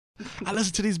I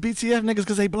listen to these BTF niggas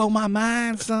because they blow my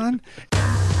mind, son.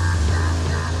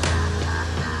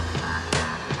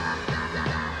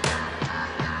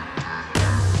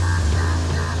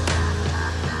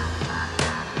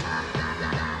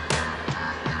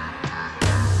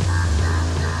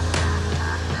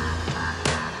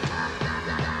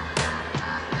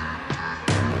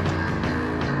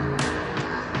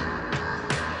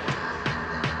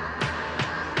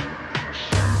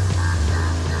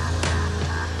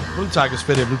 Blue Tigers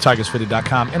Fitted,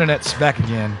 BlueTigersFitted.com. Internet's back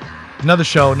again. Another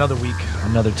show, another week,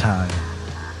 another time,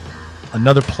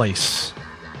 another place.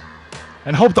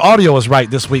 And hope the audio is right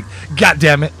this week. God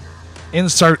damn it.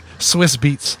 Insert Swiss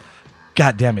Beats.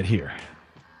 God damn it here.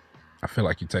 I feel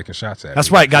like you're taking shots at That's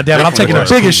me. right, God damn it. I'm taking the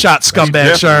biggest shot,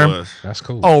 scumbag Sherm. That's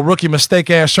cool. Oh, rookie mistake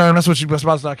ass Sherm. That's what you was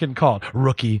about to start getting called.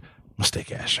 Rookie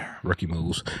mistake ass Sherm. Rookie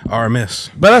moves.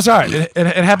 RMS. But that's all right.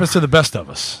 It happens to the best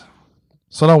of us.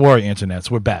 So don't worry, internets.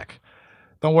 We're back.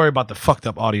 Don't worry about the fucked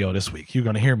up audio this week. You're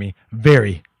going to hear me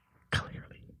very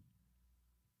clearly.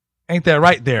 Ain't that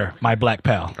right there, my black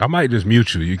pal? I might just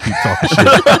mute you. You keep talking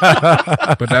shit.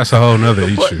 But that's a whole nother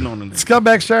issue.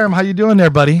 Scumbag Sherm, how you doing there,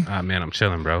 buddy? Ah, man, I'm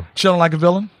chilling, bro. Chilling like a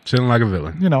villain? Chilling like a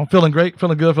villain. You know, feeling great,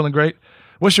 feeling good, feeling great.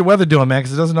 What's your weather doing, man?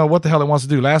 Because it doesn't know what the hell it wants to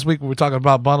do. Last week we were talking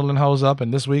about bundling hoes up,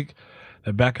 and this week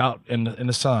they're back out in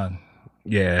the sun.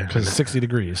 Yeah. Because it's 60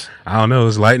 degrees. I don't know.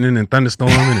 It's lightning and ththunderstorming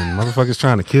and motherfuckers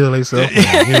trying to kill themselves.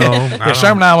 You know.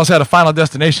 Sherman and I almost had a final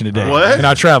destination today in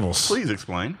our travels. Please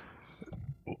explain.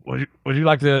 Would you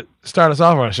like to start us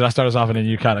off, or should I start us off and then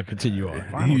you kind of continue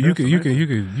on? You can.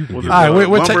 All right,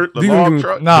 we're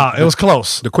taking. Nah, it was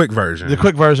close. The quick version. The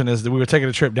quick version is that we were taking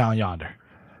a trip down yonder.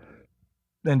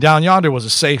 And down yonder was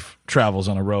a safe travels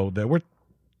on a road that we're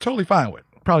totally fine with.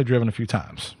 Probably driven a few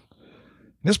times.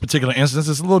 In this particular instance,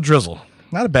 it's a little drizzle.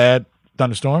 Not a bad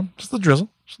thunderstorm. Just a little drizzle.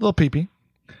 Just a little pee-pee.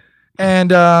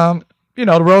 And, you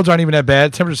know, the roads aren't even that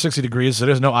bad. Temperature 60 degrees, so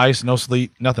there's no ice, no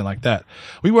sleet, nothing like that.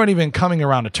 We weren't even coming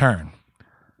around a turn.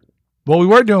 What we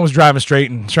were doing was driving straight,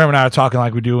 and Sherman and I are talking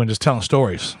like we do and just telling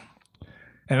stories.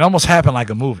 And it almost happened like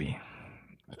a movie.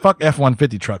 Fuck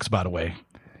F-150 trucks, by the way.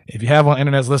 If you have on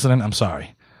internet's listening, I'm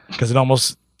sorry. Because it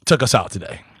almost took us out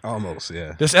today. Almost,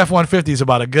 yeah. This F-150 is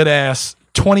about a good ass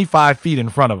 25 feet in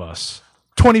front of us.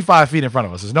 25 feet in front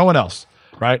of us. There's no one else,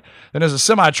 right? Then there's a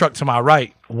semi-truck to my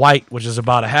right, white, which is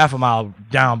about a half a mile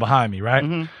down behind me, right?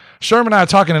 Mm-hmm. Sherman and I are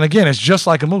talking, and again, it's just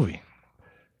like a movie.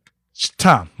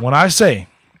 Tom, when I say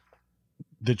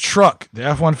the truck, the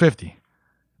F-150,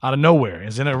 out of nowhere,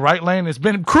 is in the right lane, it's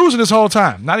been cruising this whole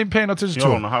time, not even paying no attention to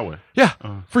it. On the highway? Yeah,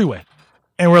 freeway.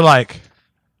 And we're like,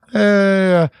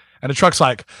 and the truck's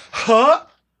like, huh?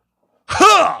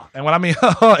 Huh! And when I mean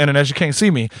internet, you can't see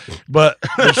me, but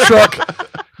the truck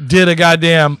did a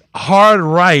goddamn hard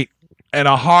right and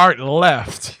a hard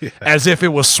left, as if it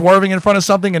was swerving in front of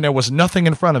something and there was nothing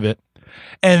in front of it,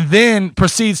 and then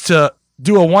proceeds to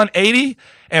do a 180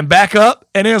 and back up,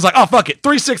 and then it's like, oh fuck it,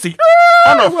 360.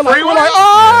 On the We're freeway? like,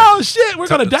 oh shit, we're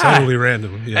gonna die. Totally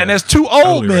random. Yeah. And there's two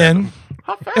old men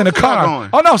How fast in a was y'all car. going?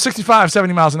 Oh no, 65,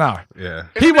 70 miles an hour. Yeah.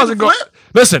 He wasn't going.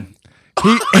 Listen,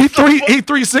 he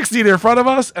 360'd in front of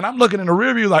us, and I'm looking in the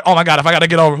rear view like, oh my god, if I got to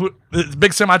get over, this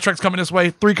big semi truck's coming this way,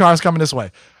 3 cars coming this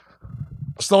way,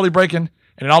 slowly braking, and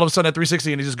then all of a sudden at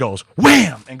 360, and he just goes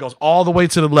wham and goes all the way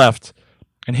to the left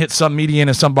and hits some median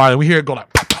and some bar, and we hear it go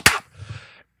like pop, pop, pop,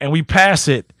 and we pass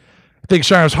it. I think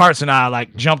Sherman's hearts and I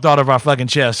like jumped out of our fucking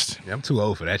chest. Yeah, I'm too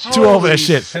old for that shit. Too old for that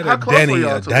shit. Had How a close were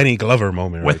y'all Danny Glover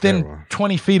moment Within right there.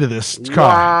 20 feet of this car.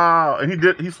 Wow.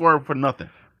 And he swerved for nothing.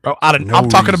 Bro, No I'm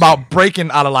talking reason. about breaking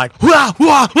out of like, wah,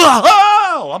 wah, wah,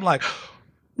 oh! I'm like,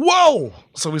 whoa.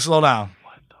 So we slow down.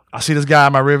 I see this guy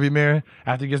in my rearview mirror.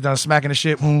 After he gets done smacking the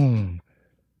shit,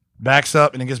 backs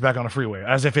up and then gets back on the freeway.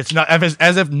 As if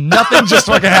nothing just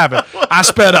fucking happened. I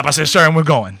sped up. I said, Sharon, we're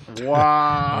going.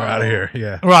 Wow. We're out of here.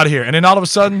 Yeah. We're out of here. And then all of a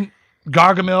sudden,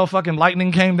 Gargamel fucking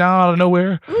lightning came down out of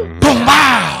nowhere. Boom,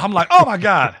 wow. I'm like, oh my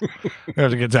God. We have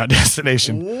to get to our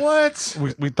destination. What?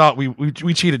 We thought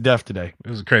we cheated death today. It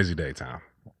was a crazy day, Tom.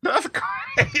 That's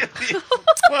crazy.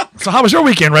 So how was your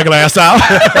weekend, regular ass Al?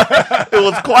 It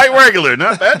was quite regular.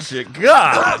 Not that shit.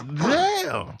 God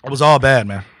damn. It was all bad,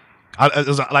 man. I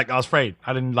was afraid.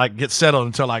 I didn't like get settled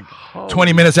until like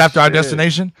 20 minutes after our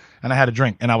destination, and I had a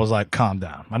drink, and I was like, calm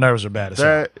down. My nerves are bad as hell.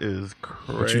 That is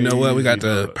crazy. But you know what? We got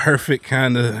the perfect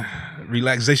kind of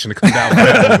relaxation to come down with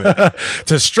that moment.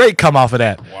 To straight come off of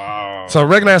that. Wow. So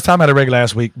regular ass time had a regular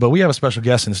ass week, but we have a special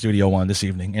guest in Studio One this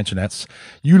evening, internets.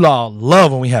 You all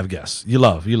love when we have guests. You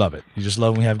love it. You just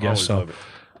love when we have guests. Always So love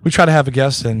it. we try to have a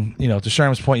guest, and you know, to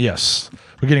Sherman's point, yes,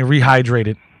 we're getting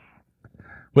rehydrated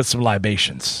with some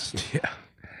libations. Yeah.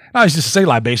 I used to say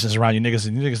libations around you niggas,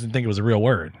 and you niggas didn't think it was a real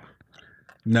word.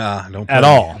 Nah, don't play At me.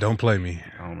 all. Don't play me.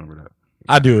 I don't remember that.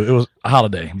 I do. It was a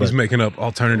holiday. But He's making up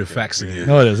alternative facts again.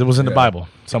 no, it is. It was in the Bible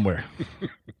somewhere.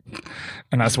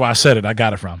 And that's why I said it. I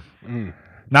got it from.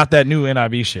 Not that new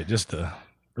NIV shit, just the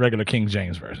regular King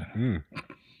James version.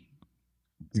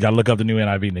 You got to look up the new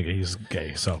NIV nigga. He's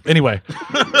gay. So anyway.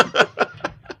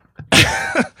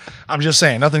 I'm just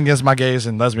saying, nothing against my gays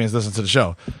and lesbians listen to the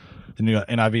show. The new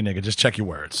NIV nigga, just check your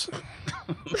words.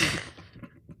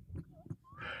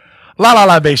 LaLa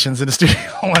Libations in the studio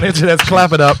one. Internet's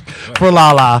clap it up for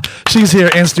LaLa. She's here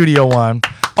in Studio One.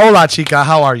 Hola, chica.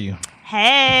 How are you?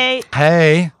 Hey.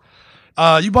 Hey.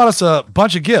 You bought us a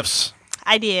bunch of gifts.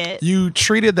 I did. You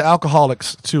treated the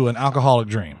alcoholics to an alcoholic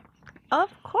dream. Of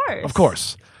course. Of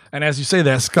course. And as you say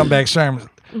that, scumbag Sherm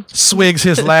swigs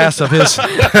his last of his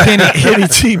henny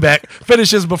tea back,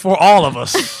 finishes before all of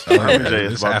us. Squirmy J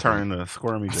is about turning the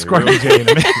Squirmy J. Squirmy J in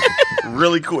a minute.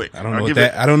 Really quick. I don't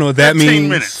know what that 15 means,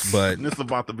 minutes, but and it's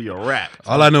about to be a wrap.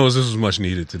 all I know is this was much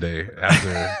needed today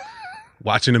after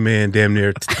watching a man damn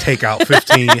near take out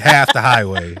 15 half the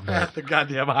highway. But, The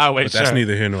goddamn highway. but that's Sherm.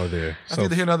 neither here nor there. That's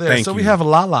neither here nor there. So we you. have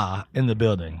LaLa in the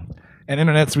building. And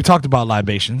internets, we talked about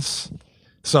libations.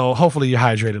 So hopefully you're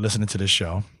hydrated listening to this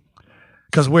show.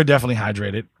 Because we're definitely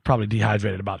hydrated. Probably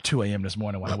dehydrated about 2 a.m. this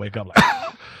morning when I wake up.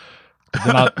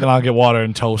 Then I'll get water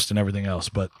and toast and everything else.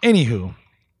 But anywho,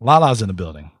 LaLa's in the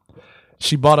building.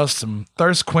 She bought us some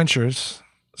thirst quenchers,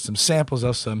 some samples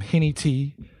of some henny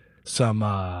tea, some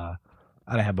I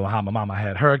didn't have Bahama Mama. I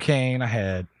had Hurricane. I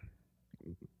had.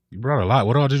 You brought a lot.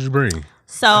 What all did you bring?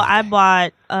 So I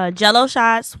bought Jello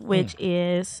shots, which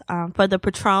is for the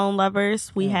Patron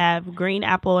lovers. We have green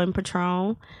apple and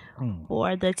Patron.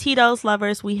 For the Tito's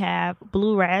lovers, we have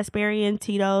blue raspberry and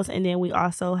Tito's, and then we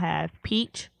also have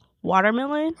peach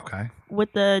watermelon. Okay.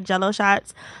 With the Jello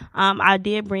shots. I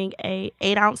did bring a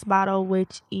 8-ounce bottle,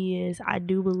 which is, I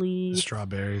do believe,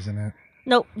 Strawberries in it.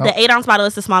 nope. The 8-ounce bottle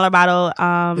is the smaller bottle.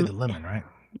 Did the lemon, right?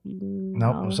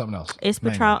 Nope, it was something else. It's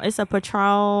Mango. Patron. It's a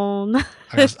Patron.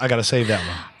 I gotta save that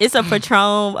one. It's a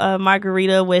Patron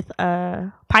margarita with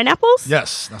pineapples.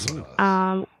 Yes, that's what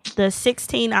it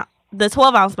was. The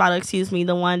 12-ounce bottle, excuse me,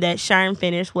 the one that Sherm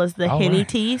finished was the All Henny right.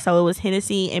 tea. So it was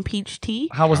Hennessy and peach tea.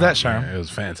 How was that, Man, Sherm? it was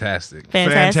fantastic.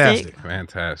 Fantastic.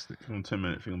 Fantastic. Give him 10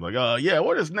 minutes. He's like, yeah,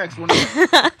 what is next one?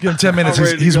 Give him 10 minutes. I'm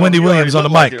ready to He's go. Wendy You already Williams on the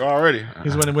look like mic. it already.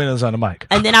 He's Wendy Williams on the mic.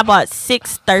 And then I bought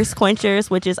 6 thirst quenchers,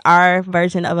 which is our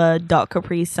version of a dark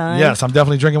Capri Sun. Yes, I'm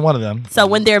definitely drinking one of them. So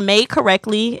when they're made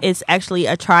correctly, it's actually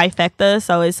a trifecta.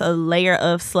 So it's a layer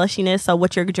of slushiness. So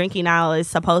what you're drinking now is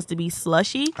supposed to be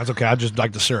slushy. That's okay. I just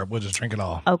like the syrup. We'll just drink it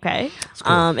all. Okay.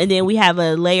 cool. And then we have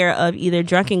a layer of either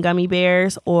drunken gummy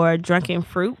bears or drunken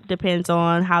fruit, depends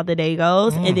on how the day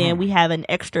goes. And then we have an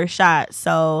extra shot.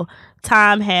 So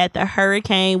Tom had the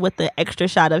Hurricane with the extra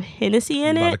shot of Hennessy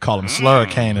in I'm about to it. call him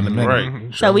Slurricane in a minute.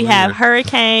 Right. So we have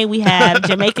Hurricane, we have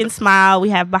Jamaican Smile, we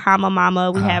have Bahama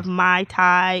Mama, we have Mai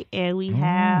Tai, and we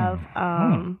have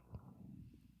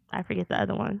I forget the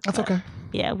other one. That's okay.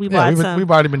 Yeah, we Yeah, bought some. we've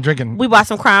already been drinking. We bought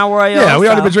some Crown Royal. Yeah, we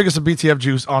already so- been drinking some BTF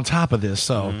juice on top of this,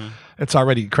 so it's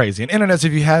already crazy. And internets,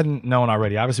 if you hadn't known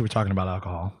already, obviously we're talking about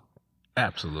alcohol.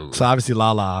 Absolutely. So obviously,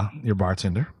 LaLa, your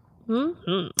bartender.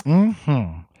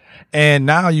 Mhm. And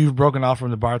now you've broken off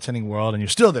from the bartending world, and you're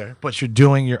still there, but you're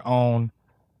doing your own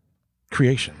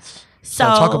creations. So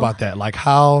talk about that. Like,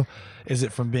 how is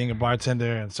it from being a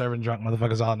bartender and serving drunk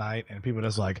motherfuckers all night, and people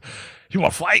that's like, "You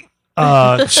want to fight?"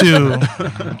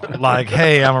 To like,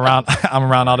 hey, I'm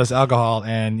around all this alcohol,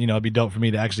 and it'd be dope for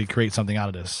me to actually create something out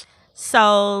of this.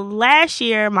 So last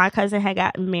year, my cousin had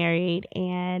gotten married,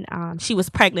 and she was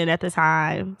pregnant at the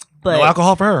time. But No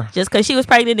alcohol for her. just because she was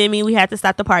pregnant didn't mean we had to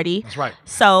stop the party. That's right.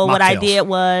 So what I Mocktails. did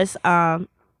was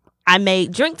I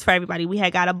made drinks for everybody. We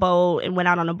had got a boat and went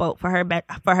out on a boat for her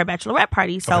bachelorette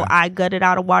party. So Okay. I gutted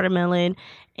out a watermelon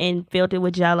and filled it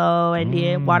with Jello and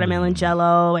did watermelon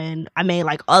Jello, and I made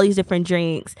like all these different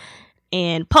drinks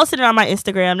and posted it on my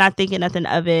Instagram, not thinking nothing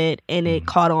of it, and it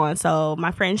caught on. So my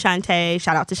friend Shantae,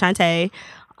 shout out to Shantae,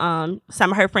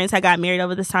 some of her friends had got married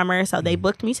over the summer, so they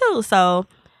booked me too. So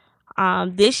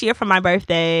this year for my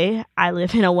birthday, I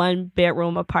live in a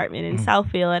 1-bedroom apartment in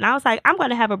Southfield, and I was like, I'm going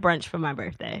to have a brunch for my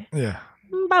birthday. Yeah.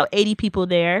 About 80 people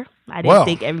there. I didn't Wow.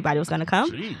 think everybody was going to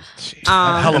come. Jeez.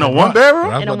 Hell In of a a one brunch. bedroom?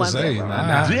 What I In a was about to say, one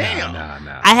nah, Damn.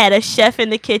 nah. I had a chef in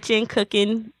the kitchen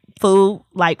cooking food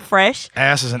like fresh.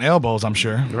 Asses and elbows, I'm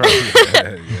sure.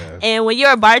 yeah. And when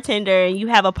you're a bartender and you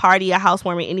have a party, a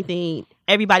housewarming, anything,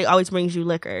 everybody always brings you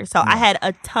liquor. So I had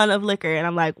a ton of liquor, and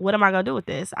I'm like, what am I going to do with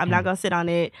this? I'm not going to sit on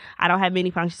it. I don't have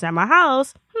many functions at my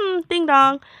house. Ding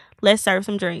dong. let's serve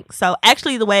some drinks. So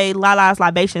actually the way LaLa's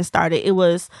Libations started, it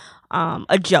was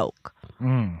a joke.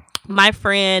 My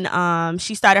friend,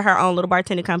 she started her own little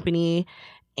bartending company,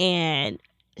 and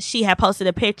she had posted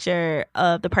a picture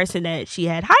of the person that she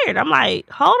had hired. I'm like,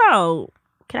 hold on.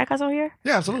 Can I cuss on here?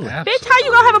 Yeah, absolutely. Bitch, how you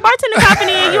gonna have a bartending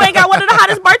company and you ain't got one of the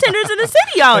hottest bartenders in the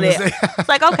city on it? It's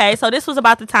like, okay, so this was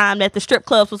about the time that the strip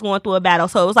clubs was going through a battle.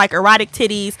 So it was like Erotic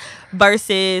Titties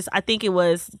versus, I think it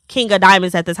was King of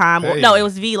Diamonds at the time. Hey. No, it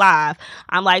was V Live.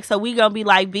 I'm like, so we gonna be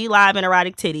like V Live and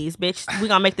Erotic Titties, bitch. We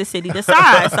gonna make the city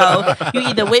decide. So you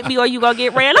either with me or you gonna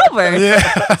get ran over.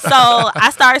 Yeah. So I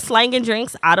started slanging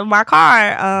drinks out of my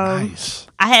car. Nice.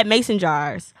 I had mason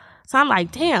jars. So I'm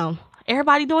like, damn.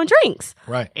 Everybody doing drinks.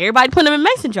 Right. Everybody putting them in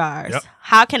mason jars. Yep.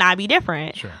 How can I be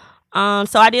different? Sure.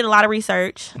 So I did a lot of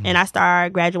research and I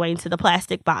started graduating to the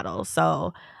plastic bottles.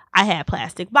 So I had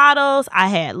plastic bottles, I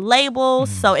had labels,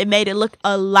 so it made it look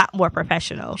a lot more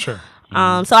professional. Sure.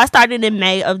 So I started in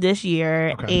May of this year,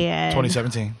 Okay. and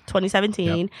 2017.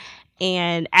 2017. Yep.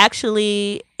 And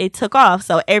actually, it took off.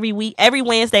 So every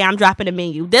Wednesday, I'm dropping a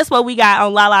menu. This what we got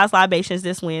on LaLa's Libations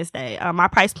this Wednesday. My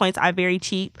price points are very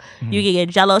cheap. You can get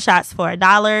Jello shots for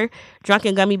 $1,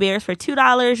 drunken gummy bears for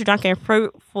 $2, drunken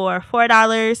fruit for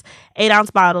 $4. 8-ounce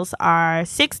bottles are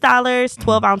 $6.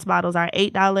 12-ounce bottles are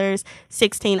 $8.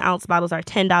 16-ounce bottles are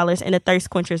 $10, and the thirst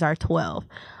quenchers are $12.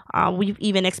 We've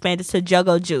even expanded to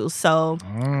Juggo juice. So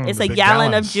it's a big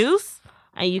gallon gallons. of juice.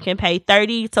 And you can pay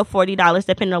 $30 to $40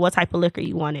 depending on what type of liquor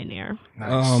you want in there.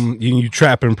 Nice. You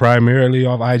trapping primarily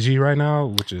off IG right now,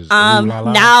 which is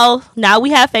Now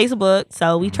we have Facebook,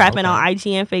 so we trapping okay. on IG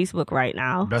and Facebook right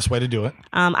now. Best way to do it.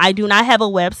 I do not have a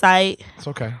website. It's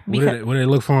okay. what do they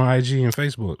look for on IG and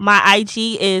Facebook? My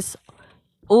IG is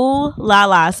Ooh La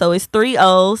La, so it's 3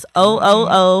 O's,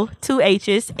 OOO, 2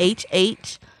 H's,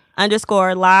 HH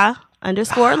 _La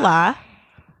 _La,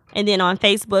 and then on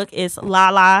Facebook it's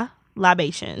LaLa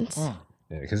Libations.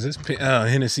 Yeah, because this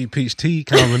Hennessy peach tea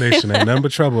combination ain't nothing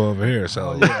but trouble over here.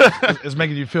 So It's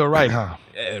making you feel right, huh?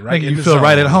 yeah, right Making in you the feel zone.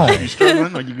 right at home. You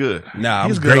struggling or you good? Nah,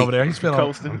 He's I'm good great over there. He's feeling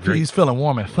Coasting. He's feeling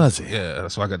warm and fuzzy. Yeah,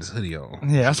 that's why I got this hoodie on.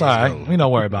 Yeah, that's all right. We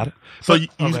don't worry about it. So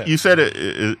But- you said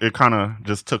it kind of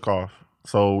just took off.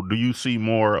 So do you see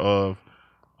more of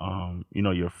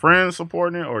your friends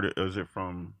supporting it, or is it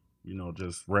from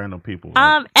just random people?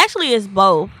 Actually, it's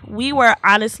both. We were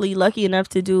honestly lucky enough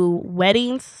to do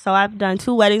weddings, so I've done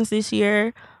 2 weddings this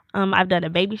year. I've done a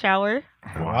baby shower.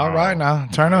 Well, all right, now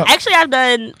turn up. Actually, I've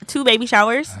done 2 baby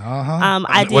showers.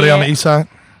 I did. Were they on the east side?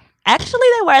 Actually,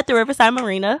 they were at the Riverside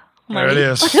Marina. There it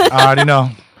is. I already know.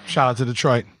 Shout out to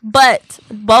Detroit. But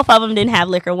both of them didn't have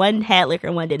liquor. One had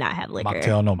liquor, one did not have liquor.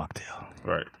 Mocktail, no mocktail.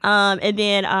 Right. And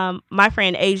then my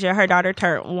friend Asia, her daughter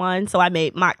turned 1, so I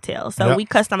made mocktails. So Yep. we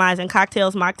customizing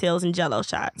cocktails, mocktails, and Jello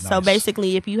shots. So Nice.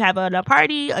 basically, if you have a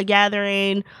party, a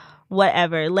gathering,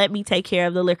 whatever, let me take care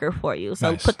of the liquor for you.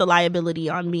 So Nice. put the liability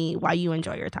on me while you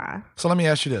enjoy your time. So let me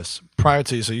ask you this. Prior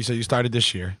to, so you said you started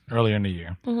this year, earlier in the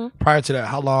year. Mm-hmm. Prior to that,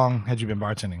 how long had you been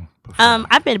bartending before?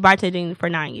 I've been bartending for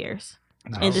 9 years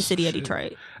in the Nice. city of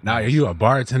Detroit. Now, are you a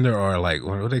bartender or like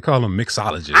what do they call them,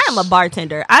 mixologist? I am a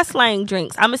bartender. I slang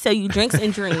drinks. I'm gonna sell you drinks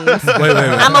and dreams. Wait.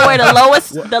 I'm gonna wear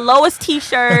the lowest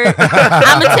t-shirt.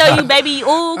 I'm gonna tell you, baby,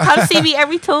 ooh, come see me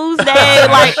every Tuesday.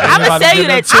 Like I'm gonna tell you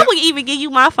that. I would even give you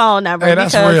my phone number. Hey,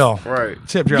 that's because real. Right.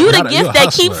 Tip your You the You're a gift that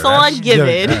hustler. keeps on That's-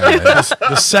 giving.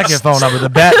 the second phone number, the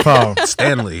bat phone,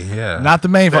 Stanley, yeah. not the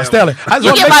main phone. Stanley, I just You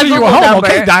want to get make my sure you were Google home, number.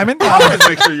 okay, Diamond? Always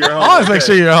make sure you're home. Always make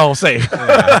sure you're home safe.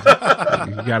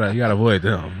 you gotta avoid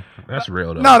them. That's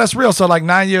real though. No, that's real. So like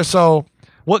 9 years. So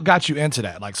what got you into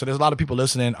that? Like, so there's a lot of people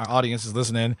listening. Our audience is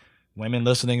listening. Women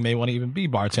listening may want to even be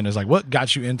bartenders. Like, what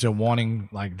got you into wanting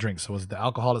like drinks? So was it the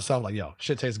alcohol itself? Like, yo,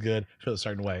 shit tastes good. Feel a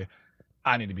certain way.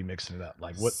 I need to be mixing it up.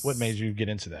 Like, what made you get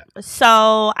into that?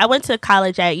 So I went to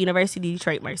college at University of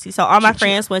Detroit Mercy. So all my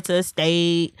friends went to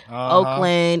State,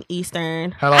 Oakland,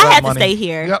 Eastern. Had all I that had to money. stay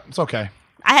here. Yep, it's okay.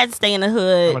 I had to stay in the I'm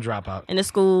hood. gonna drop out. In the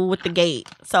school with the gate.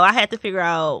 So I had to figure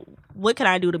out what can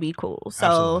I do to be cool.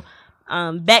 So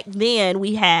back then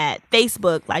we had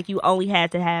Facebook. Like you only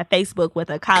had to have Facebook with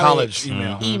a college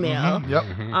email. email. Yep.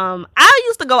 I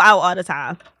used to go out all the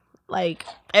time. Like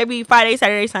every Friday,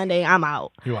 Saturday, Sunday, I'm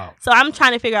out. You out. So I'm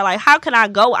trying to figure out like how can I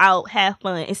go out, have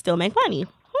fun, and still make money?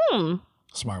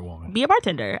 Smart woman. Be a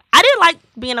bartender. I didn't like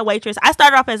being a waitress. I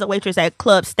started off as a waitress at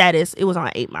Club Status. It was on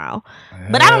 8 Mile.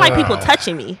 But I don't like people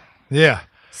touching me. Yeah.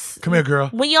 Come here, girl.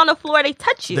 When you're on the floor, they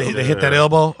touch you. They hit that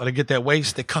elbow or they get that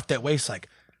waist. They cuff that waist like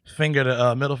finger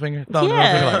to middle finger. Thumb to middle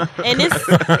Yeah, finger, like, and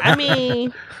it's. I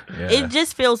mean, Yeah. it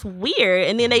just feels weird.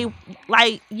 And then they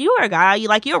like you're a guy.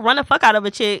 You'll run the fuck out of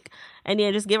a chick and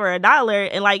then just give her $1.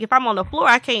 And like if I'm on the floor,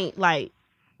 I can't like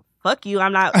fuck you,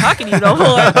 I'm not talking to you no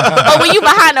more. But when you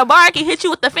behind the bar, I can hit you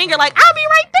with the finger like, I'll be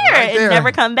right there, and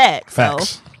never come back.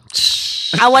 Facts.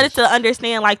 So I wanted to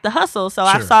understand like the hustle. So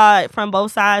I saw it from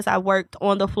both sides. I worked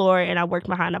on the floor and I worked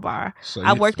behind the bar. So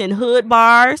I worked in hood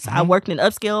bars. I worked in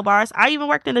upscale bars. I even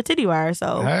worked in a titty bar.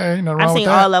 So I've seen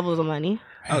all levels of money.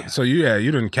 So you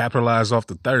didn't capitalize off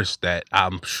the thirst that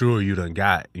I'm sure you done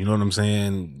got. You know what I'm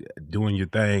saying? Doing your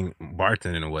thing,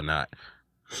 bartending and whatnot.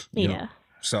 You know?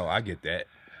 So I get that.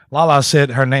 LaLa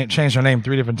said changed her name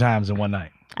 3 different times in one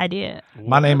night. I did.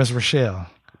 My name is Rochelle.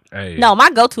 Hey. No, my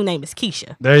go-to name is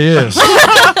Keisha. There he is.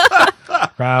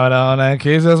 Private on that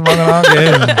Keisha, smoking on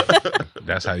Keisha.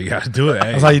 That's how you got to do it.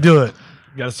 Hey. That's how you do it.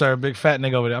 You got to serve a big fat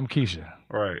nigga over there. I'm Keisha.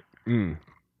 Right. And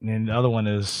then the other one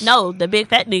is... No, the big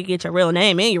fat nigga get your real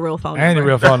name and your real phone number. And your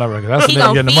real phone number. That's the he nigga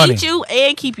gonna getting the money. feed you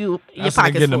and keep you your That's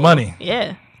pockets getting full. the money.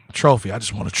 Yeah. Trophy. I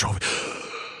just want a trophy.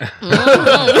 I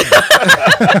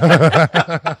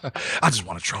just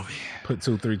want a trophy. Put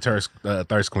 2-3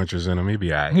 thirst quenchers in him. He'd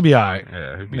be all right. He'd be all right.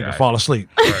 Yeah, he'd be Nigga all right. fall asleep.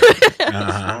 I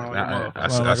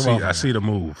see the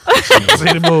move.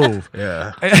 See the move.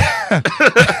 Yeah.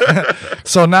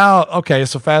 So now, okay,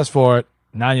 so fast forward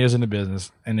 9 years in the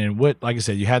business. And then like I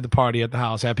said, you had the party at the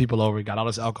house, had people over, got all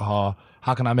this alcohol.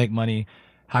 How can I make money?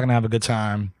 How can I have a good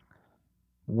time?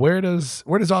 Where does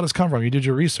all this come from? You did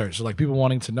your research. So like people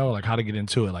wanting to know like how to get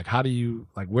into it. Like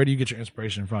where do you get your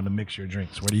inspiration from to mix your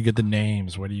drinks? Where do you get the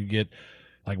names? Where do you get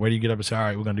up and say, all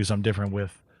right, we're gonna do something different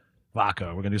with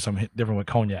vodka. We're gonna do something different with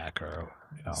cognac or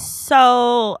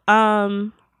So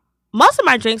most of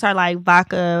my drinks are like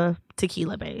vodka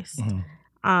tequila based.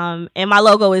 And my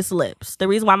logo is lips. The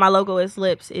reason why my logo is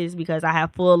lips is because I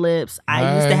have full lips.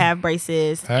 I used to have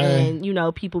braces, and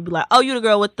people be like, "Oh, you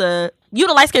the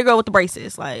light skinned girl with the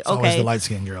braces." Like, it's okay, always the light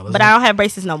skinned girl, but I don't have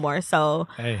braces no more. So,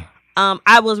 hey,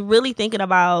 I was really thinking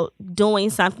about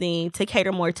doing something to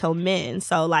cater more to men.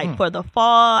 So, like for the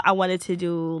fall, I wanted to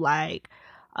do like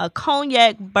a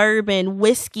cognac, bourbon,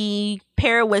 whiskey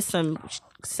paired with some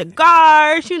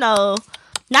cigars.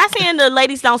 Not saying the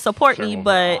ladies don't support me,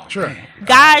 but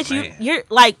guys, you're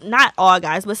like, not all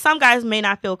guys, but some guys may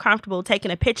not feel comfortable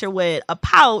taking a picture with a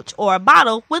pouch or a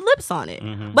bottle with lips on it.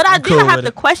 But I didn't have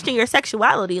to question your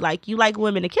sexuality. Like, you like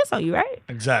women to kiss on you, right?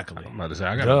 Exactly. I'm about to say,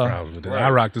 I got no problem with that. I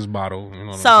rock this bottle. You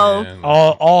know what So, I'm saying?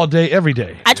 all day, every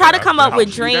day. I try to come up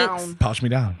with drinks Pouch me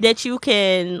down that you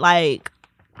can like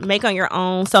make on your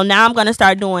own. So now I'm gonna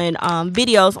start doing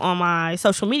videos on my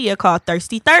social media called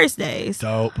Thirsty Thursdays.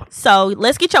 Dope. So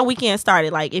let's get your weekend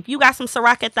started. Like, if you got some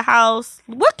Ciroc at the house,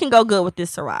 what can go good with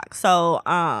this Ciroc? So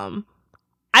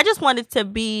I just want it to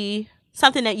be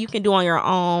something that you can do on your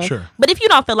own. Sure. But if you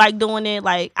don't feel like doing it,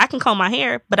 like, I can comb my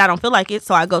hair, but I don't feel like it,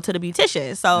 so I go to the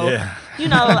beautician. So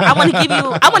I want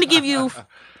to give you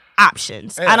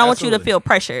options. Yeah, I don't want you to absolutely. feel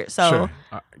pressured. So Sure.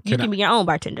 you can be your own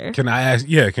bartender. Can I ask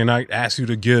you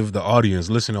to give the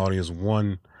listening audience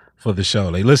one for the show?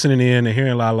 They listening in, they're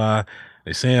hearing LaLa,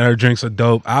 they saying her drinks are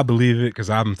dope. I believe it because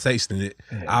I'm tasting it.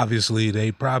 Yeah. Obviously,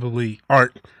 they probably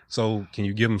aren't. So can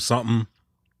you give them something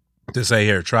to say,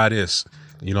 here, try this?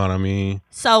 You know what I mean?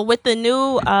 So with the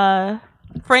new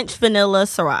French vanilla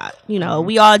Ciroc,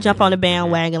 we all jump on the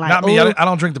bandwagon like, not me. I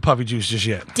don't drink the puffy juice just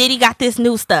yet. Diddy got this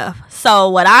new stuff. So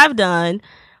what I've done,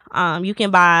 you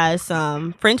can buy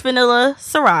some French vanilla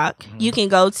Ciroc. You can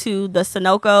go to the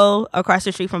Sunoco across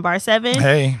the street from Bar 7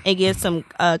 and get some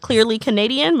Clearly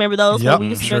Canadian. Remember those when we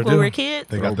used to drink when we were kids?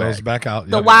 They got those back out.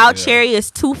 The wild cherry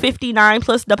is $2.59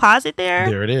 plus deposit there.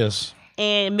 There it is.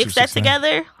 And mix that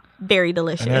together. Very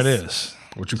delicious. And there it is.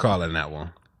 What you call it in that one?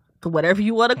 Whatever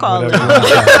you want to call it.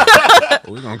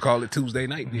 We're going to call it Tuesday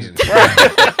night then.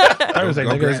 Thursday,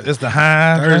 nigga. It's the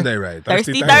high. Thursday, right?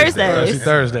 Thirsty Thursdays. Thirsty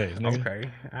Thursdays, nigga. Okay.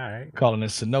 All right. Calling it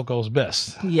Sunoco's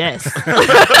best. Yes.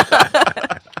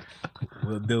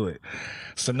 We'll do it.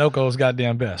 Sunoco's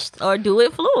goddamn best. Or do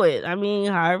it fluid. I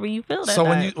mean, however you feel that. So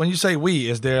when you say we,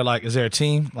 is there a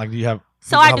team? Like, do you have?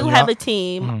 So I do have a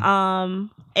team.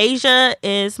 Asia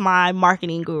is my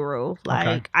marketing guru.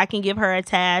 Like, I can give her a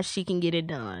task, she can get it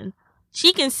done.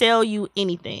 She can sell you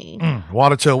anything.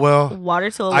 Water to a well.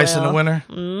 Water to a well. Ice in the winter.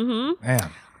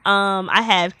 Damn. I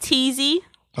have Teasy.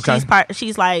 Okay.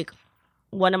 She's like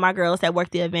one of my girls that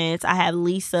work the events. I have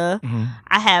Lisa.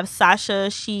 I have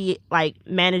Sasha. She like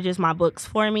manages my books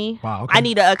for me. Wow. Okay. I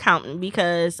need an accountant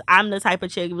because I'm the type of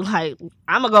chick like,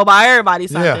 I'm gonna go buy everybody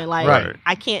something.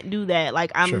 I can't do that.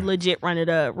 Like, I'm legit running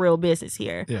a real business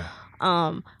here. Yeah.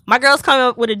 My girls come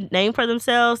up with a name for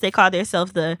themselves. They call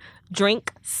themselves the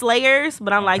Drink Slayers,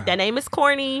 but I'm like, that name is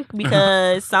corny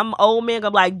because some old men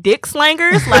gonna be like Dick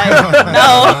Slangers. Like,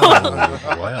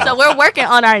 no. Wow. So we're working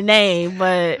on our name,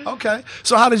 but Okay.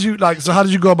 So how did you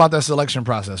go about that selection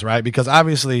process, right? Because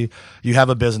obviously you have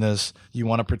a business, you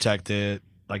want to protect it.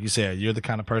 Like you said, you're the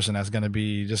kind of person that's going to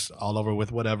be just all over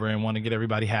with whatever and want to get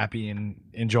everybody happy and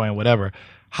enjoying whatever.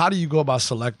 How do you go about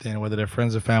selecting, whether they're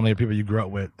friends or family or people you grew up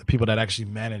with, the people that actually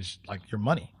manage like your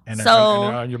money and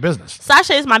your business?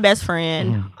 Sasha is my best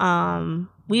friend.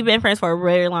 We've been friends for a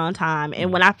very long time.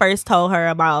 And when I first told her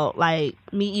about like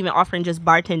me even offering just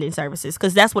bartending services,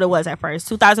 because that's what it was at first.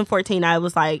 2014, I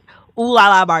was like, ooh la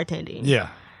la bartending. Yeah.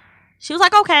 She was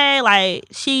like, okay. Like,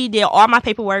 she did all my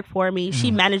paperwork for me. She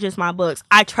manages my books.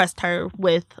 I trust her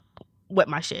with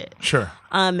my shit. Sure.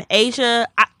 Asia,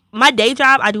 my day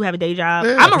job, I do have a day job.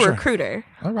 Yeah, I'm a recruiter.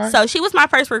 All right. So she was my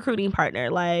first recruiting partner.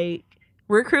 Like,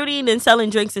 recruiting and selling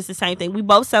drinks is the same thing. We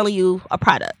both selling you a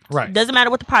product. Right. Doesn't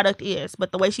matter what the product is,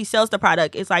 but the way she sells the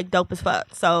product is like dope as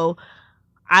fuck. So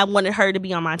I wanted her to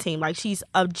be on my team. Like, she's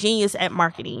a genius at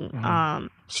marketing.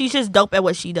 She's just dope at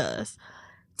what she does.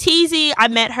 Teasy, I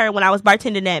met her when I was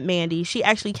bartending at Mandy. She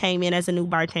actually came in as a new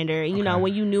bartender. You know,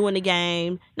 when you new in the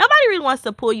game, nobody really wants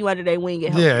to pull you under their wing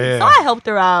and help you. So I helped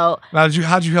her out. Now,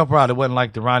 how'd you help her out? It wasn't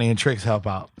like the Ronnie and Tricks help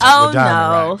out. Oh,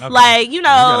 no. Okay. Like, you know.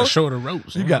 You gotta show her the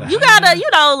ropes. You gotta, you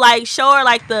know, like, show her,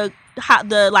 like, the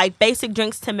like basic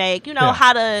drinks to make. You know,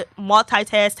 how to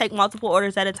multitask, take multiple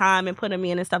orders at a time and put them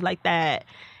in and stuff like that.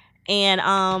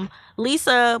 And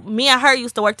Lisa, me and her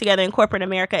used to work together in corporate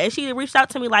America, and she reached out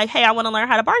to me like, hey, I want to learn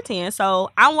how to bartend. So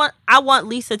I want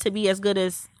Lisa to be as good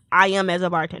as I am as a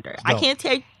bartender. I can't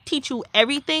teach you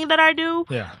everything that I do,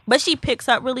 but she picks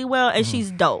up really well, and she's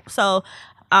dope. So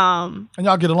and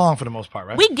y'all get along for the most part,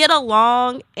 right? We get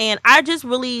along, and I just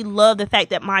really love the fact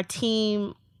that my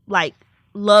team like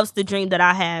loves the dream that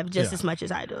I have just as much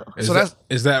as I do.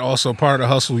 Is that also part of the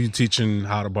hustle? You teaching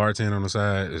how to bartend on the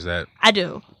side? Is that I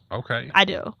do. Okay. I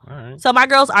do. All right. So my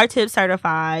girls are tip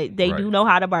certified. They do know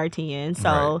how to bartend.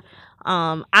 So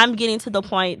I'm getting to the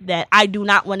point that I do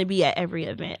not want to be at every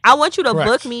event. I want you to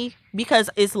book me because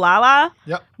it's LaLa.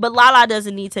 Yep. But LaLa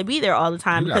doesn't need to be there all the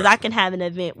time because I can have an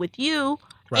event with you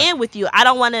and with you. I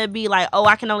don't want to be like, oh,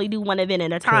 I can only do one event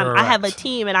at a time. Correct. I have a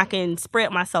team and I can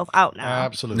spread myself out now.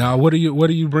 Absolutely. Now, what do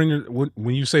you bring?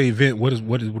 When you say event, what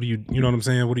do you know what I'm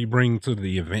saying? What do you bring to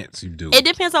the events you do? It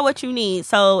depends on what you need.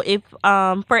 So if,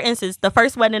 for instance, the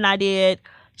first wedding I did,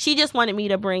 she just wanted me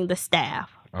to bring the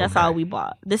staff. That's all we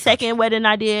bought. The second wedding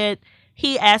I did,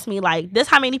 he asked me like, this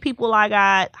how many people I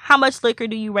got? How much liquor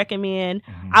do you recommend?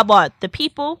 I bought the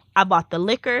people. I bought the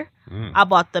liquor. I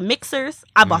bought the mixers.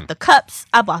 I bought the cups.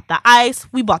 I bought the ice.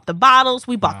 We bought the bottles.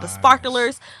 We bought the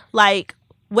sparklers. Like,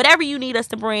 whatever you need us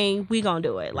to bring, we gonna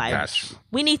do it. Like,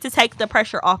 we need to take the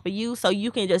pressure off of you so you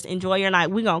can just enjoy your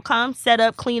night. We gonna come, set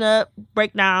up, clean up,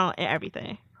 break down, and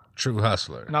everything. True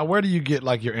hustler. Now, where do you get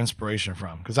like your inspiration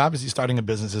from? Because obviously starting a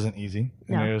business isn't easy.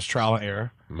 And there's trial and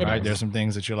error, right? There's some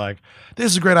things that you're like, this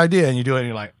is a great idea. And you do it and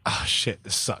you're like, oh, shit,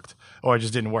 this sucked. Or it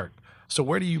just didn't work. So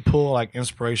where do you pull like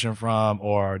inspiration from,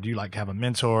 or do you like have a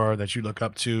mentor that you look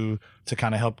up to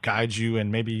kind of help guide you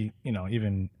and maybe, you know,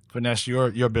 even finesse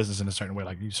your business in a certain way?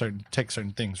 Like you take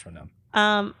certain things from them.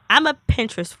 I'm a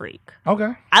Pinterest freak.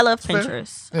 Okay. I love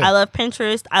Pinterest. Yeah. I love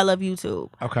Pinterest. I love YouTube.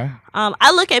 Okay.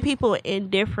 I look at people in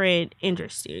different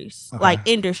industries, like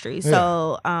industries. Yeah.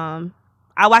 So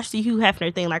I watched the Hugh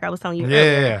Hefner thing, like I was telling you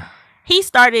earlier. Yeah. He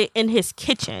started in his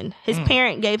kitchen. His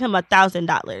parent gave him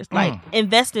 $1,000, like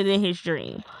invested in his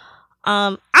dream.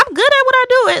 I'm good at what I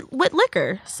do with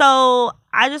liquor. So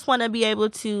I just want to be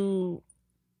able to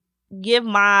give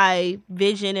my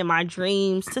vision and my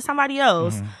dreams to somebody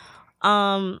else.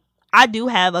 I do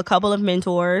have a couple of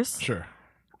mentors. Sure.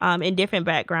 In different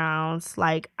backgrounds.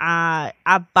 Like I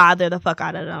bother the fuck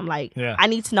out of them. Like I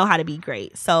need to know how to be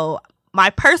great. So my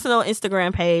personal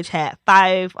Instagram page had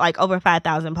over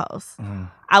 5,000 posts.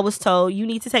 I was told you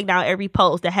need to take down every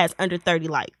post that has under 30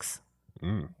 likes.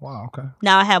 Wow. Okay.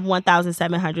 Now I have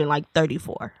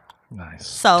 1,734. Nice.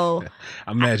 So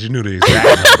I'm mad you knew the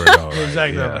exact number though. Right?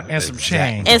 Exactly. Yeah, and some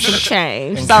change. And some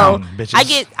change. And so counting,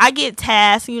 bitches. I get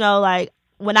tasks, you know, like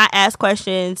when I ask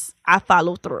questions, I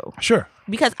follow through. Sure.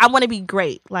 Because I want to be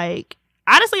great. Like,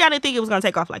 honestly, I didn't think it was going to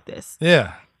take off like this.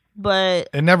 Yeah. But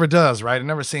it never does, right? It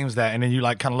never seems that. And then you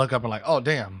like kind of look up and like, oh,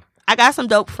 damn. I got some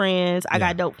dope friends. I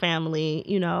got dope family.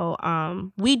 You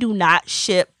know, we do not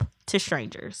ship to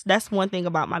strangers. That's one thing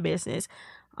about my business.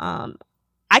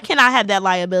 I cannot have that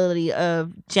liability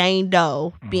of Jane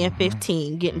Doe being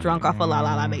 15 getting drunk off a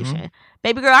LaLa Libation.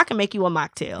 baby girl, I can make you a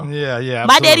mocktail. Yeah, yeah.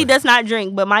 My daddy absolutely. does not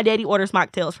drink, but my daddy orders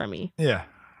mocktails for me. Yeah,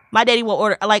 My daddy will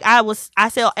order, like, I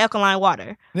sell alkaline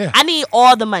water. yeah. I need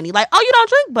all the money. Like, oh, you don't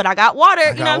drink, but I got water.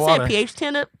 You know got what I'm water.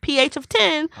 saying? pH of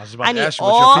 10. I was about I to need ask you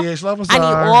all, what your pH levels I need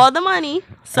are. all the money.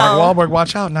 So, Mark Wahlberg,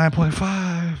 watch out,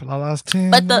 9.5. LaLa's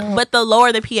 10. but the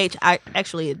lower the pH,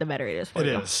 actually, the better it is for It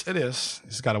you. is. It is. You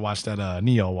just got to watch that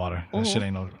Neo water. That Mhm. shit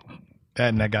ain't no. That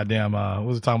and that goddamn, what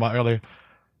was we talking about earlier?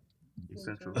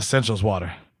 Essentials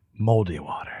water. Moldy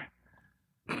water.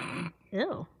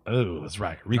 Ew. Oh, that's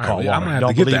right. All Recall right, water. I'm gonna have Don't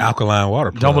to get believe the me. alkaline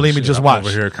water. Don't believe me, Shit, just I'm watch.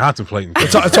 Over here contemplating.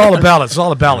 It's all a balance. It's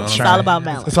all a balance. It's Sharon. all about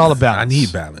balance. It's all a balance. I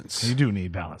need balance. You do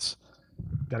need balance.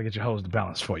 Got to get your hose to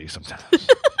balance for you sometimes.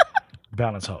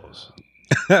 Balance hose.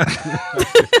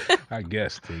 I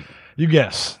guess. T. You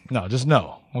guess. No, just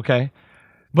no. Okay.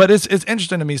 But it's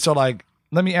interesting to me. So like,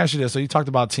 let me ask you this. So you talked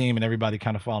about team and everybody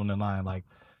kind of falling in line. Like,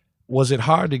 was it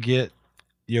hard to get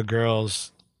your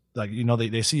girls, like, you know,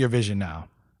 they see your vision now.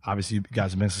 Obviously, you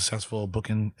guys have been successful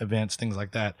booking events, things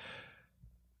like that.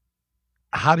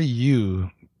 How do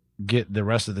you get the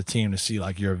rest of the team to see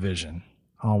like your vision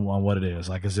on what it is?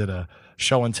 Like, is it a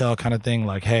show and tell kind of thing?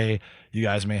 Like, hey, you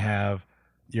guys may have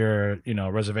your, you know,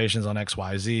 reservations on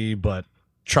XYZ, but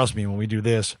trust me, when we do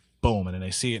this, boom, and then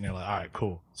they see it and they're like, all right,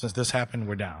 cool. Since this happened,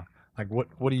 we're down. Like, what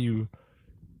do you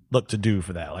look to do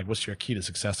for that? Like, what's your key to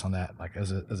success on that? Like,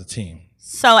 as a team.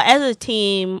 So as a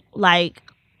team, like,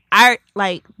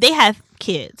 they have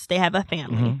kids, they have a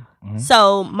family. Mhm.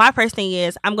 So my first thing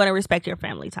is I'm going to respect your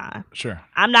family time. Sure.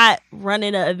 I'm not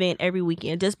running an event every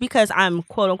weekend. Just because I'm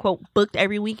quote unquote booked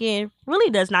every weekend really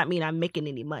does not mean I'm making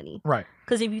any money. Right.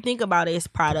 Because if you think about it, it's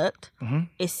product, Mhm.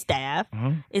 it's staff,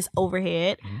 Mhm. it's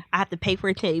overhead. Mhm. I have to pay for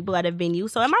a table at a venue.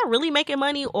 So am I really making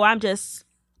money, or I'm just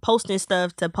posting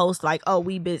stuff to post like, oh,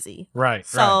 we busy? Right.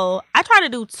 So I try to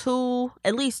do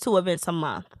at least two events a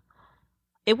month.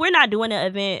 If we're not doing an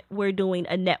event, we're doing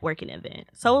a networking event.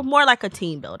 So more like a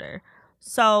team builder.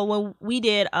 So when we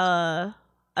did an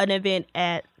event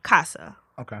at Casa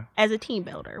Okay. as a team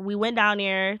builder, we went down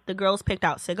there. The girls picked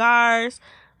out cigars.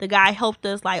 The guy helped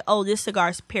us like, oh, this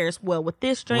cigar pairs well with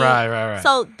this drink. Right.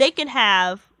 So they can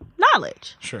have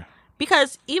knowledge. Sure.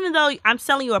 Because even though I'm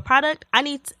selling you a product, I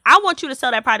want you to sell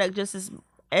that product just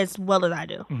as well as I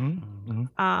do. Mm-hmm.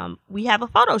 Mm-hmm. We have a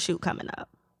photo shoot coming up.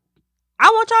 I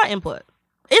want y'all input.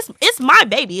 It's my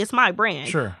baby. It's my brand.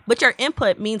 Sure. But your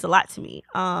input means a lot to me.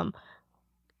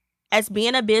 As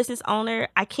being a business owner,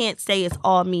 I can't say it's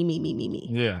all me.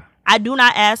 Yeah. I do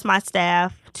not ask my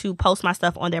staff to post my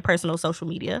stuff on their personal social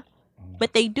media,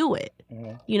 but they do it.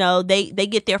 Mhm. You know, they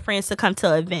get their friends to come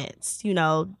to events. You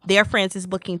know, their friends is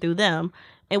booking through them.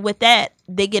 And with that,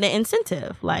 they get an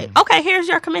incentive. Like, okay, here's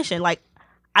your commission. Like,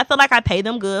 I feel like I pay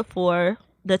them good for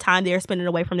the time they're spending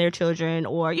away from their children,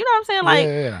 or, you know what I'm saying? Like,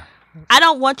 yeah. I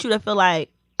don't want you to feel like,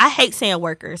 I hate saying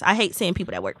workers. I hate saying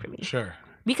people that work for me Sure.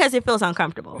 because it feels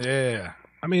uncomfortable. Yeah.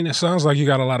 I mean, it sounds like you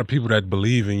got a lot of people that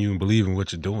believe in you and believe in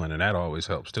what you're doing, and that always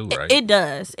helps too, right? It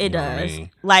does. It You know what I does. mean?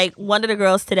 Like, one of the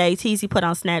girls today, TZ put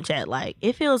on Snapchat, like,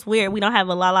 it feels weird. We don't have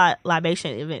a LaLa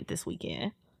Libation event this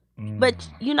weekend. But,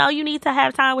 you know, you need to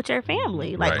have time with your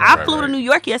family. Like, I flew to New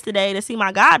York yesterday to see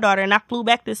my goddaughter, and I flew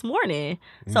back this morning.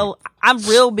 So I'm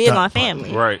real big on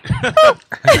family. Right.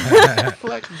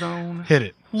 Flex zone. Hit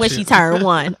it. When she turned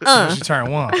one. She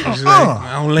turned one. She's like,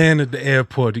 I don't land at the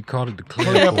airport. He called it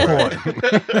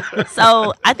the airport.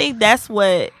 So I think that's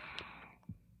what,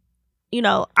 you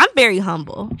know, I'm very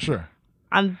humble. Sure.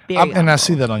 I'm very humble. And I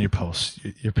see that on your posts.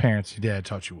 Your parents, your dad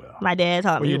taught you well. My dad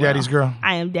taught Were me you well. daddy's girl?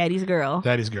 I am daddy's girl.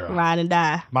 Daddy's girl. Ride and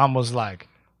die. Mom was like,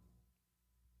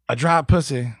 a dry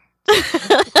pussy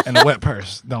and a wet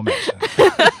purse don't match.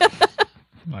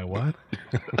 I'm like, what?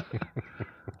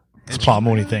 It's a Paul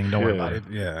Mooney thing. Don't worry about it.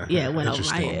 Yeah. Yeah, it went over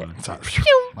my Interesting. head. It's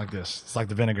like this. It's like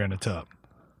the vinegar in the tub.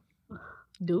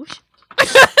 Douche.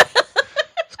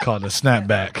 It's called the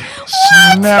snapback.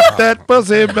 Snap that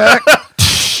pussy back.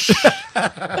 I'm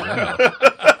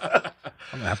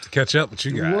gonna have to catch up with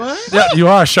you guys. What? Yeah, you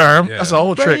are, Sherm. Yeah. That's an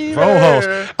old trick for old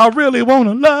hoes. I really want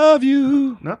to love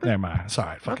you. Nothing. Never mind. It's all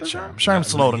right. Fucking Sherm. Sherm's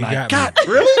slow You tonight. got God,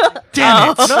 really?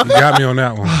 Damn it. You got me on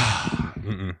that one.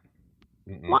 Mm-mm.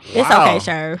 It's okay,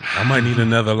 sure. I might need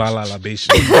another LaLa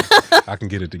Libation. I can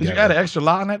get it together. You got an extra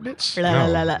law on that bitch? La,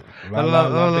 la, la.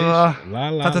 LaLa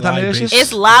Libation.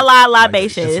 It's LaLa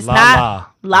Libation. It's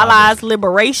not LaLa's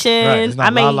Liberation. Right. It's not I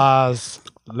mean, LaLa's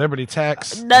Liberty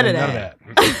Tax. None of that.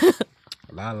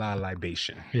 LaLa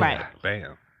Libation. Right.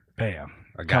 Bam. Bam.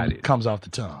 I got it. Comes off the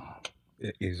tongue.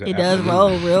 It does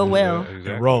roll real well.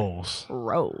 It rolls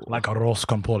Roll. like arroz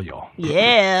con pollo.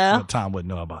 Yeah. But Tom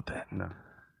wouldn't know about that. No.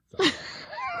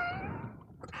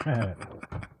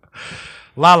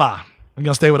 LaLa, you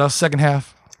gonna stay with us second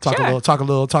half? Talk Sure. a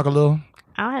little.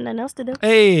 I don't have nothing else to do.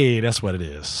 Hey, that's what it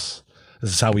is.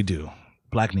 This is how we do.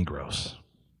 Black Negroes.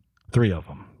 3 of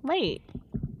them. Wait,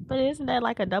 but isn't that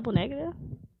like a double negative?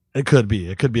 It could be.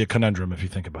 It could be a conundrum if you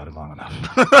think about it long enough.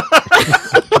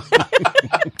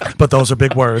 But those are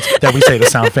big words that we say to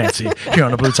sound fancy here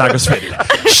on the Blue Tigers Fitted.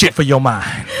 Shit for your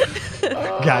mind.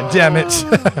 God damn it.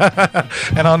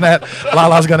 And on that,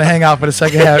 LaLa's going to hang out for the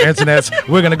second half of Internets.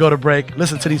 We're going to go to break,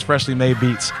 listen to these freshly made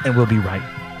beats, and we'll be right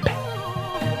back.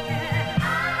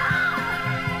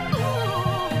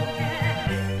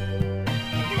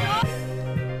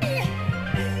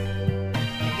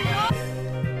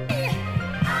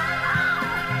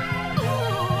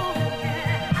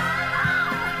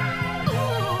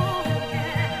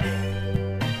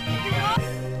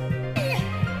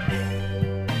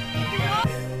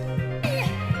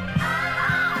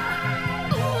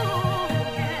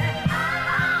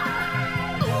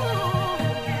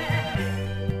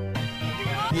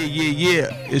 Yeah,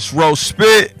 it's Rose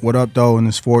Spit, What up, though? And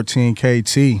it's 14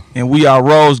 KT and we are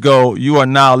Rose Gold. You are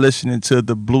now listening to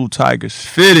the Blue Tigers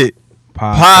Fitted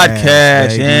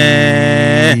podcast.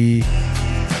 Yeah. baby.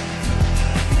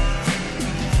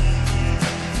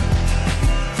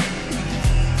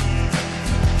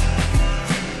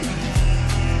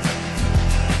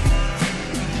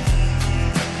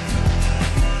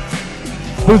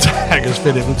 Blue Tigers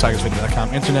Fitted,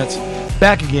 BlueTigersFitted.com. Internet's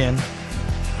back again.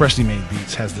 Freshly Made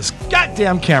Beats has this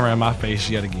goddamn camera in my face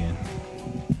yet again.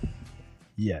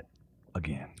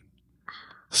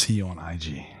 See you on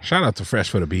IG. Shout out to Fresh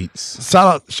for the Beats.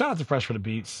 Shout out to Fresh for the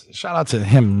Beats. Shout out to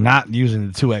him not using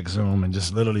the 2x zoom and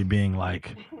just literally being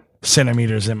like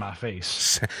centimeters in my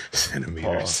face.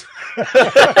 Centimeters.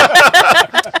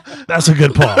 That's a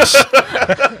good pause.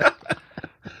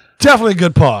 Definitely a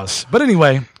good pause. But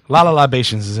anyway, LaLa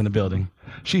Libations is in the building.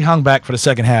 She hung back for the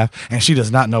second half, and she does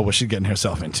not know what she's getting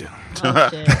herself into. Oh,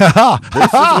 shit.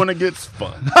 This is when it gets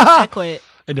fun. I quit.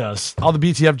 It does. All the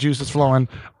BTF juice is flowing.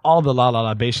 All the LaLa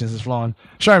Libations is flowing.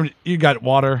 Sherm, you got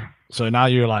water, so now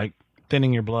you're like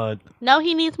thinning your blood. No,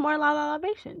 he needs more LaLa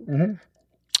Libations.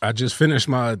 I just finished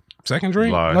my second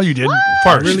drink. Lie. No, you didn't. I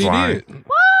First. really Lying. did.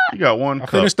 You got one I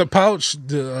cup. finished the pouch,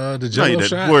 the No, Jello you didn't.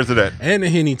 shot. Where's it at? And the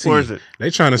Henny tea. Where's it? They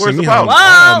trying to Where's send me the home. pouch?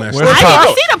 all Whoa. messed Where's up. the I pouch?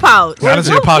 didn't see the pouch. I didn't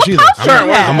see the pouch either. Sure,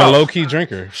 where's I'm the a pouch? low key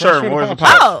drinker. Sure, Fresh where's the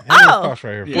pouch. pouch? Henny's Oh. pouch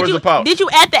right here. Where's the pouch? Did you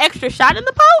add the extra shot in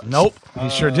the pouch? Nope, he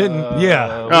sure didn't. Yeah.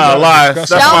 Lies. That's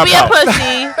Don't my Don't be a pouch.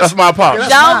 pussy. That's my pouch.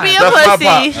 Don't be a That's my pussy.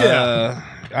 pouch. All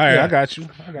right, Yeah. I got you.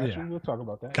 Yeah. We'll talk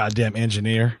about that. Goddamn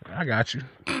engineer. I got you.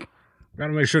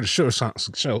 Gotta make sure the show sounds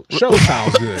good. Got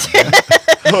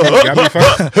me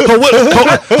fucked.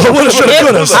 What should have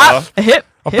could have. A hip.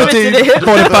 Hip it to 15, the hip.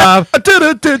 45,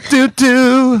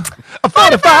 a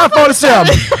 45,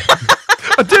 47.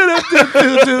 A do.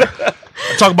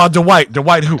 Talk about Dwight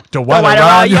who? Dwight Right around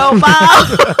around you. your mouth.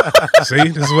 See,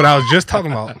 this is what I was just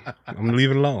talking about. I'm gonna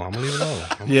leave it alone.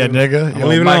 Yeah, nigga. I'm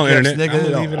leaving it alone, Epps, internet. nigga.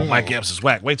 I'm leaving it Oh, alone. Mike Epps is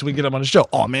whack. Wait till we get him on the show.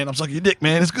 Oh man, I'm sucking your dick,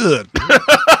 man. It's good.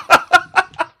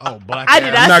 Oh, black I ass.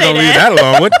 did I'm not not say gonna leave that. that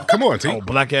alone. What? Come on, T. Oh,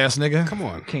 black ass nigga. Come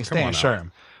on. Can't Come on stand now.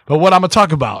 Sherm. But what I'm gonna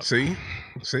talk about, See?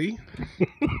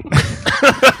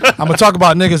 I'm gonna talk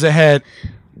about niggas that had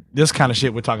this kind of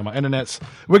shit we're talking about. Internets.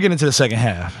 We're getting into the second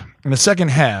half. In the second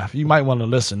half, you might want to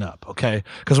listen up, okay?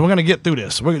 Because we're gonna get through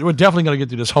this. We're definitely gonna get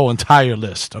through this whole entire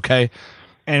list, okay?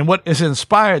 And what has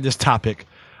inspired this topic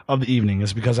of the evening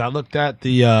is because I looked at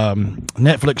the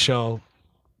Netflix show.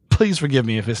 Please forgive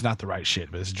me if it's not the right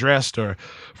shit, but it's Dressed or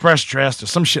Fresh Dressed or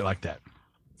some shit like that.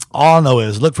 All I know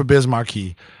is look for Biz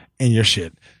Marquee in your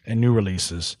shit and new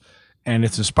releases. And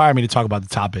it's inspired me to talk about the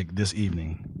topic this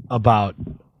evening about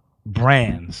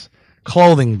brands,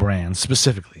 clothing brands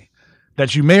specifically,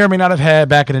 that you may or may not have had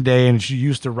back in the day and that you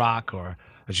used to rock, or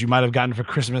that you might have gotten for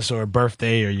Christmas or a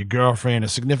birthday, or your girlfriend or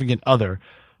significant other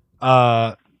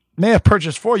may have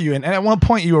purchased for you. And at one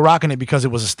point you were rocking it because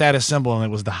it was a status symbol and it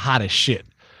was the hottest shit,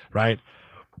 right?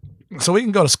 So we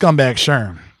can go to Scumbag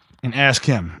Sherm and ask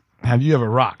him, have you ever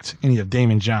rocked any of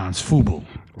Damon John's FUBU?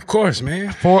 Of course,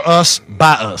 man. For us,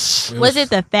 by us. Was it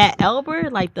the Fat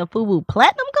Albert, like the FUBU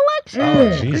Platinum Collection?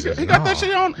 Oh, Jesus. He got that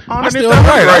shit on I underneath still, that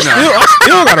right, right now. I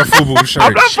still got a FUBU shirt.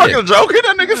 I'm not Shit. fucking joking.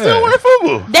 That nigga still wear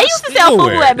FUBU. They used to still sell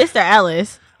wear FUBU at Mr.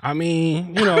 Ellis. I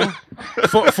mean, you know,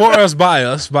 for us, by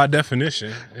us, by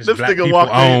definition, it's This black nigga people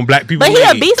walked in. own, black people But he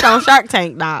a made. beast on Shark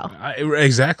Tank now.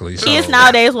 Exactly. Kids So,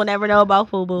 nowadays will never know about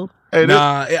FUBU. Hey,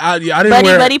 Nah, I didn't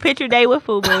wear buddy picture day with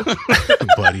Fubu.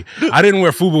 buddy. I didn't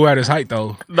wear FUBU at his height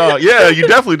though. No, yeah, you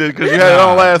definitely did because you had it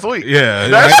on last week. Yeah,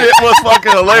 that shit was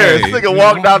fucking hilarious. Hey, This nigga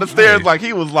walked down the stairs hey. like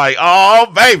he was like, "Oh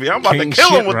baby, I'm about King to kill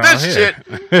him shit with around this here."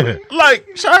 shit." Like,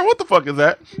 Shire, what the fuck is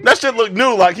that? That shit looked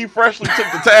new. Like he freshly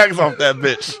took the tags off that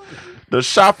bitch. The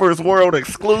Shoppers World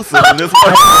exclusive. In this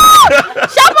Shoppers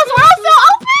World still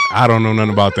open? I don't know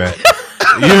nothing about that.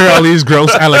 You hear all these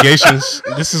gross allegations?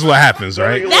 This is what happens,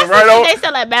 right? That's right the over. shit they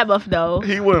sell at Babuff though.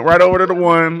 He went right over to the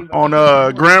one on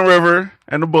Grand River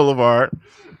and the Boulevard,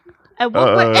 And we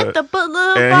were at the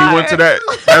Boulevard. and he went to that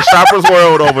Shoppers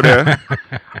World over there.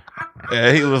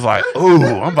 And he was like, "Ooh,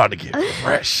 I'm about to get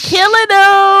fresh." Killing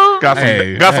them. Got some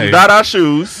Hey, some Dada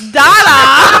shoes.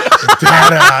 Dada.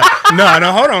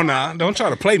 No, hold on now. Don't try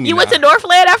to play me. You went now. to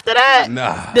Northland after that?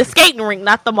 Nah. The skating rink,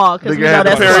 not the mall. Because Nigga we know had the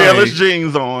that's Perry right. Ellis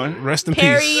jeans on. Rest in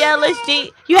Perry peace. Ellis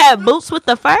G. You had boots with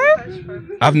the fur?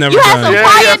 I've never You had done some Yeah,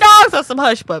 fire yeah. dogs or some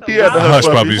hush puppies? He had the Hush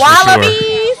hush puppies. puppies. For sure.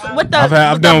 Wallabies with the I've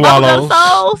with done the bubblegum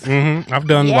wallows. soles? I've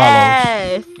done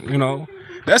Yes. wallows. You know,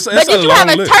 that's But did a you long have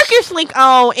a list. Turkish link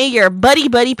on in your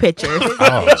buddy pictures?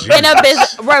 Oh, In a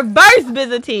Jesus. reverse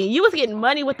Byzantine. You was getting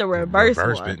money with the reverse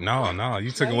First one. bit. No, you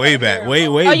took it way back. Way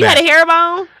Oh, back. you had a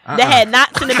herringbone that had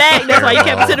knots in the back? That's why you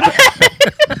kept it to the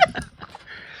back?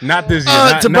 Not this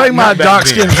year. To bring my dark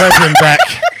skinned brethren back.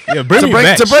 Yeah, bring me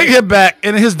back. To bring him back,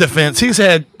 in his defense, he's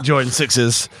had Jordan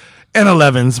 6s and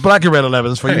 11s, black and red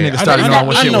 11s for you niggas starting on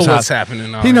when I shit know was what's hot.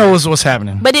 happening. He knows what's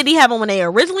happening. But did he have them when they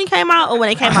originally came out or when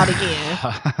they came out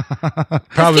again?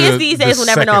 Probably Kids these days will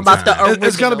never know second about the time. original.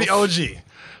 It's gonna be OG.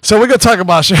 So we're gonna talk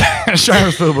about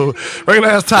Sharon's FUBU. Regular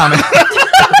ass time.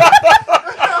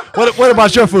 What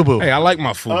about your FUBU? Hey, I like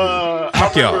my food.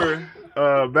 I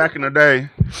remember back in the day,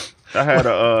 I had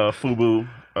a FUBU.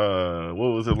 What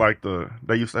was it like?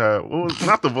 They used to have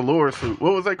not the velour suit.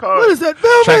 What was they called? What is that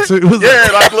velvet? Tracksuit. What's Yeah,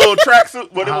 like a little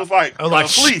tracksuit, but it was like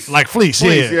fleece. Like fleece.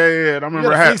 Fleece, Yeah. yeah. And I remember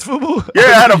You I had a had fleece FUBU? Yeah, I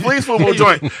had a fleece FUBU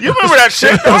joint. You remember that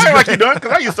shit? I ain't like you done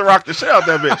because I used to rock the shit out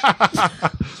that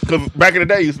bitch. Because back in the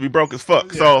day, it used to be broke as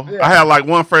fuck. So I had like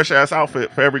one fresh ass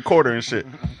outfit for every quarter and shit.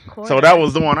 So that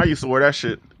was the one I used to wear that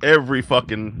shit every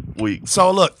fucking week.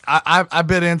 So look, I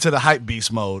bit into the hype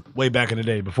beast mode way back in the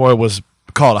day before it was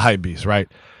called a hype beast, right?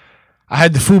 I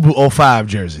had the FUBU 05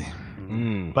 jersey.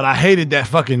 But I hated that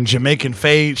fucking Jamaican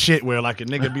fade shit where like a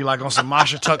nigga be like on some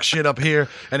Masha Tuck shit up here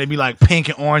and it'd be like pink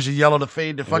and orange and yellow to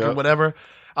fade to fucking whatever.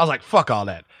 I was like, fuck all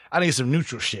that. I need some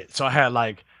neutral shit. So I had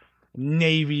like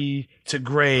navy to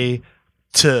gray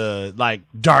to like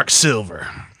dark silver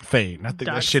fade. And I think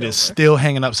that shit is still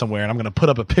hanging up somewhere and I'm going to put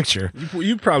up a picture.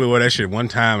 You probably wore that shit one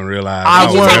time and realized. I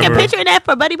Did you wore take a it. picture of that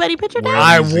for Buddy Picture Day?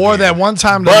 I wore that one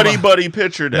time. Buddy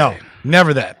picture day. No,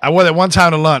 never that. I wore that one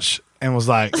time to lunch and was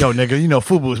like, yo, nigga, you know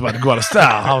FUBU is about to go out of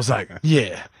style. I was like,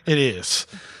 yeah, it is.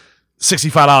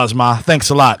 $65, ma. Thanks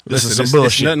a lot. This is some It's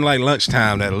bullshit. nothing like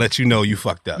lunchtime that'll let you know you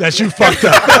fucked up. That you fucked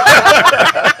up.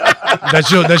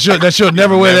 that you'll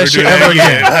never wear that shit ever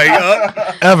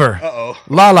again. Ever.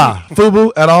 LaLa.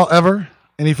 FUBU at all? Ever?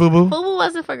 Any FUBU? FUBU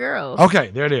wasn't for girls. Okay,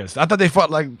 there it is. I thought they fought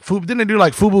like FUBU. Didn't they do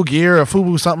like FUBU gear or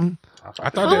FUBU something? I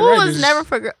thought that FUBU was never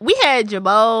for girls. We had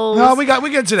Jabos. No, we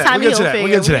get to that. Tommy We get to that. We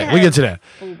get to that. We get to that.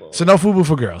 FUBU. So no FUBU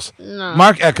for girls. No.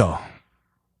 Mark Echo.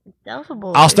 That was for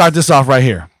boys. I'll start this off right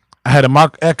here. I had a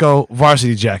Mark Echo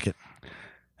varsity jacket,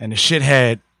 and the shit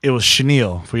it was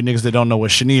chenille. For you niggas that don't know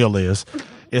what chenille is,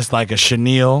 it's like a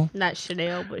chenille, Not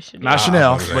Chanel, but Chanel. not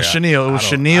Chanel, okay. but chenille. It was I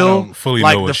chenille, don't fully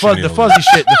like know the what chenille the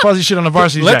fuzzy shit on the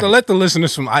varsity jacket. Let the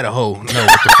listeners from Idaho know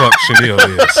what the fuck chenille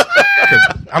is.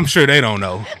 'Cause I'm sure they don't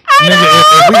know.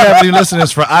 Nigga, if we have any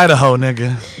listeners for Idaho,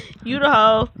 nigga, You the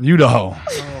hoe. Idaho,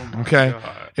 okay.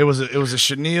 It was a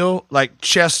chenille like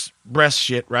chest breast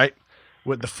shit, right?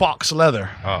 With the fox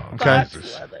leather. Oh, Okay.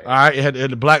 Fox leather. All right, it had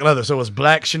the black leather. So it was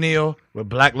black chenille with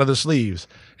black leather sleeves.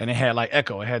 And it had like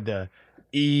Echo. It had the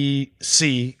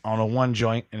EC on the one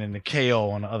joint and then the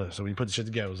KO on the other. So when you put the shit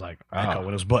together, it was like Echo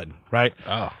with his button, right?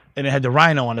 Oh. And it had the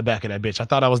rhino on the back of that bitch. I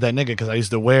thought I was that nigga because I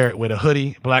used to wear it with a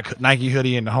hoodie, black Nike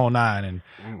hoodie and the whole nine,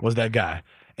 and was that guy.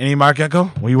 Any Mark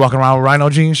Echo? Were you walking around with rhino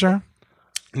jeans, sure?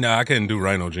 No, I couldn't do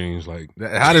rhino jeans. Like,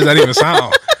 how does that even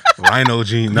sound? Rhino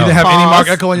jeans. No. You didn't have any Pause. Mark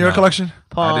Echo in your collection?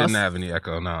 Pause. I didn't have any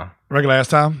Echo, no. Regular ass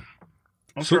time?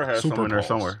 I'm sure I had Super some in there pause.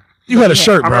 somewhere. You had a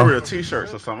shirt, I bro. remember the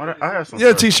t-shirts or something. I had some. You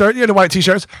had a shirts. t-shirt. You had the white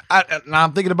t-shirts. Now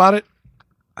I'm thinking about it.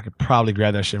 I could probably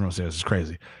grab that shit from upstairs. It's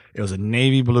crazy. It was a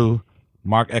navy blue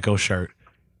Mark Echo shirt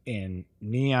in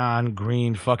neon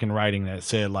green fucking writing that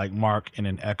said like Mark and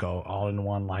an Echo all in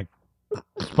one like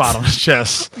spot on his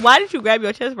chest. Why did you grab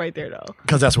your chest right there though?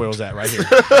 Because that's where it was at right here.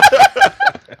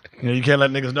 You know, you can't let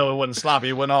niggas know it wasn't sloppy.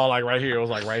 It wasn't all like right here. It was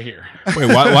like right here. Wait,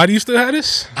 why do you still have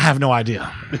this? I have no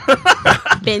idea.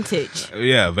 Vintage.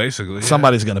 Yeah, basically.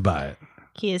 Somebody's gonna buy it.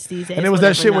 Kids these days. And it was will that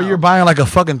never shit where know. you're buying like a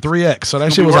fucking 3X. So that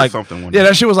It's shit gonna was be like, worth something one yeah, day.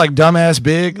 that shit was like dumbass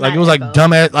big. Like Not it was like Echo.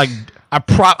 dumbass. Like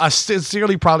I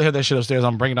sincerely probably had that shit upstairs.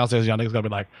 I'm bringing downstairs. Y'all niggas gonna be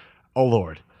like, oh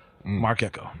Lord, Mark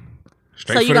Echo.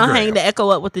 Straight So for you the gonna gram. hang the Echo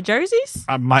up with the jerseys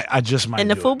I just might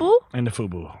and the do it. FUBU? In the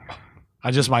FUBU.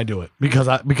 I just might do it because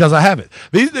I have it.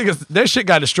 These niggas, their shit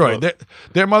got destroyed.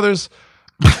 Their mothers.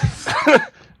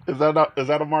 Is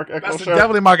that a Mark Echo That's shirt?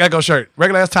 definitely Mark Echo shirt.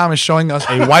 Regular ass time is showing us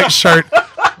a white shirt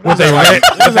with a red,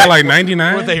 What is that, like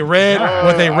 99? with a red That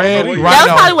rhino. That was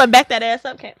probably what backed that ass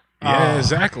up, Cam. Yeah,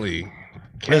 exactly.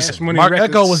 Cash Listen, Money Mark Records.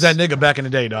 Echo was that nigga back in the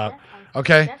day, dog.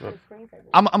 Okay,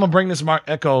 I'm gonna bring this Mark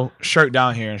Echo shirt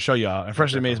down here and show y'all. And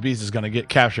Freshly Made Beast is gonna get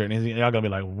captured, and y'all gonna be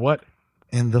like, "What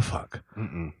in the fuck?"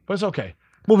 But it's okay.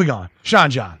 Moving on. Sean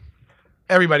John.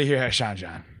 Everybody here has Sean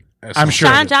John. I'm sure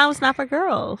Sean of it. John was not for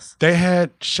girls. They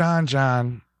had Sean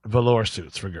John velour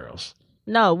suits for girls.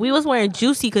 No, we was wearing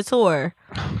Juicy Couture.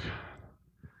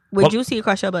 With Well- Juicy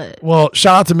across your butt. Well,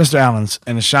 shout out to Mr. Allen's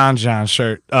and the Sean John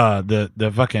shirt.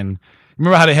 The fucking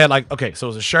remember how they had like so it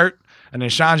was a shirt and then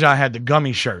Sean John had the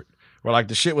gummy shirt where like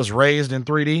the shit was raised in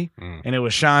 3D and it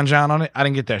was Sean John on it. I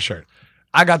didn't get that shirt.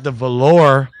 I got the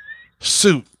velour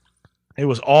suit. It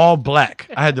was all black.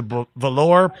 I had the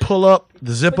velour pull up,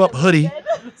 the zip up hoodie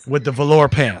with the velour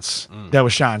pants. That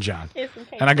was Sean John,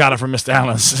 and I got it from Mr.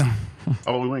 Allen's.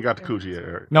 Oh, we ain't got the coochie yet,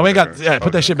 Eric. No, we ain't got. Okay. Yeah,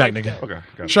 put that shit back, nigga. Okay,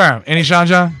 got it. Sure. Any Sean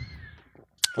John?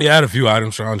 Yeah, I had a few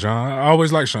items, Sean John. I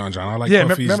always like Sean John. I like Yeah,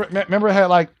 Puffy's. remember it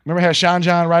had Sean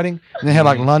John writing, and it had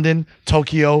like London,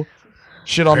 Tokyo,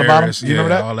 shit on the bottom. Paris, You remember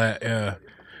that? all that, yeah.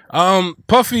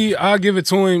 Puffy, I'll give it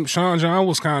to him. Sean John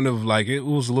was kind of like, it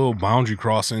was a little boundary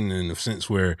crossing in the sense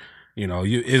where, you know,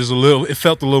 it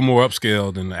felt a little more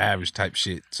upscale than the average type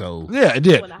shit. So, Yeah, it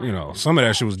did. you know, some of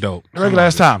that shit was dope. Regular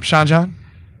ass time. Sean John,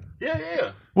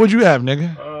 Yeah. what'd you have,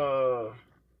 nigga?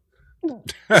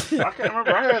 I can't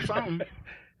remember. I had something.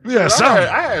 Yeah, I something.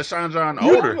 had Sean John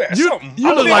older. You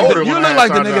I look was like older the, you when I look had like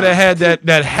the Sean nigga John. that had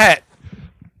that hat,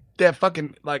 that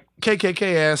fucking like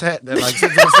KKK ass hat that like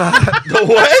sits outside. The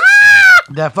what?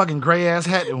 That fucking gray ass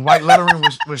hat and white lettering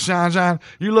with Sean John.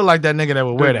 You look like that nigga that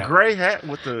would wear The that. gray hat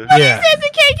with the. Yeah,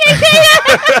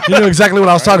 KKK. you know exactly what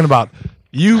I was talking about.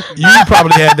 You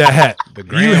probably had that hat. The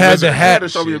Grand You had Wizard. the You had to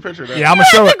hat. show me a picture of that. Yeah, I'm gonna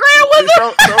show it.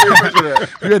 Show me a picture of that.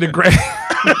 You had the gray.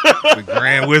 The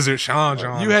Grand Wizard, Sean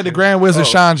John. You had the Grand Wizard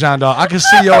Sean John dog. I can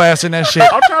see your ass in that shit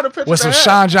I'm trying to picture with some that.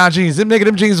 Sean John jeans. Them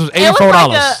jeans was It was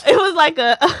 $84. it was like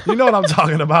a You know what I'm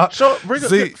talking about? Bring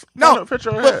See, a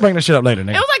picture of that. bring the shit up later,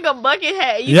 nigga. it was like a bucket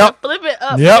hat. You Yep. could flip it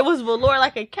up. Yep. It was velour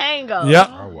like a Kango. Yep.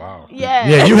 Oh, wow. Yeah.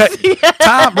 Yeah, you had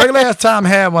Tom. Regular ass Tom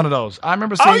had one of those. I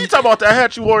remember Oh, seeing. you talking about that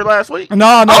hat you wore last week?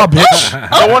 No, bitch.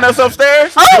 The one that's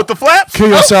upstairs with the flaps? Kill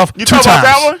yourself You 2 talking times.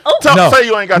 about that one? No. Say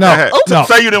you ain't got No. that hat. No.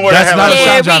 Say you didn't wear that That's hat not a last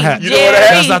Sean week. John hat. You didn't wear that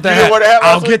hat? That's not that You didn't hat. wear that hat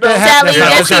I'll last get week, that though? hat. Sally That's not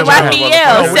that Jesse Sean John hat.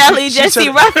 Raphael. No, Sally she Jesse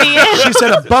said- Raphael. She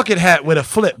said a bucket hat with a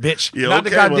flip, bitch. Yeah, Not the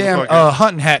okay, goddamn motherfucker.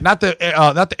 hunting hat. Not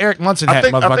the Eric Munson hat, I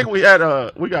think motherfucker. we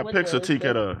had we got pics of Teak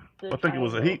at I think it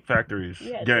was a Heat Factories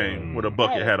game with a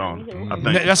bucket hat on. I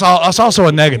think. That's all. That's also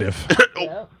a negative.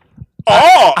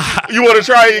 Oh, you want to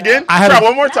try it again? I had Try a,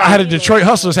 one more time. I had a Detroit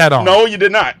Hustlers hat on. No, you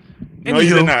did not. No,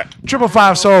 you did not.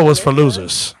 555 Soul was for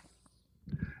losers.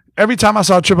 Every time I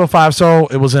saw 555 Soul,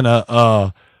 it was in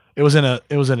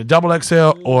a double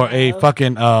XL or a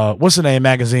fucking what's the name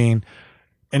magazine,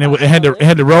 and it had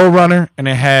the Road Runner and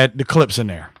it had the clips in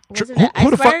there. Wasn't it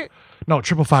Who the fuck? Iceberg? No,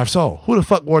 555 Soul. Who the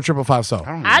fuck wore 555 Soul?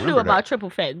 I knew about Triple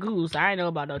Fat Goose. I didn't know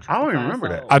about no Triple I don't even Fat remember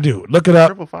Soul. that. I do. Look it up.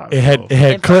 555 It had Soul.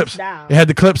 And clips. First Down. It had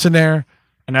the clips in there,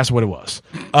 and that's what it was.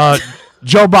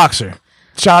 Joe Boxer.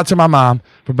 Shout out to my mom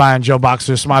for buying Joe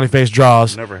Boxer smiley face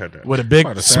draws Never had that. with a big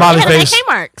About to say, smiley They had face. the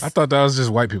Kmarks. I thought that was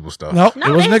just white people stuff. No, No,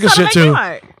 it was they nigga sold shit them too.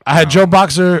 at Kmart. I had Joe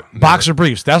Boxer boxer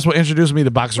briefs. That's what introduced me to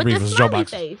boxer With briefs. the Was Joe smiley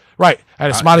Boxer. face. Right. I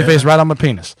had a smiley yeah. face right on my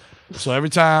penis. So every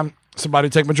time somebody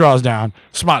take my drawers down,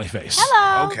 smiley face.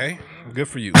 Hello. Okay, good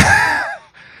for you.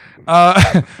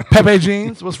 Pepe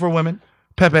jeans was for women.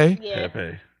 Pepe. Yeah.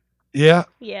 Pepe. Yeah.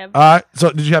 Yeah. All right.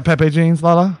 So did you have Pepe jeans,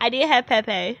 LaLa? I did have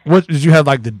Pepe. What did you have?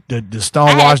 Like the I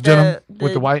stonewashed had denim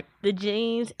with the white. The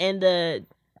jeans and the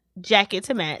jacket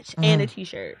to match and a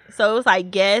t-shirt. So it was like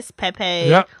Guess, Pepe,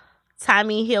 Yep.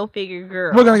 Tommy Hilfiger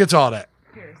girl. We're gonna get to all that.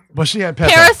 But she had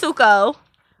Pepe. Parasuco.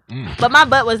 But my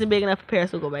butt wasn't big enough for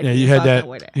Parasuco back Yeah, then, you so had I couldn't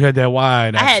wear that. You had that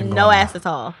wide. I had action no going ass on. at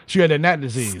all. She had that gnat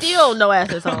disease. Still no ass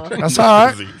at all. That's all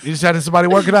right. You just had somebody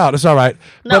work it out. It's all right.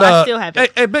 No, I still have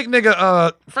it. Hey, big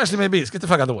nigga, freshly made beats. Get the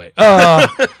fuck out of the way.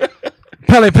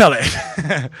 Pele.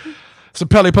 some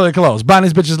Pelly clothes. Buying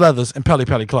these bitches leathers and Pelly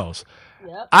clothes.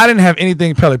 Yep. I didn't have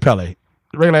anything Pelly.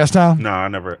 Regular ass time? No, I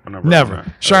never. Never.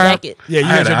 Sure. Jacket. Yeah, you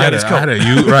had your daddy's coat. I had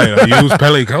a used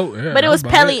Pelly coat. Yeah, But it was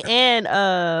that's about Pelly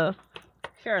and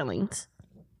Sherling's.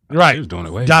 Right. He was doing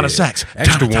it way Donna big. Sachs.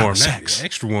 Extra Donna warm. Sachs.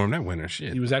 Extra warm that winter.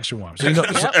 Shit. He was extra warm. So, you know,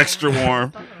 Extra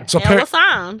warm. so And what's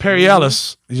on? Perry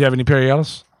Ellis. Did you have any Perry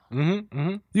Ellis?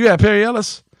 You had Perry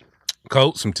Ellis?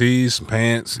 Coat, some tees, some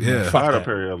pants. Yeah. Fuck I had a that.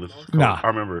 Perry Ellis. Nah. I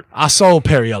remember it. I sold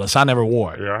Perry Ellis. I never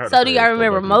wore it. Yeah, I had a So do Perry y'all Ellis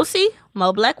remember back then.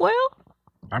 Mo Blackwell?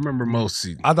 I remember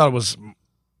Mosi. I thought it was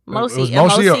Mosi. It was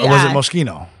Moshi or was it M-O-C-I.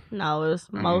 Moschino? No, it was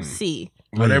Mosi.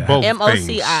 Well, they're yeah. both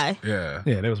M-O-C-I. things. Yeah.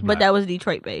 Yeah, that was. But that was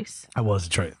Detroit based. I was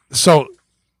Detroit. So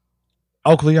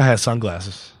Oakley, I had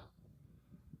sunglasses.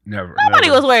 Never. Nobody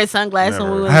was wearing sunglasses when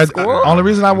we Never. were I in had, school. only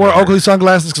reason I wore Oakley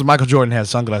sunglasses because Michael Jordan had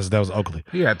sunglasses. That was Oakley.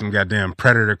 He had them goddamn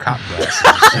predator cop glasses.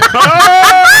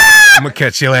 I'm gonna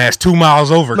catch your ass 2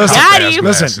 miles over. Listen, cop Got ass him.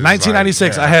 glasses. Listen,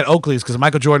 1996, Like, I had Oakleys because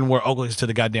Michael Jordan wore Oakleys to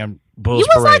the goddamn Bulls You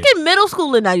was parade. like in middle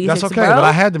school in 96, That's okay, bro. but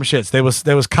I had them shits.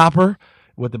 They was copper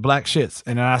with the black shits,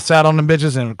 and then I sat on them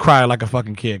bitches and cried like a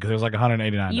fucking kid because it was like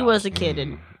 $189. You was a kid.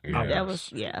 And yeah. that was,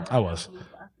 yeah. I was.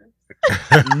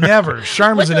 Never.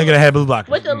 Sherman's a nigga that had blue blockers.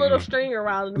 With the little string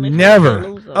around them. Never.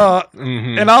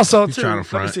 Mhm. And also He's too. trying to let me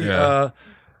front, see, yeah.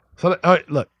 So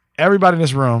look, everybody in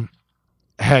this room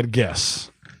had guests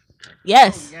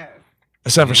Yes.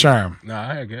 except for Sherm.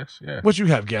 Nah, I guess. Yeah. What you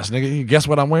have guessed, nigga? You guess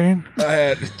what I'm wearing? I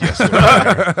had. Guess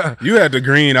what? You had the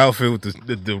green outfit with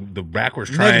the backwards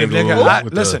Negative, triangle. nigga.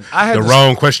 With Listen, I had the the-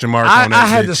 wrong question mark on that. I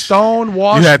had the bitch. stone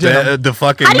wash. You had denim. the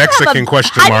fucking How do you have Mexican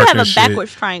question how do mark you have and a shit.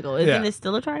 backwards triangle? Isn't Yeah. it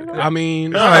still a triangle? I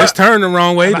mean, no, it's turned the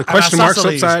wrong way. And The I question mark's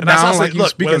isosceles, upside and I down. isosceles. Like you Look,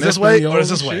 speaking what is this way Espanol or is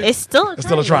this and way? shit. It's still a It's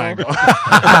still a triangle. You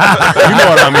know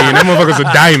what I mean? That motherfucker's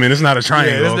a diamond. It's not a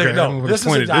triangle. Yeah, Okay, that motherfucker's this is a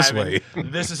pointed this diamond. way.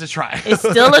 This is a triangle. It's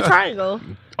still a triangle.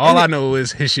 All I know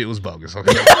is his shit was bogus.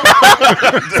 Okay.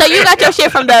 So you got your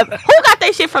shit from the. Who got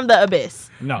their shit from the abyss?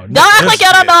 No, Don't act like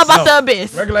y'all don't know about the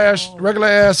abyss regular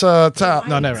ass top.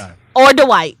 No, never mind. or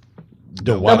Dwight,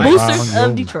 The the white. boosters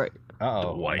of Detroit.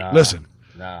 Oh, white. Listen,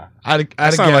 Nah. I had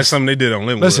That a sounds like guess. something they did on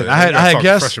Linwood. Listen, I had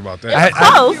guessed. fresh about that. I had-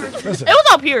 Close. listen. It was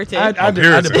on Puritan. I had On the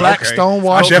Puritan, black okay. stone I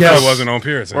wash. definitely guess. wasn't on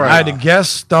Puritan. I had the guess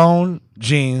stone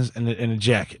jeans and the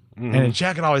jacket. And the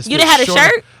jacket always You fit didn't have a short.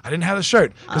 shirt? I didn't have a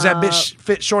shirt because that bitch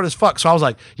fit short as fuck. So I was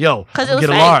like, yo, 'Cause it I'm was get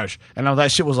a fake. large. And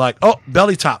that shit was like, oh,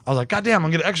 belly top. I was like, God damn, I'm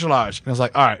gonna get an extra large. And I was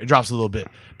like, all right, it drops a little bit.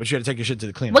 But you had to take your shit to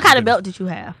the cleaner. What kind of belt did you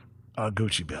have? A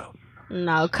Gucci belt.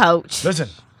 No, Coach. Listen,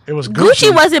 it was Gucci.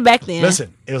 Gucci wasn't back then.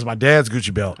 Listen, it was my dad's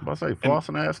Gucci belt. I'm about to say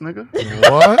flossing ass nigga.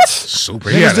 What?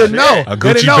 super. Niggas didn't know. A They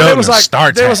Gucci didn't know. belt They and was a like,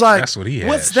 star they was tag. like, That's what he had.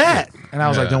 what's that? And I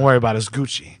was like, Yeah. don't worry about it. It's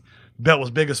Gucci. Belt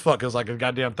was big as fuck. It was like a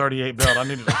goddamn 38 belt. I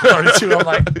needed a 32. I'm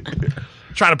like,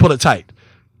 trying to pull it tight.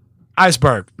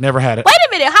 Iceberg. Never had it. Wait a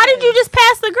minute. How did you just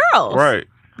pass the girls? Right.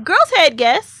 Girls had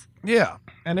guests. Yeah.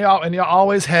 And they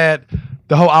always had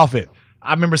the whole outfit.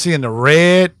 I remember seeing the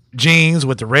red jeans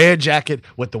with the red jacket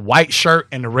with the white shirt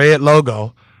and the red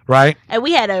logo, right? And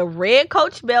we had a red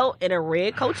Coach belt and a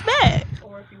red Coach bag.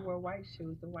 Or if you wear white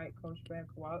shoes, the white Coach bag,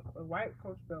 a white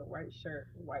Coach belt, white shirt,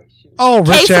 white shoes. Oh,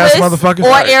 rich ass K-Swiss motherfuckers.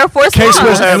 or Air Force K-Swiss.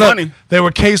 Ones. had And look, money. they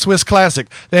were K-Swiss Classic.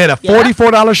 They had a Yeah.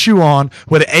 $44 shoe on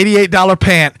with an $88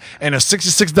 pant and a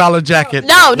 $66 jacket.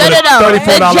 No. with a The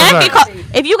 $34 jacket.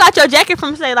 shirt. If you got your jacket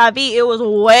from Say La Vie, it was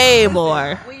way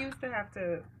more. We used to have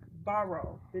to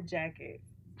borrow the jacket.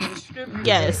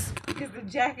 Yes. Because the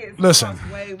jackets Listen,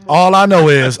 cost way more. all I know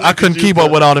is I couldn't keep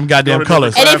up with all them goddamn Go to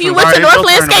colors. different And if you classes. went to All right,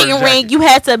 Northland they'll turn Skating over the Rink, you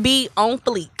had to be on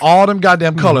fleek. All them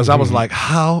goddamn colors. I was like,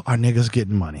 how are niggas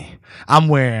getting money? I'm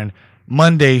wearing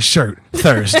Monday's shirt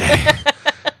Thursday.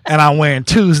 And I'm wearing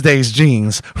Tuesday's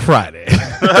jeans Friday.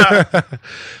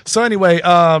 So anyway,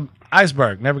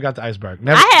 Iceberg. Never got the Iceberg.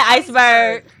 Never. I had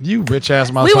Iceberg. You rich ass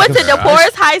motherfucker. We went to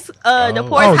DePorres High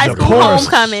School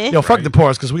homecoming. Yo, fuck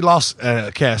DePorres because we lost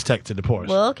Cass Tech to DePorres.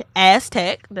 Well,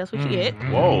 Aztec, that's what you get.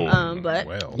 Whoa. But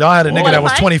Well, Y'all had a nigga Whoa. that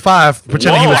was 25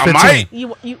 pretending he was Whoa, I 15.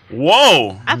 might. you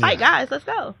Whoa. I fight guys. Let's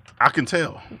go. I can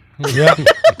tell. Yep.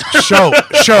 show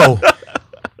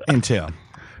intel.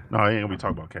 No, I ain't gonna be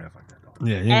talking about cats like that. Though.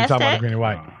 Yeah, you ain't talking about Aztec? the green and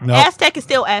white. No. Aztec is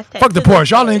still Aztec. Fuck the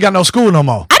Porsche. Y'all ain't got no school no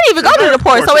more. I didn't even go to the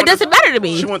Porsche, so it doesn't matter to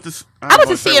me. She went to. I went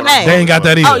to CMA. They ain't got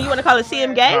that either. Oh, you want to call it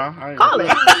CM Gay? I ain't Call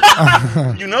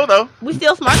gonna it. You know though. We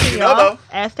still smart than You know y'all. though.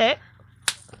 Aztec.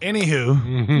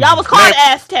 Anywho, Y'all was called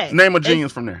Aztec. Name of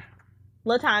jeans from there.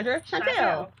 Latondra.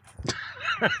 Chantel.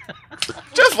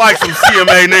 Just like some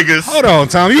CMA niggas. hold on,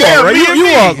 Tom. You Yeah, walk right, me and you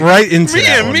me. walk right into Me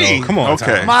that and one, me. though. Come on,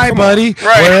 Okay. Tom. my buddy,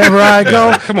 Right. wherever I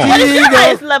go, Come on. What is he your go.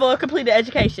 highest level of completed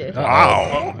education?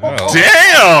 Wow. Oh.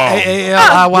 Damn.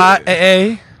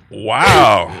 A-A-L-I-Y-A-A.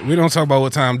 Wow. We don't talk about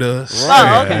what time does.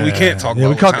 Oh, okay. We can't talk Yeah,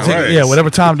 about we call what time does. yeah, whatever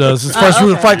time does. It's first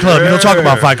rule of Fight Club. You don't talk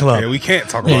about Fight Club. Yeah, we can't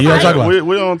talk Yeah, about you don't that. talk about.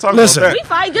 We don't talk Listen. about We that.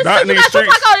 fight. Just Not because in you these got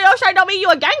Tupac streets. on your shirt don't mean you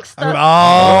a gangster.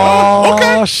 Oh,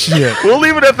 Okay. shit. We'll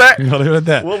leave it at that. We'll leave it at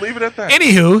that. We'll leave it at that.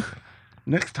 Anywho,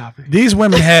 Next topic. these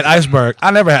women had iceberg. I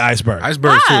never had iceberg.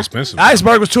 Iceberg's too Why? expensive.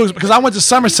 Iceberg was too because I went to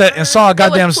Somerset and saw a It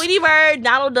goddamn was Tweety Bird,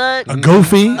 Donald Duck, a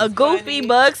Goofy. a Goofy,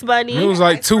 Bugs Bunny. It was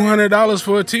like $200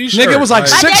 for a T-shirt. Nigga, it was like My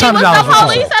daddy $600 was for the some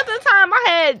police shit. at the time. I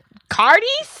had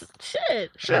Cardis.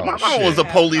 Shit. Shit, my mom was the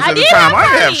police I at the did time. have I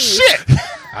didn't have Cardis. shit.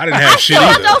 I didn't have shit Still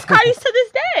have either. those Cardis to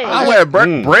this day. I had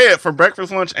bread for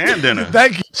breakfast, lunch, and dinner.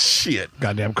 Thank you. Shit.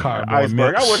 Goddamn cardboard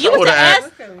Iceberg. mix. I wish You I was would the have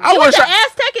ass. I You wish was the I.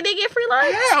 Aztec and didn't get free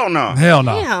lunch. Hell no. Hell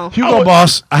no. Damn. Hugo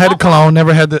Boss. I had the cologne,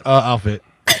 never had the outfit.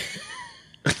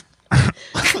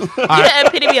 You the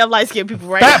epitome of light skinned people,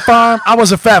 right? Fat Farm. I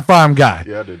was a Fat Farm guy.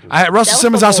 Yeah, I did. I had Russell That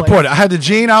was Simmons. for I boys. supported. I had the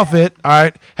jean outfit. All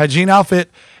right, had jean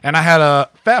outfit, and I had a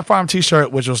Fat Farm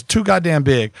T-shirt, which was too goddamn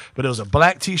big, but it was a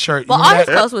black T-shirt. Well, You all know his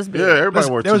that? clothes was big. Yeah, everybody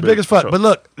wore It was too big as fuck. so. But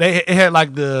look, it had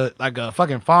like a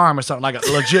fucking farm or something, like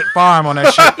a legit farm on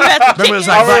that shit. You had the Remember, it was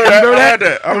chicken. like, I remember you remember that. I that? had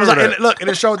that. I It was remember like, that. look, and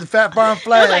it showed the Fat Farm It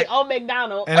flag. was like Old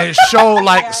McDonald. and it showed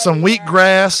like some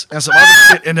wheatgrass and some other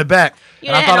shit in the back. You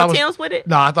and didn't have no was Tim's with it?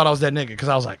 No, I thought I was that nigga because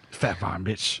I was like, Fat Farm,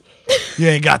 bitch. You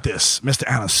ain't got this. Mr.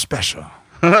 Allen's special.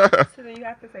 So then you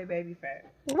have to say baby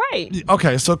fat. Right.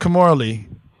 Okay, so Kimora Lee,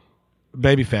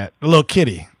 baby fat, a little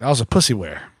kitty. That was a pussy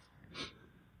wear.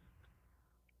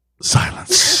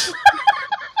 Silence.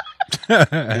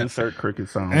 Insert cricket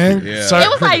sound. And Yeah. sorry, It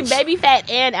was like crickets. Baby Fat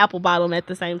and Apple Bottom at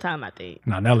the same time, I think.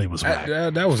 No, Nelly was whack.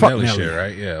 That was Fuck Nelly Nelly. shit,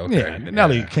 right? Yeah, okay. Yeah,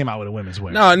 Nelly came out with a women's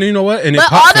wear. No, and you know what? And it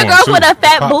But all the popcorn, girls too. with a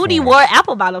fat Popcorn. booty wore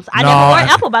Apple Bottoms. I No, never wore I-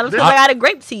 Apple Bottoms because I got a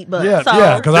grape seat butt. Yeah, so.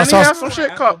 yeah, because I Didn't he have saw some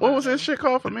shit called? What was his shit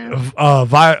called for me?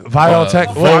 Viotech.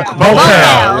 Vocal.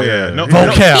 Vocal. Yeah, no,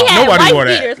 Vocal. He had Nobody wore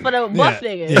white that. beaters for the buff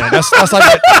niggas. Yeah, that's like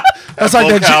that. That's like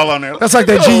that. Vocal on there. That's like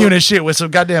that G Unit shit with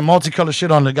some goddamn multicolored shit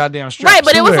on the goddamn strap. Right,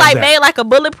 but it was like made like a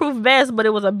bulletproof vest, but it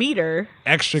was a beater.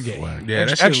 extra gay, Yeah,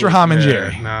 that extra shit was- Ham and yeah,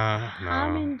 Jerry.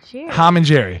 Nah. Jerry. Ham and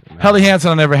Jerry. Helly Hansen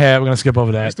I never had. We're gonna skip over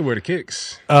I that. used to wear the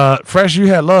kicks. Fresh, you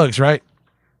had lugs, right?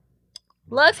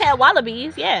 Lugs had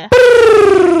wallabies, yeah.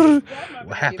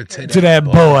 What happened to To that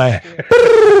boy.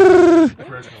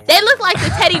 They look like the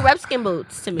Teddy Repskin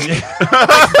boots to me.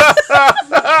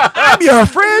 I'm your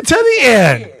friend to the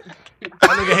end. That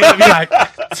nigga had me like.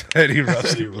 Teddy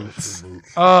Rusty boots.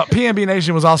 PNB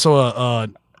Nation was also a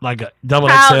like a double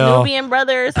Proud XL. Nubian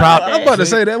brothers. Proud- I was about to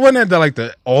say that wasn't that like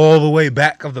the all the way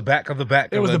back of the back of the back.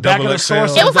 It of was the the back of double the XL?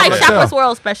 source. It was like Double XL. Shoppers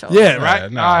World special. Yeah,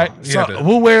 right. no, All right. he So had to-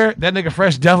 Wu Wear, that nigga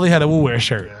Fresh definitely had a Wu Wear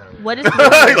shirt. What is He's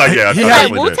like, yeah, He I had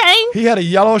like definitely Wu did. Tang? He had a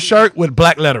yellow shirt with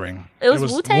black lettering. It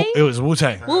was Wu-Tang? It was Wu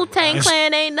Tang. Wu Tang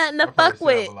Clan ain't nothing to fuck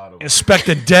with.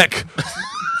 Inspector Deck.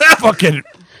 Fucking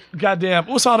goddamn.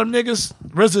 What's all them niggas?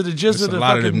 RZA the It's Jizza a the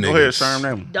lot of them fucking. Go ahead, niggas. Sherm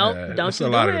them. Don't it's you a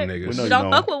lot do of it. them niggas. We know You you don't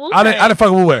know. fuck with Wu I didn't fuck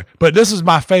with Wu Wear, but this is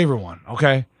my favorite one.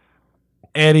 Okay,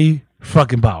 Eddie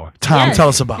fucking Bauer. Tom, Yes. tell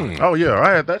us about it. Oh yeah,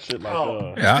 I had that shit.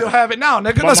 Like, Yeah, Still have it now,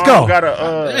 nigga. my Let's mom go. Got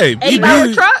a, Hey, Eddie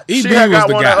Bauer truck? EB she had was got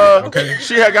the one. guy. Okay,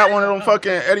 she had got one of them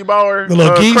fucking Eddie Bauer The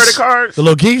little geese? credit cards. The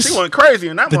little geese? She went crazy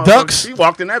in that. The motherfucker. ducks? She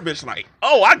walked in that bitch like,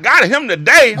 oh, I got him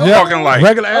today. I'm Yeah. talking like,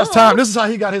 regular ass time. This is how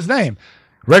he got his name.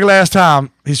 Regular ass time.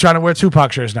 He's trying to wear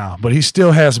Tupac shirts now, but he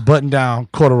still has button down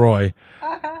corduroy,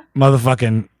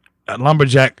 motherfucking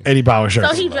lumberjack Eddie Bauer shirt.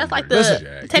 So he dressed like the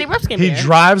Listen, Teddy Repskin He bear.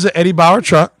 drives an Eddie Bauer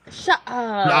truck. Shut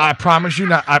up. I promise you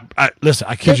not. I listen.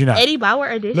 I kid you not. Eddie Bauer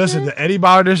edition? Listen, the Eddie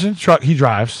Bauer edition truck he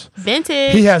drives.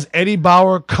 Vintage. He has Eddie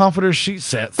Bauer comforter sheet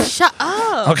sets. Shut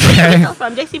up. Okay.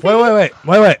 From JC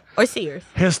Wait. Or Sears.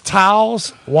 His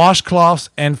towels, washcloths,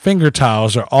 and finger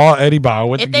towels are all Eddie Bauer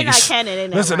with If the they're not geese. canon, they're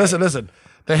not Listen.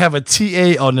 They have a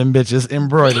TA on them bitches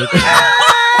embroidered.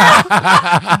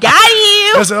 Got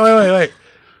you. Listen, wait.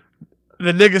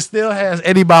 The nigga still has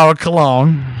Eddie Bauer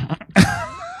cologne.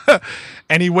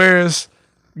 And he wears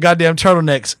goddamn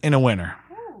turtlenecks in the winter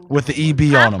with the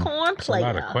EB on them. Popcorn A lot of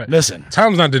player. questions. Listen.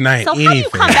 Tom's not denying So how do you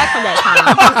anything. come back from that time?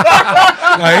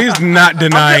 Like, he's not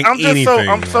denying I'm just anything.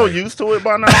 I'm so Like, used to it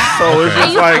by now. So it's Are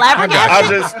just you like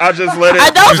flabbergasted? I just let it.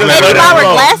 Are those just let Eddie it Bauer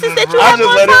roll. glasses that you I have just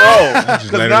on let it top? roll. Just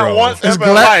Because let it not roll. once It's ever in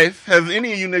gla- life has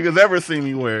any of you niggas ever seen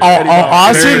me wear. Oh, Eddie Bauer.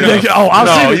 I've Fair seen enough. it. Oh, I've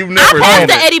No, seen it. you've I never passed seen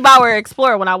the it. Eddie Bauer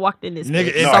Explorer when I walked in this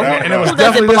Nigga, bitch. No, So that- and it was who does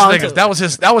definitely it this belong nigga's. to?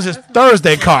 That was his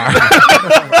Thursday car.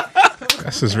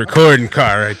 That's his recording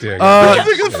car right there.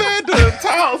 Nigga said the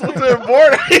towels with the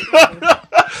border.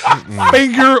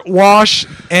 Finger wash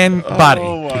and body.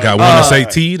 Oh my Got one to say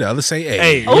T, the other say A.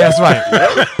 Hey, that's right.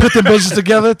 Put the bitches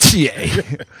together, TA.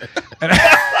 And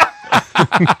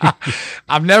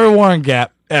I've never worn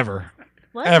Gap. ever.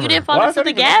 What? Ever. You didn't fall Why into is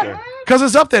the that even up gap? there? Because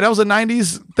it's up there. That was a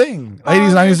 90s thing.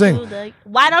 80s, 90s thing.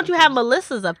 Why don't you have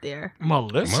Melissa's up there?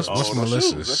 Melissa. What's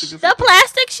Melissa's? The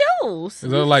plastic shoes.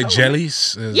 Is those like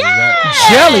jellies? Is Yeah. that-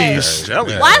 Jellies.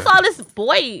 Jelly. Why is all this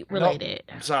boy related?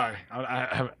 I'm sorry.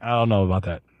 I don't know about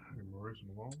that.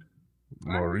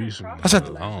 Maurice. I said-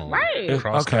 Malone. Right.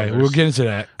 Cross Okay, covers. we'll get into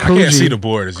that. I can't Coogee. see the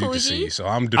board as you can Coogee? see, so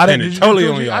I'm I didn't, depending did you totally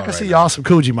do on Coogee? y'all. I can right see now. y'all some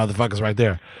Coogee motherfuckers right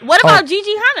there. What about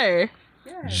Gigi Hunter?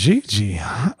 Gigi.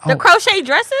 The crochet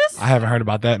dresses? I haven't heard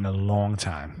about that in a long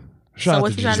time. Shout out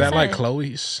what to you trying Is Gigi. that like say?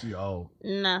 Chloe's? Yo.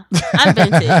 No. I'm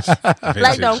vintage. Black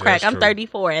Vintage, don't crack. that's I'm true.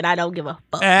 34 and I don't give a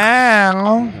fuck.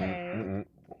 Ow.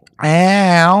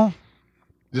 Ow.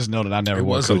 Just know that I never It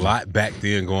wore was a Coogee. lot back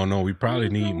then going on. We probably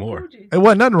need more. It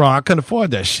wasn't nothing wrong. I couldn't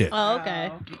afford that shit. Oh, okay.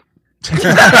 Oh.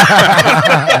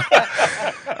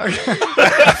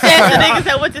 Said the nigga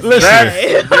said what to Listen.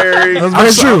 say. That's very, That's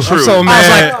very true. I'm so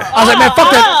mad. I was like, man,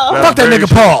 fuck that, fuck that That's nigga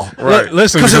very Paul. Right.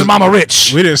 Listen, Because his because mama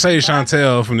rich. we didn't say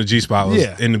Chantel from the G Spot was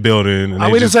Yeah. in the building. And Oh,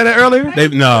 they we didn't just, say that earlier?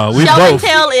 no, we Show and both.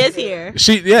 tell is here.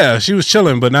 She was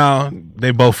chilling, but now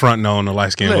they both fronting on the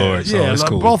light skinned Lord. So it's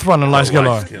cool. both running light skin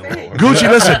Lord. Light-skinned Lord. Gucci,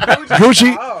 listen.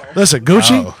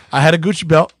 Gucci. Oh. I had a Gucci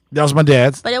belt. That was my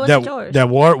dad's. But it wasn't that, yours. That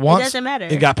wore it once. doesn't matter.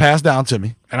 It got passed down to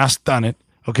me, and I stunned it.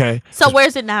 Okay. So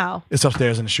where's it now? It's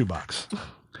upstairs in the shoebox.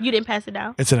 You didn't pass it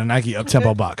down? It's in a Nike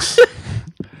up-tempo box.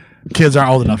 Kids aren't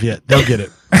old enough yet. They'll get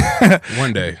it.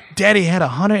 One day. Daddy had a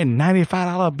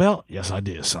 $195 belt. Yes, I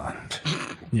did, son.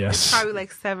 Yes. Probably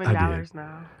like $7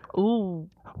 now. Ooh.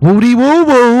 Woody woo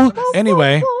woo.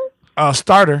 Anyway,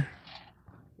 starter.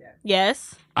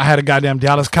 Yes. I had a goddamn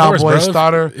Dallas Of course, Cowboys bro.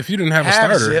 starter. If you didn't have a half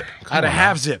starter, zip. I had a come on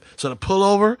half now. zip. So the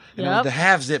pullover, and it was Yep. the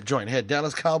half zip joint. It had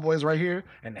Dallas Cowboys right here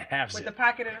and the half With the zip.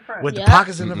 pocket in the front. With the Yep.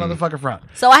 pockets in the motherfucking front.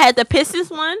 So I had the Pistons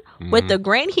one with the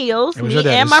green heels. It was Me your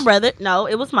and my daddy's. brother. No,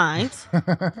 it was mine.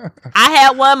 I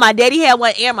had one. My daddy had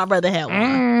one, and my brother had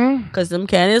one. Cause them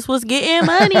cannons was getting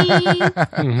money.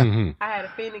 I had a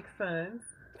Phoenix Suns.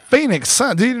 Phoenix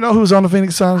Suns. Do you know who's on the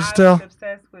Phoenix Suns I still? was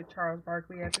obsessed with Charles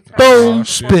Barkley at the time. Boom. Oh,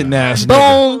 shit. Spitting ass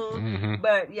nigga. Boom.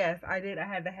 But yes, I did. I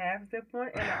had the half zip one,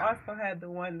 and I also had the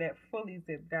one that fully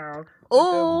zipped down. with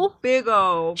Ooh. the big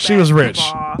old. She was rich.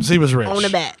 basketball. She was rich. On the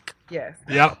back. Yes.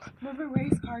 Yep. Remember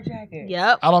race car jacket?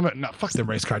 Yep. I don't no fuck the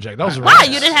race car jack. Those were Why rats.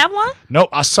 you didn't have one? Nope,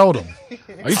 I sold them.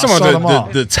 Are you sold talking them all.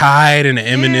 about the Tide and the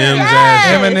M&M's Yes.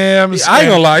 ass? M&M's. I ain't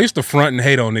gonna lie, I used to front and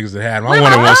hate on niggas that had them. I What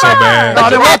wanted about one so that? bad. No, But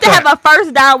they you had want to that. have a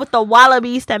first down with the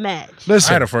wallabies to match. I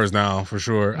Listen, had a first down for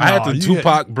sure. I had No, the you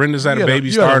Tupac. Brenda's had you a had a- baby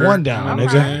you had a starter. one down, You know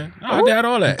what nigga. I'm saying? No, I had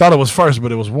all that. thought it was first,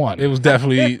 but it was one. It was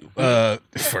definitely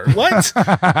for what?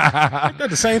 That's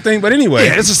the same thing, but anyway.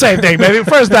 Yeah, it's the same thing, baby.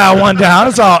 First down, one down.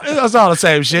 It's all the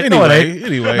same shit. No, it ain't.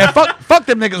 Anyway. Man, fuck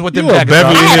them niggas with them You a jackets.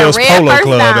 Beverly I had a Hills red Polo first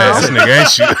Club down. ass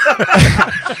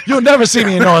nigga, ain't you? You'll never see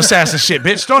me in no assassin shit,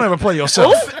 bitch. Don't ever play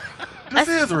yourself. This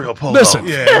is real polo. Listen,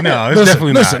 Yeah, no, it's Listen,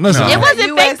 definitely listen, not. listen. No. It wasn't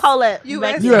US fake polo.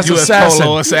 US U.S. US assassin,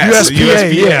 Polo assassin,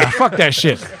 USPA, USPA. yeah, fuck that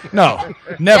shit. No,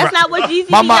 never. That's not what Jeezy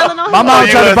my be yelling on my him. mom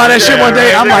tried to buy that shit one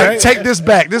day. I'm right. like, take this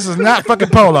back. This is not fucking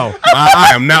polo.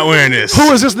 I am not wearing this.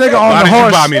 Who is this nigga Why on the did you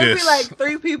horse? buy me There'd this? be like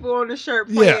 3 people on the shirt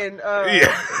Yeah. playing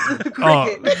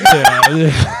cricket.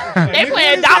 Yeah. They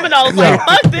playing dominoes Yeah. like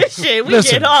fuck this shit. We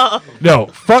Listen. get off. No,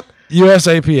 fuck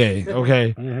USAPA.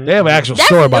 Okay, they have an actual That's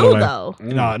store by the new way. though.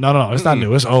 No, it's not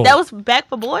new. It's old. That was back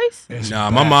for boys. Nah,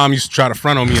 my mom used to try to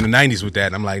front on me in the 90s with that.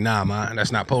 And I'm like, nah, man,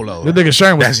 that's not polo. The nigga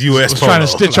Sherm was, That's US was trying to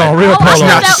polo. stitch Like, on real Oh, I polo. It's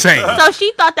not thought the same. So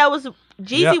she thought that was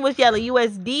Jeezy Yep. was yelling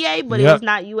USDA, but it Yep. was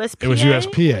not USPA. It was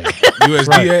USPA.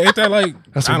 USDA, ain't that like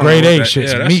That's some I don't grade know A what that- shit, Yeah,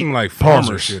 some that's meat some like farmer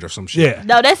posers. shit or some shit. Yeah.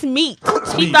 No, that's meat.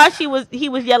 She thought he was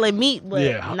yelling meat, but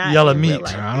Yeah, not yelling in real meat.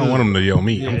 life. I don't want him to yell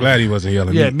meat. I'm glad he wasn't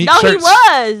yelling Yeah, meat. meat No, he shirts.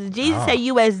 was. Jesus said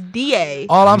USDA.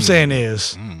 All I'm saying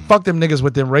is, fuck them niggas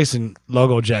with them racing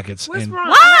logo jackets What's and wrong?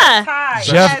 Why?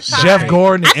 Tie. Jeff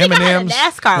Gordon I and think I had a M&M's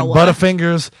NASCAR and one.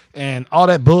 Butterfingers and all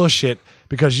that bullshit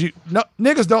because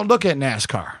niggas don't look at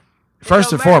NASCAR.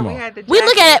 First and foremost, We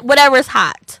look at whatever's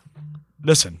hot.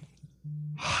 listen,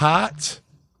 hot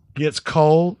gets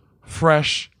cold,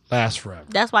 fresh lasts forever.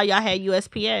 That's why y'all had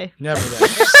USPA. Never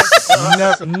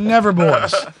that. never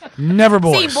boys. Never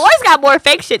boys. See, boys got more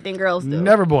fake shit than girls do.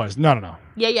 Never boys. No.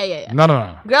 Yeah.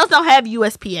 No. Girls don't have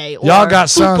USPA. Or Y'all got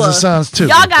sons FUPA. and sons too.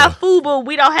 Y'all got FUBA.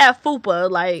 We don't have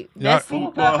FUPA. Like that's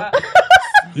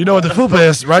You know what the fupa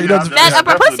is, right? You know what the, that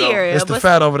upper definitely pussy don't. area. it's the but,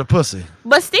 fat over the pussy.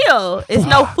 but still, it's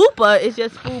no FUPA. It's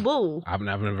just FUBU. I've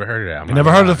never heard of that. You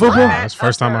never heard of the fupa? That's the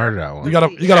first time I heard of that one. You gotta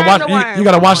Turn watch. the worm. You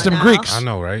gotta watch Come them on now. Greeks. I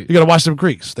know, right? You gotta watch them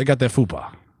Greeks. They got that fupa.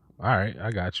 All right,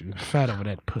 I got you. Fat over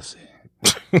that pussy.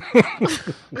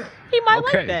 He might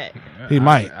like that. He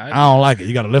might. I don't like it.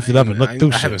 You got to lift it up and look through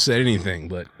I shit. haven't said anything,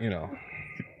 but you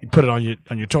put it on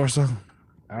your torso.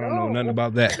 I don't know nothing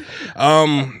about that.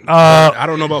 I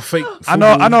don't know about fake. Food. I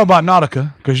know about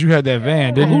Nautica because you had that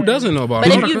van, didn't you? Who doesn't know about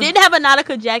But Nautica? if you didn't have a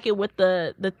Nautica jacket with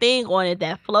the thing on it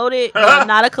that floated,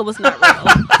 Nautica was not real.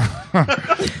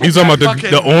 You talking about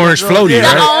the orange floaty, The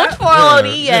right? orange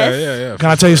floaty, yes. Yeah. Can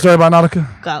I tell you a story about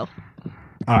Nautica? Go.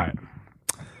 All right.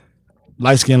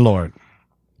 Light skinned Lord.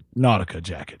 Nautica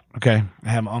jacket. Okay. I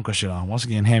had my uncle shit on. Once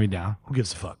again, hand me down. Who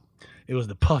gives a fuck? It was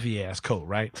the puffy ass coat,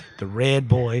 right? The red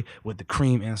boy with the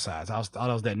cream insides. I thought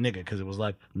I was that nigga because it was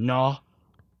like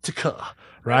Nautica,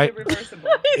 right?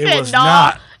 It was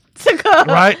not.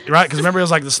 Right? Because remember it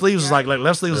was like the sleeves was like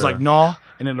left sleeve was like Naw,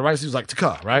 and then the right sleeve was like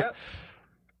Taka, right? Yep.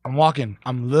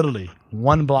 I'm literally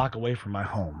 1 block away from my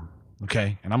home,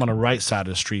 okay? And I'm on the right side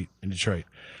of the street in Detroit.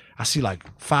 I see like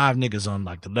 5 niggas on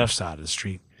like the left side of the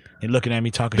street. They're looking at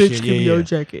me talking shit. Give me your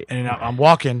jacket. And I'm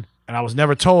walking, and I was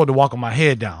never told to walk with my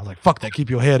head down. I was like, fuck that,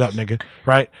 keep your head up, nigga,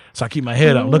 right? So I keep my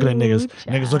head up, looking at niggas.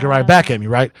 Niggas looking right back at me,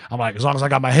 right? I'm like, as long as I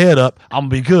got my head up, I'm gonna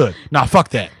be good. Nah, fuck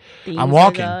that. I'm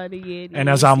walking, and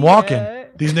as I'm walking,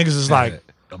 these niggas is like,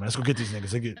 oh man, let's go get these niggas.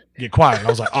 They get quiet. And I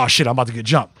was like, oh shit, I'm about to get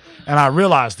jumped. And I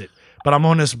realized it. But I'm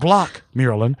on this block,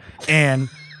 Maryland, and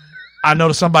I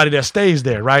noticed somebody that stays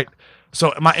there, right?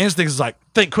 So my instinct is like,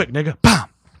 think quick, nigga. Bam!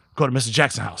 Go to Mr.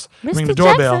 Jackson's house. Mr. Ring the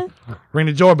doorbell. Jackson. Ring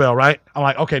the doorbell, right? I'm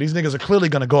like, okay, these niggas are clearly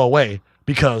gonna go away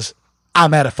because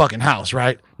I'm at a fucking house,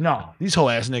 right? No, these whole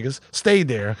ass niggas stayed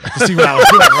there to see what I was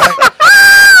doing, right?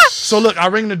 So look, I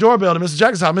ring the doorbell to Mr.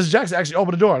 Jackson's house. Mr. Jackson actually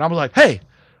opened the door, and I was like, hey,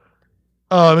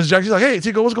 Mr. Jackson, he's like, hey,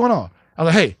 Tico, what's going on? I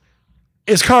was like, hey,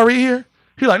 is Kari here?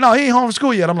 He's like, no, he ain't home from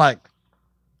school yet. I'm like,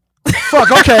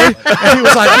 fuck, okay. And he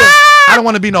was like, yeah, I don't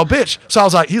want to be no bitch. So I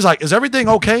was like, he's like, is everything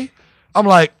okay? I'm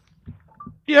like,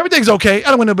 yeah, everything's okay. I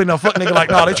don't want to be no fuck nigga like,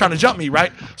 no, they trying to jump me,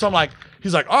 right? So I'm like,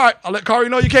 he's like, all right, I'll let Kari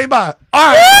know you came by.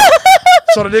 All right.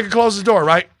 So the nigga closes the door,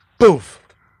 right? Boof.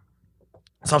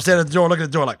 So I'm standing at the door, looking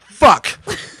at the door like, fuck.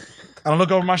 I don't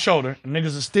look over my shoulder, and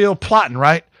niggas are still plotting,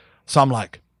 right? So I'm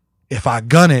like, if I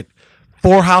gun it,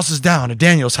 4 houses down to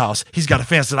Daniel's house, he's got a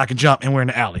fence that I can jump, and we're in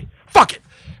the alley. Fuck it.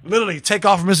 Literally take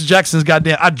off from Mr. Jackson's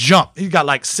goddamn. I jump. He got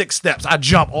like 6 steps. I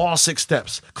jump all 6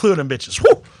 steps. Clear them bitches.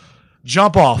 Woo!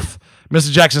 Jump off Mr.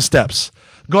 Jackson's steps.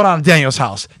 Go down to Daniel's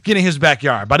house. Get in his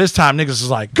backyard. By this time, niggas is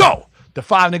like, go! The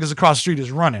 5 niggas across the street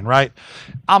is running, right?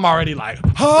 I'm already like,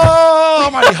 oh,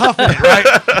 I'm already huffing it, right?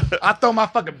 I throw my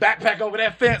fucking backpack over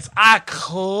that fence. I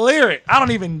clear it. I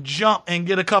don't even jump and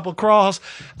get a couple crawls.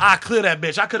 I clear that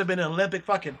bitch. I could have been an Olympic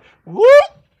fucking whoop,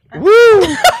 woo.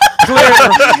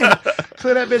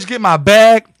 Clear that bitch, get my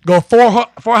bag, go 4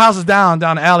 houses down the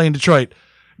alley in Detroit.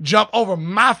 Jump over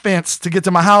my fence to get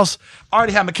to my house.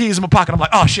 Already have my keys in my pocket. I'm like,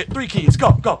 oh shit, 3 keys.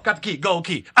 Go. Got the key. Go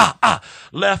key.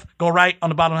 Left, go right on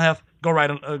the bottom half. Go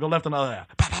right, go left on the other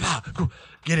half. Pow, pow, pow. Go.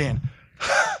 Get in.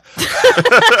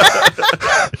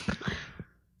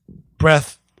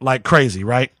 Breath like crazy,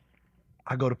 right?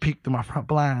 I go to peek through my front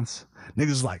blinds.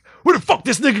 Niggas like, where the fuck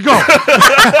this nigga go?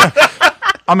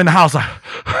 I'm in the house.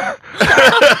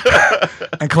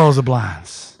 And close the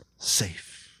blinds.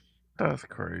 Safe. That's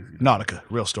crazy. Nautica,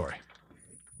 real story.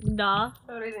 Nah.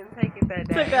 So they didn't take it that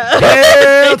day.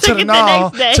 Yeah, took it the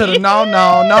next day. To the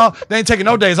no. They ain't taking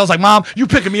no days. I was like, Mom, you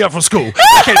picking me up from school.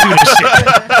 I can't do this shit.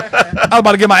 I was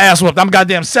about to get my ass whooped. I'm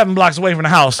goddamn 7 blocks away from the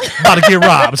house, about to get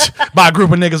robbed by a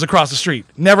group of niggas across the street.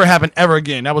 Never happened ever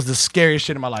again. That was the scariest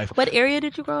shit in my life. What area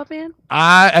did you grow up in?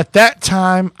 At that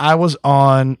time, I was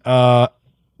on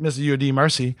Mr. UD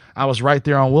Mercy. I was right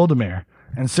there on Wildermere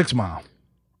and 6 Mile.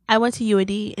 I went to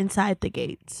UAD inside the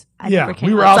gates. I Yeah, never came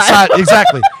we were outside.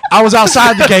 Exactly. I was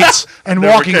outside the gates and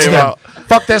Never walking to came them. out.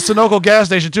 Fuck that Sunoco gas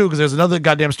station too, because there's another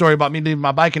goddamn story about me leaving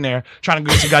my bike in there, trying to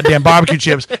get some goddamn barbecue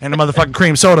chips and the motherfucking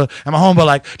cream soda. And my homeboy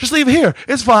like, just leave it here.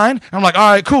 It's fine. And I'm like,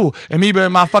 all right, cool. And me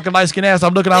being my fucking light skin ass,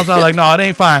 I'm looking outside like, no, it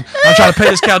ain't fine. I'm trying to pay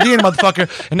this Chaldean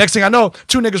motherfucker. And next thing I know,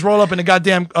 2 niggas roll up in the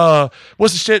goddamn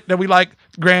what's the shit that we like?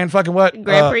 Grand fucking what?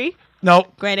 Grand Prix?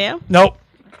 Nope. Grand Am? Nope.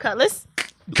 Cutlass?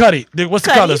 Cuddy. Dude, what's the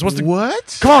Cuddy. colors? What's the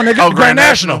What? Come on, nigga. Oh, Grand Grand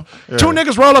National. National. 2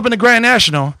 niggas roll up in the Grand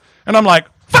National, and I'm like,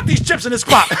 fuck these chips in this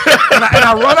spot. and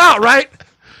I run out, right?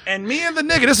 And me and the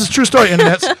nigga, this is true story,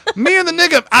 internets. Me and the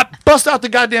nigga, I bust out the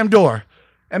goddamn door,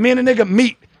 and me and the nigga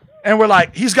meet, and we're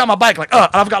like, he's got my bike, like,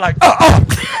 I've got like,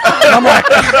 And I'm like,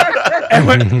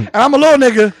 and I'm a little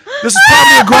nigga. This is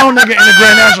probably a grown nigga in the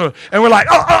Grand National, and we're like,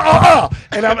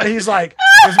 and he's like,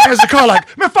 his man's in the car,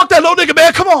 like, man, fuck that little nigga,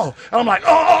 man, come on. And I'm like,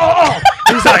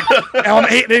 He's like,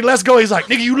 and let's go. He's like,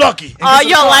 nigga, you lucky. And All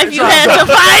your life you had to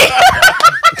fight.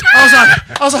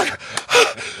 I was like,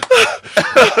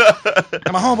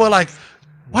 And my homeboy like,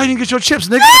 why you didn't get your chips,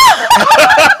 nigga?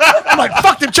 I'm like,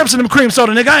 fuck them chips and them cream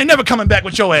soda, nigga. I ain't never coming back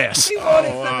with your ass.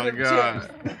 Oh my god.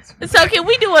 So can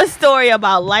we do a story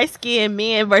about light-skinned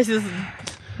men versus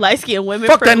light-skinned women?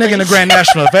 Fuck that nigga in the Grand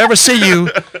National. If I ever see you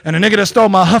and the nigga that stole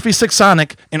my Huffy Six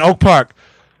Sonic in Oak Park,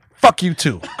 fuck you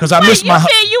too. Because I missed you my. said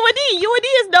UND. UND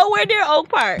is nowhere near Oak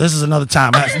Park. This is another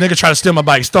time. This nigga tried to steal my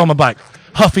bike. Stole my bike.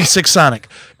 Huffy Six Sonic.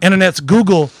 Internet's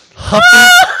Google Huffy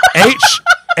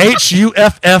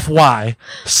HUFFY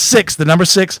 6, the number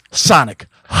 6 Sonic.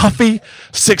 Huffy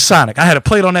Six Sonic. I had a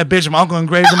plate on that bitch and my uncle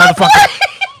engraved the motherfucker.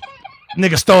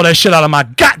 Nigga stole that shit out of my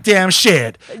goddamn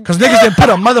shed. Cause niggas didn't put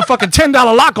a motherfucking $10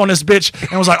 lock on this bitch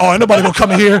and was like, oh, ain't nobody gonna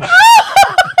come in here.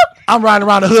 I'm riding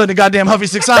around the hood in the goddamn Huffy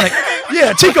Six Sonic.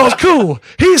 Yeah, Tico's cool.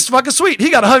 He's fucking sweet. He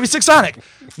got a Huffy Six Sonic.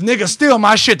 Nigga steal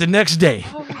my shit the next day.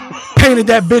 Painted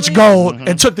that bitch gold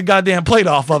and took the goddamn plate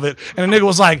off of it. And the nigga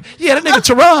was like, yeah, that nigga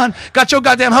Tehran got your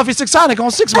goddamn Huffy Six Sonic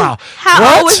on 6 Mile.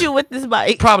 How old was you with this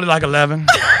bike? Probably like 11.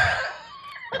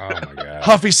 Oh my god.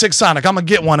 Huffy Six Sonic. I'm gonna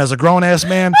get one as a grown ass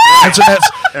man. And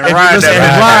ride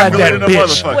that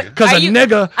bitch. Because a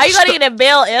nigga. Are you gonna get a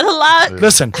bell and a lock?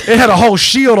 Listen, it had a whole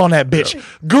shield on that bitch.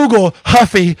 Google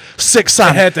Huffy Six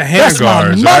Sonic. It had the That's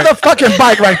handguards, my right? motherfucking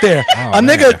bike right there. A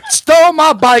nigga stole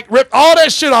my bike, ripped all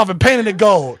that shit off, and painted it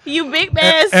gold. You big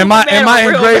man. And my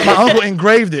uncle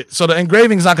engraved it, so the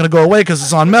engraving's not gonna go away because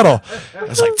it's on metal.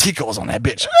 It's like Tico was on that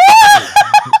bitch.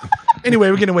 Anyway,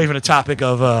 we're getting away from the topic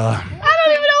of I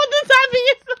don't even know what the topic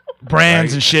is.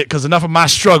 brands and shit, because enough of my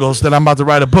struggles that I'm about to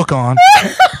write a book on.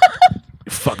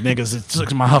 Fuck niggas, it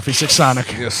took my Huffy Six Sonic.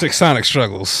 Yeah, Six Sonic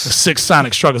struggles. Six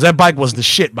Sonic struggles. That bike was the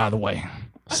shit, by the way.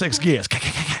 6 gears.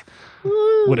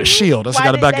 With a shield. That's Why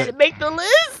got did a back. that make the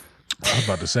list? I was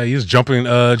about to say, he's jumping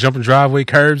driveway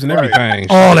curbs and everything.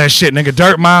 All that shit, nigga.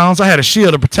 Dirt mounds. I had a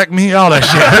shield to protect me. All that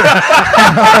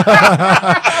shit.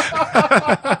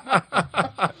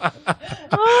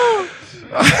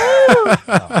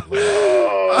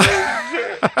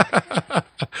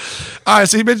 All right,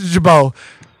 so you mentioned Jabot.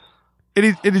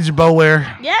 Any Jabot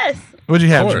wear? Yes. What'd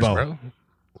you have, Of course, Jabot? bro.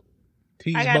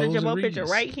 Tees, I got a bows, and Jabot picture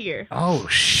Reeds. right here. Oh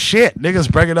shit,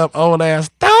 niggas breaking up old ass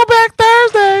Throwback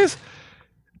Thursdays.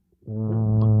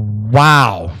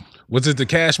 Wow. Was it the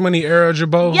Cash Money era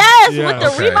Jabot? Yes, Yeah, with the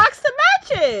okay. Reeboks to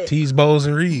match it. Tees, bows,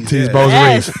 and Reeds. Tees, yeah. bows,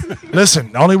 Yes. and Reeds.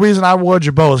 Listen, the only reason I wore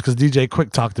Jabot is because DJ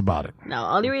Quick talked about it. No,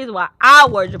 only reason why I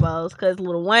wore Jabots because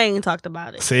Lil Wayne talked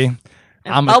about it. See,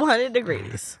 And 400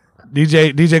 degrees.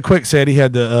 DJ Quick said he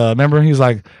had the remember he's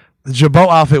like the Jabot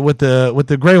outfit with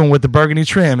the gray one with the burgundy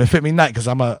trim. It fit me nice because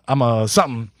I'm a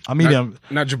something. I mean him.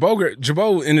 Now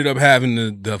Jabot ended up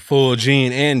having the full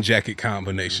jean and jacket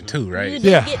combination too, You right? didn't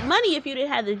Yeah. get money if you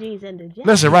didn't have the jeans and the jacket.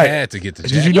 Listen, You right? had to get the Did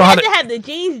jacket. you You know how had to? to have the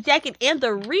jeans, jacket, and the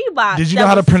Reebok. Did you that know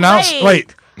how to was pronounce? suede.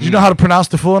 Wait, did you know how to pronounce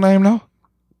the full name though?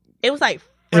 It was like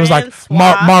It was like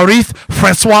Francois Maurice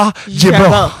Francois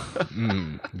Jabot.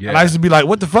 Yeah. And I used to be like,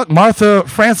 what the fuck? Martha,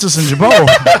 Francis, and Jabot.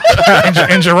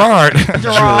 and Gerard.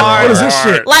 Gerard. What is this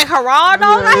shit? Like Gerardo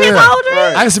got his Yeah. old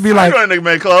drink. I used to be You like, know that nigga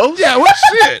made clothes. yeah, what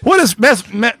shit? What is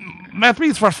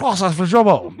Maurice Francois for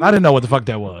Jabot? I didn't know what the fuck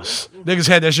that was. Niggas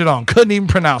had that shit on. Couldn't even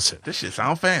pronounce it. This shit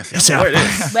sound fancy. It sound I'm gonna wear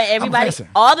this. But everybody, messing.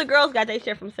 all the girls got their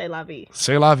shit from C'est La Vie.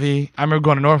 C'est la vie. I remember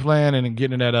going to Northland and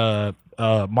getting it at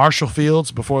Marshall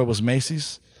Fields before it was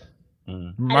Macy's.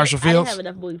 Marshall I didn't Fields. have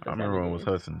enough booty for I remember when it was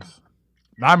that. Hudson's.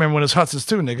 I remember when it was Hudson's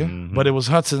too, nigga. But it was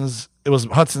Hudson's. It was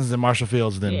Hudson's then Marshall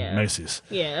Fields then Yeah. Macy's.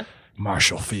 Yeah.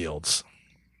 Marshall Fields.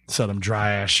 Sell them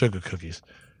dry ass sugar cookies.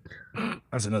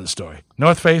 That's another story.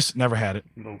 North Face never had it.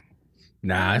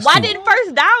 Nah, it's Why too- didn't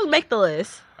First Down make the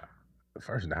list?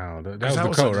 First Down? That That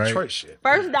was the code, a right? Detroit shit.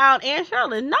 First Down and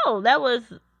Charlotte. No, that was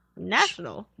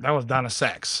national. That was Donna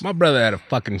Sachs. My brother had a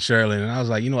fucking Sherlin, and I was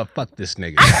like, you know what? Fuck this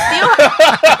nigga.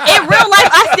 In real life,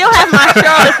 I still have my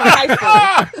Charlotte from high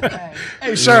school.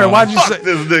 Hey, Shirley, why'd you say?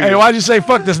 this nigga. Hey, why'd you say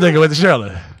fuck this nigga with the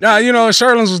Shirley? Nah, you know,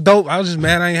 Sherlin's was dope. I was just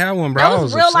mad I ain't have one, bro. That I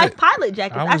was real upset. life pilot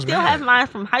jackets. I I was still mad. have mine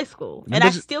from high school, and Them I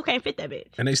bitches- still can't fit that bitch.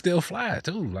 And they still fly,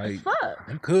 too. Like, Fuck.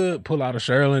 you could pull out a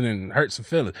Sherlin and hurt some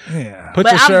feelings. Yeah. Put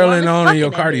But your I'm Sherlin warm as on fuck and your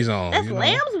in that Cardi's bitch. on. That's you know?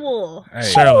 lamb's wool. Hey,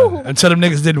 Shirley. Until them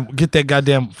niggas didn't get that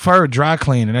goddamn fur dry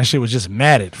clean and that shit was just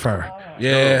matted fur.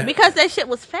 yeah. Because that shit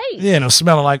was fake. Yeah, and it was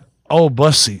smelling like old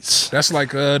bus seats. That's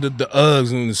like the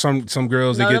Uggs, and some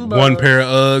girls No, they get them one bugs. pair of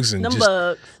Uggs and Them just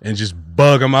bugs.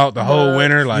 bug them out the whole Bugs.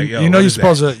 winter. Like, You yo, know what you're is that?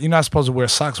 supposed to. You're not supposed to wear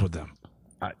socks with them.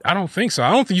 I don't think so. I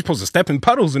don't think you're supposed to step in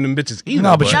puddles in them bitches either.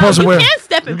 No, but you're No, supposed to you wear. can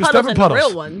step in you can puddles step in the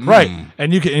real ones. right?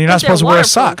 And you're not But they're supposed to wear waterproof.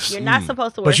 socks. You're not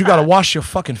supposed to wear But you got to socks. wash your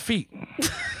fucking feet.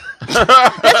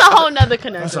 That's a whole nother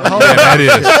conundrum.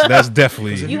 That's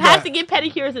definitely. You have to get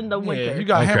pedicures in the winter. Yeah, if you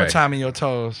got hammer time in your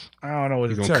toes, I don't know what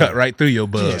to It's tell gonna cut you. right through your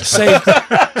bud.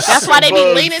 That's why they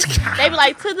be leaning. They be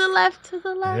like to the left.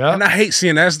 Yep. And I hate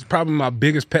seeing that's probably my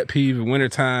biggest pet peeve in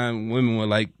wintertime. Women with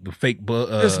like the fake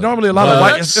bud. It's normally a lot of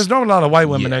white. It's normally a lot of white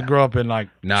women that grow up in like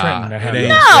Trenton. That have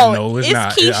No, it's it's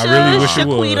not. Keisha, I really wish it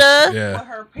was. Shaquita. Yeah. With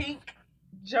her pink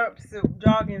jumpsuit,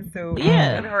 jogging suit, Yeah.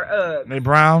 and her Uggs. They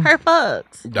brown. Her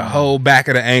fucks. The whole back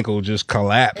of the ankle just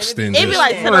collapsed and It be just,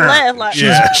 like to the left,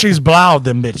 like She's blowed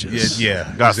them bitches.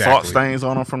 yeah, Got salt stains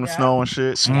on them from the snow and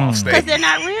shit. Small because stain. they're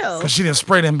not real. Cause she didn't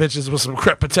spray them bitches with some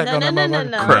crep protect on them.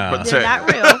 No. Crap, They're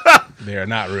not real. They're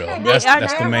not real. They That's are the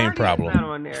not. main Not problem.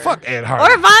 on there. Fuck Ed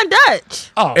Hardy. Or Von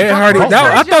Dutch. Oh, Ed Hardy.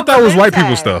 I thought that was white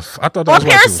people stuff. I thought that Or was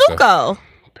white people stuff. Parasuco.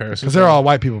 Because they're all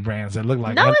white people brands that look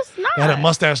like No, that. it's not. They had a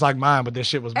mustache like mine, but this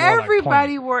shit was more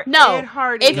Everybody like wore No. Ed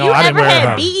Hardy. If No, you I didn't ever wear had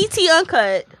her. BET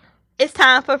Uncut, it's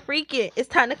time for freaking. It's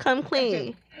time to come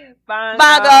clean. Bongo,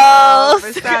 Bongos.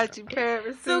 Versace,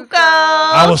 Parasuco.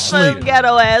 I was Some sleeping.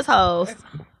 ghetto assholes.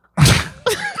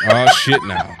 Oh shit!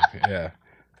 Now, yeah,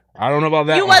 I don't know about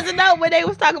that. You one. wasn't know when they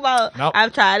was talking about. Nope.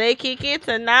 I'm trying to kick it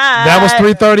tonight. That was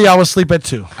 3:30. I was asleep at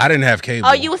 2. I didn't have cable.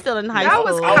 Oh, you was still in high That school.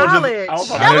 was I was just- college. I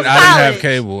was- I that was didn't have college.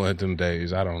 cable at them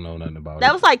days. I don't know nothing about That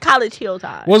it. was like college hill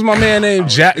time. What's my man named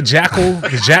Jackal?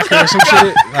 The Jacker or some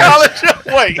shit? Like, College.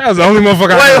 Wait. that was the only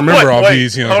motherfucker I can remember off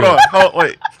wait. BET. Hold on.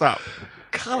 Wait. Stop.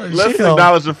 College Let's Hill.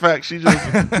 acknowledge the fact she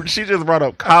just brought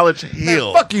up College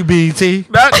Hill. Fuck you, BET.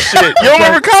 That shit. You don't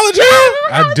remember College Hill?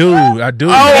 I do. Oh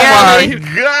Yeah.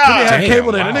 my god. Had Damn,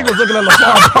 cable there. wow. The nigga was looking at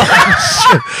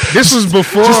LaFar. This was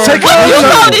before. Just take What it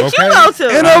school did okay? you go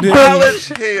to? In a College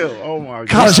Hill. Oh my god.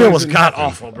 College Hill was god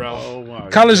awful, bro. Oh my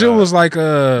College Hill God. was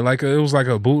it was like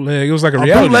a bootleg. It was like a A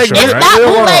reality bootleg show, It's right? not Real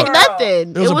bootleg world. nothing.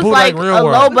 It was a was bootleg like Real a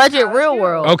World. low budget real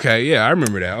world. Okay, yeah, I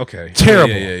remember that. Okay,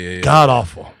 Terrible. Yeah. God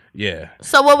awful. Yeah.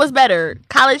 So what was better,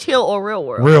 College Hill or Real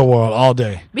World? Real World all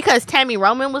day. Because Tammy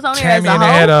Roman was on there Tammy as a and hoe.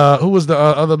 they had who was the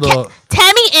other little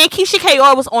Tammy and Keisha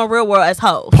Kaur was on Real World as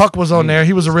hoes. Puck was on there.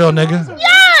 He was a real nigga.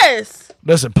 Yes.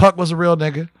 Listen, Puck was a real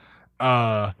nigga.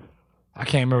 I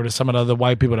can't remember some of the other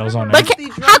white people that was on there. But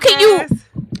how can you?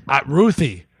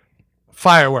 Ruthie,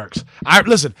 fireworks.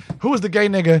 Listen. Who was the gay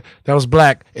nigga that was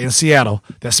black in Seattle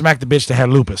that smacked the bitch that had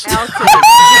lupus? It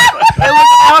was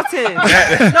Alton.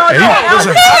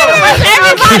 Listen,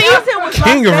 Everybody.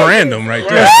 King of random, right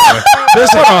there.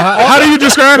 listen. How do you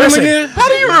describe him Listen. again? How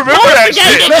do you remember that Gay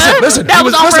shit? nigga Listen. that He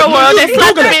was was- on listen, Real World. They you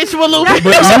slapped the Google it. bitch with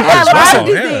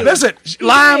lupus. Listen,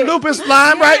 Lyme, lupus,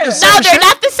 Lyme, right? The No, same they're shit.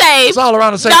 not the same. It's all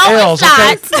around the same No, L's, it's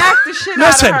okay? not. Smacked the shit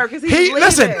Listen, out of her because he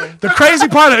was leaving. the crazy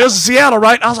part of it was Seattle,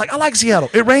 right? I was like, I like Seattle.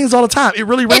 It rains all the time. It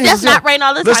really rains. It does in not Seattle. rain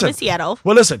all the time in Seattle.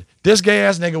 Well, listen, this gay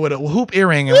ass nigga with a hoop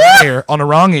earring in one ear on the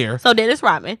wrong ear So Dennis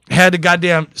Rodman. had the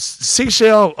goddamn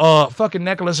seashell fucking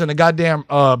necklace and the goddamn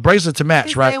bracelet to match,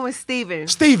 His right? name was Steven.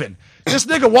 Steven. This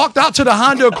nigga walked out to the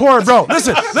Honda Accord, bro.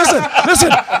 Listen. You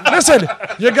gotta, listen.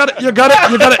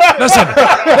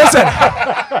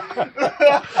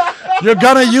 You're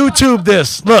gonna YouTube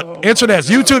this. Look, internet,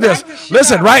 YouTube this.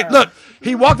 Listen, right? Look,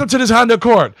 he walked up to this Honda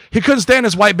Accord. He couldn't stand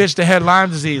this white bitch that had Lyme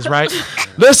disease, right?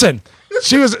 Listen,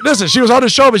 she was on the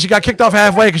show, but she got kicked off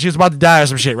halfway because she was about to die or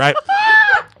some shit, right?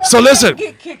 So listen.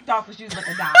 Get kicked off because she was about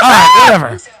to die. All right,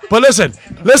 whatever. But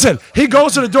listen. He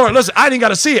goes to the door. Listen, I didn't got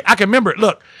to see it. I can remember it.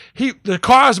 Look, the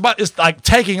car is it's like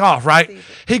taking off, right?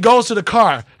 He goes to the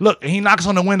car. Look, and he knocks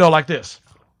on the window like this.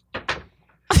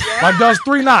 Like does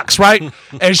 3 knocks, right?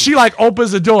 And she like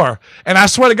opens the door. And I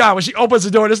swear to God, when she opens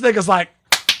the door, this nigga's like,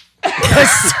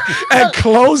 and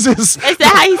closes. Is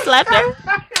that how he slept her?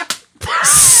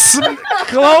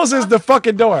 Closes the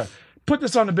fucking door. Put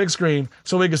this on the big screen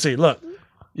so we can see. Look,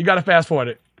 you got to fast forward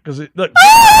it because look.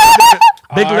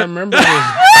 Big I lip. remember this.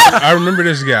 I remember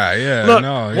this guy. Yeah, Look,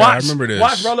 I watch, remember this.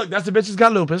 Watch, bro. Look, that's the bitch who's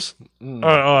got lupus or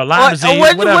Lyme disease,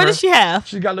 What whatever. does she have?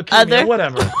 She got leukemia, Other?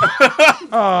 whatever. She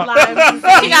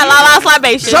got LaLa's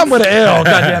libations. Some with an L,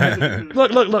 goddamn it.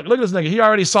 Look at this nigga. He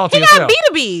already salty He as got hell.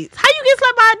 B2Bs. How you get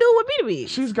slapped by a dude with B2Bs?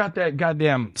 She's got that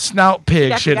goddamn snout pig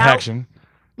got shit the gout. action.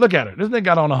 Look at her. This nigga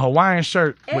got on a Hawaiian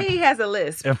shirt And he has a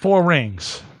list. and 4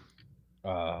 rings.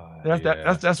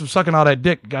 That's from sucking all that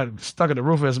dick got stuck in the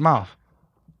roof of his mouth.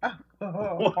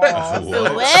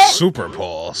 What? Super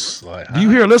pulse. Like, Do you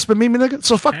hear a lisp in me, nigga?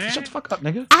 So shut the fuck up,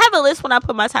 nigga. I have a list when I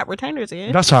put my top retainers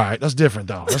in. That's all right. That's different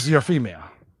though. That's your female.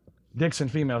 Dicks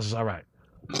and females is all right.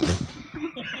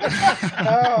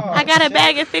 I got a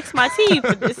bag and fix my teeth.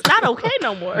 But it's not okay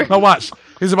no more. Now watch.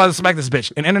 He's about to smack this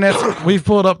bitch. And internet, we've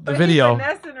pulled up the video. He's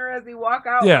finessing her as he walk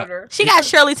out Yeah. with her. She got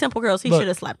Shirley Temple curls. He Look. should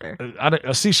have slapped her.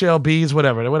 Seashell beads,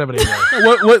 whatever they were.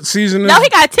 What season is No, he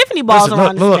got Tiffany balls Listen,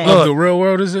 around look, his look, neck. the real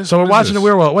world is this? So we're What is watching this? the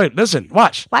real world. Wait, listen,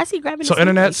 watch. Why is he grabbing So his feet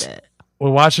internet's like that? we're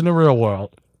watching the real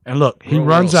world, and look, he Real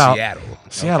runs world, out. Seattle.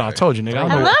 Seattle, I Okay. told you, nigga.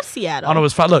 I love Seattle. I don't know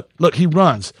what's fine. Look, he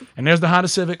runs, and there's the Honda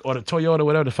Civic or the Toyota,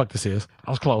 whatever the fuck this is. I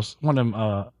was close. One of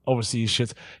them overseas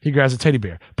shits. He grabs a teddy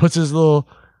bear, puts his little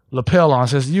lapel on,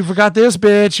 says, "You forgot this,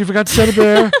 bitch. You forgot the teddy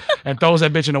bear," and throws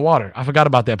that bitch in the water. I forgot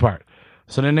about that part.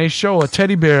 So then they show a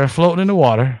teddy bear floating in the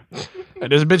water,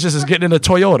 and this bitch is getting in a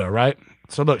Toyota, right?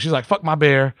 So look, she's like, "Fuck my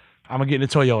bear. I'm gonna get in the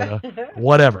Toyota,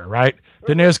 whatever," right?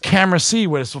 Then there's camera C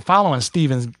where it's following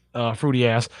Steven's fruity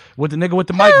ass with the nigga with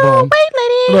the mic boom.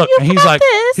 Wait, lady. Look, you and he's forgot like,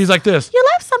 this. he's like this. You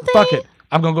left something. Fuck it.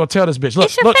 I'm gonna go tell this bitch. Look,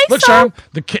 It's your look, face, look, sir.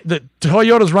 Sherm. The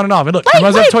Toyota's running off. And look, Wait, he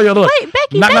runs wait, up Toyota. Look, wait,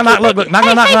 Becky, knock, knock, knock. Becky, Look, look, knock,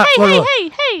 hey, knock, knock, hey, knock. hey, Look, hey,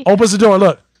 look. hey, hey. Opens the door.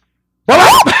 Look.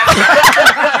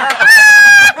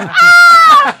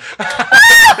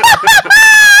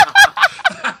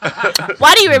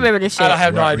 Why do you remember this shit? I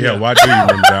have no idea. Yeah, why do you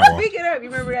remember that one? Speak it up. You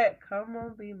remember that? Come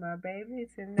on, be my baby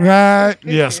tonight. Right?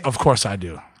 Yes, of course I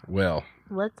do. Well,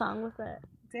 What song was that?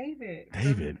 David.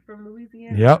 David. From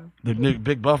Louisiana. Yep, the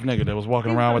big buff nigga that was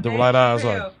walking around with the light eyes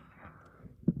on.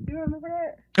 You remember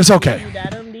that? It's okay.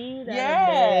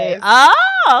 Yes.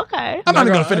 Oh, okay. I'm not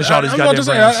even gonna finish all these I'm about goddamn to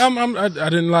say, brands. I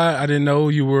didn't lie. I didn't know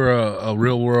you were a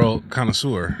real world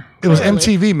connoisseur. It was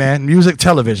MTV, man, music,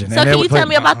 television. So and they can would you play- tell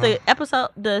me about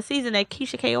the season that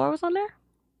Keisha Kaur was on there?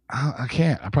 I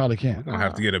can't. I probably can't. We're gonna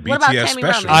have to get a What about BTF Tammy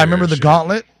special. Roman? I remember here the and shit.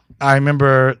 Gauntlet. I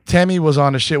remember Tammy was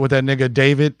on the shit with that nigga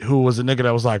David, who was the nigga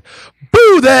that was like,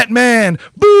 "Boo that man,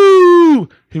 boo."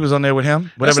 He was on there with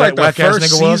him. Whatever like that whack the ass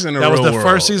first nigga was. season of That was Real the World.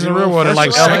 first season of You know, Real World in first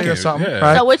like or LA or second, something, yeah.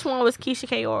 right? So which one was Keisha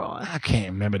Kaur on? I can't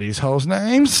remember these hoes'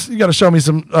 names. You got to show me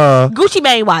some Gucci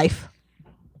Mane wife.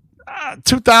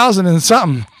 2000 and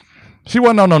something. She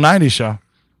wasn't on no 90s show.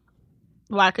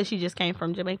 Why? Because she just came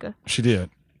from Jamaica She did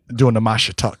doing the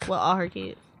Masha Tuck with all her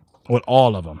kids. with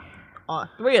all of them. All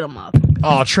three of them up.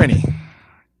 Oh, Trini,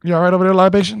 you all right over there,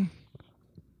 Libation?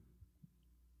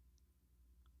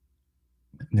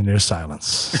 And then there's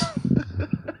silence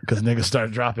because niggas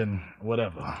start dropping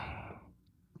whatever.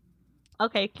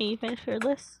 Okay, can you finish your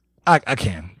list? I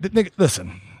can. Nigga,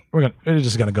 listen, we're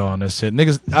just gonna go on this shit.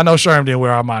 Niggas, I know Sherm didn't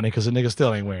wear Armani because the nigga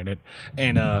still ain't wearing it,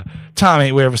 and Tom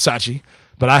ain't wearing Versace.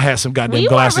 But I had some goddamn you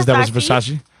wore glasses that was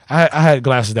Versace? Versace. I had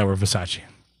glasses that were Versace.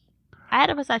 I had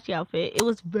a Versace outfit. It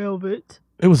was velvet.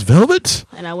 It was velvet.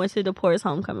 And I went to the Deport's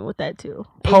homecoming with that too.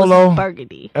 It Polo. was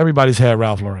burgundy. Everybody's had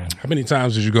Ralph Lauren How many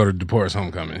times did you go to DePort's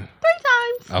homecoming?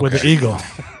 3 times. with the eagle,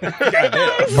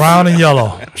 brown and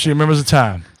yellow. She remembers the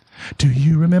time. Do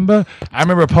you remember? I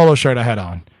remember a polo shirt I had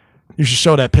on. You should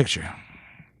show that picture.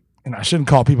 And I shouldn't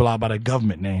call people out by their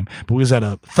government name, but we was at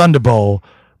a Thunder Bowl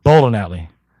bowling alley.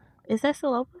 Is that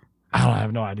still open? I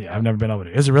have no idea. I've never been over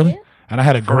there. Is it really? Yeah. And I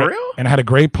had a gray, real? and I had a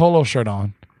gray polo shirt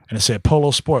on, and it said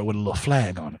Polo Sport with a little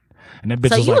flag on it. And that bitch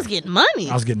So was you like, was getting money.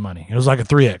 I was getting money. It was like a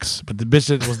 3X, but the bitch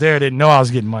that was there didn't know I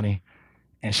was getting money,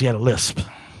 and she had a lisp.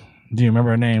 Do you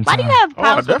remember her name? Why do you Tom? have I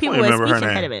problems with people definitely with remember her speech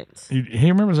name. impediments?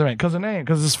 He remembers her name because her name,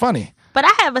 because it's funny. But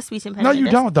I have a speech No, impediment. you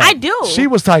don't though. I do. She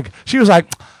was like,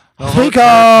 No, Rico.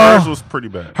 hers was pretty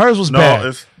bad. Hers was no, bad.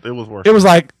 it was worse. It was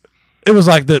like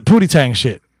the Pootie Tang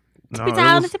shit. no, Tippy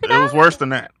down, tippy it was down. worse than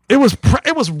that. It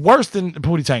was worse than the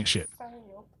Pootie Tang shit.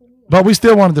 But we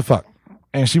still wanted to fuck,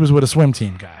 and she was with a swim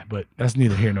team guy. But that's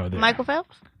neither here nor there. Michael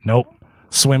Phelps? Nope.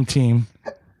 Swim team.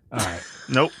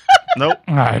 Nope. Nope.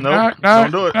 All right. Nope. All right.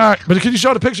 Don't do it. All right. But can you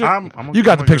show the picture? I'm You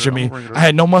got the gonna picture of bring me. it up. I'm gonna bring it up. I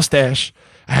had no mustache.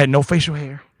 I had no facial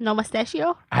hair. No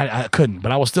mustachio? I couldn't,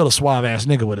 but I was still a suave ass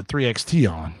nigga with a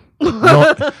 3XT on,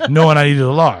 knowing I needed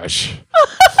a large.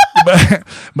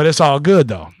 but it's all good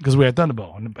though, because we had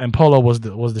Thunderbolt and Polo was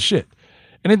the shit.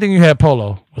 Anything you had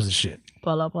Polo was the shit.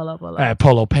 Polo. I had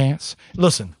Polo pants.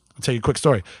 Listen, I'll tell you a quick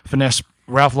story. Finesse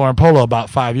Ralph Lauren Polo about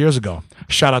 5 years ago.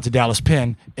 Shout out to Dallas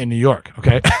Penn in New York.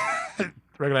 Okay,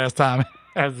 regular ass time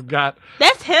has got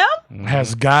That's him?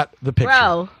 the picture.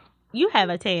 Bro, you have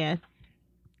a tan.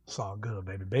 It's all good,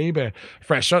 baby.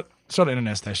 Fresh, show the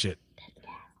internet that shit.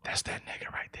 That's that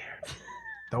nigga right there.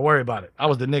 Don't worry about it. I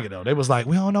was the nigga though. They was like,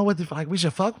 we don't know what like we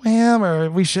should fuck with him or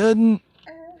we shouldn't.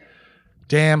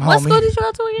 Damn, What homie. school did you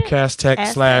go to again? Cass Tech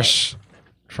Cass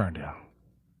 / Ferndale.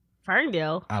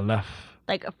 Ferndale. I left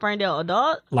Like a Ferndale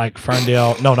adult? like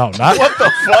Ferndale. No, not What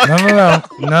the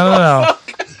fuck? no.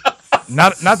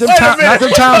 Not them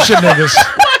township niggas.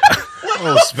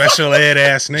 Oh, special ed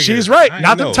ass nigga. She's right. I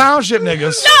Not know. them township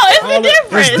niggas. No, it's a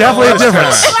difference. It's definitely a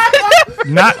difference.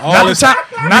 Not the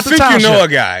time. Not the think you know a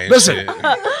township. guy. and Listen. shit.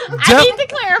 I need to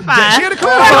clarify. She had to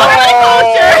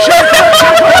clarify. She had to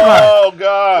clarify. Oh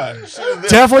God.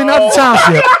 Definitely not the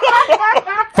township.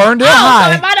 Ferndale So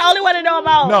High. am I the only one to know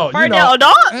about No, Ferndale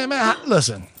adult? Hey, man,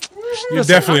 listen. You're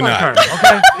definitely I like not. her,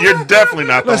 okay? You're definitely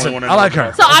not the Listen, only one. I like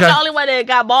her. So I'm okay? the only one that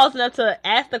got balls enough to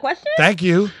ask the question? Thank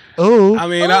you. Ooh. I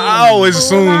mean, I always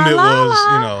assumed it la, was,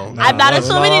 la. you know. I'm not la,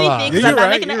 assuming la, la. anything because Yeah, I'm not you're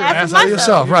making right, an you're ass right. of Answer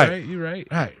yourself. myself. Right. You're right.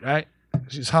 Right.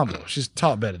 She's humble. She's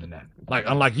taught better than that. Like,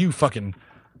 unlike you fucking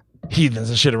heathens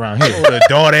and shit around here. Oh, the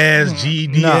daughter ass,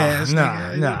 GED ass. Nah.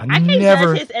 I can't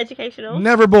Never. judge his educational.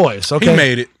 Never boys, okay? He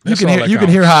made it. You That's can all hear that you can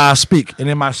counts. hear how I speak, and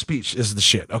in my speech is the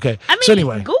shit, okay? I mean, so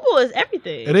anyway, Google is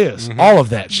everything. it is. All of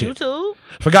that shit. YouTube.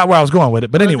 Forgot where I was going with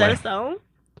it, but anyway. Rosetta Stone.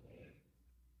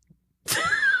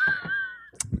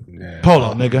 Yeah.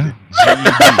 Polo, nigga.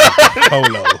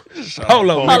 Polo.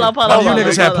 Polo. Oh, you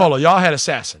niggas had polo. Y'all had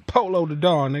assassin. Polo the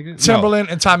dawn, nigga. Timberland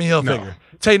and Tommy Hilfiger.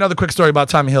 Tell you another quick story about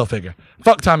Tommy Hilfiger.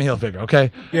 Fuck Tommy Hilfiger,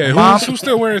 okay? Yeah, Mom- who's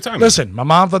still wearing Tommy? Listen, my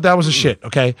mom thought that was a shit,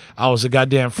 okay? I was a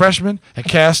goddamn freshman at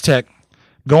Cass Tech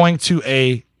going to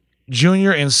a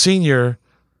junior and senior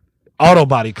auto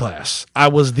body class. I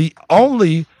was the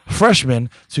only freshman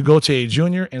to go to a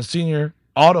junior and senior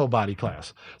auto body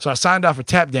class. So I signed out for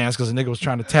tap dance because the nigga was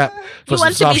trying to tap for You some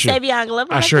wanted to soft be shit. Savion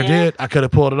Glover I back sure then? did. I could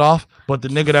have pulled it off, but the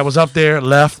nigga that was up there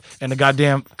left, and the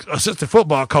goddamn assistant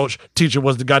football coach teacher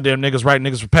was the goddamn niggas writing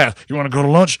niggas for pass. You want to go to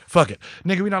lunch? Fuck it.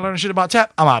 Nigga, we not learning shit about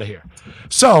tap? I'm out of here.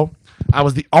 So I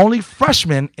was the only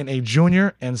freshman in a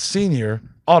junior and senior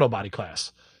auto body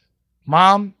class.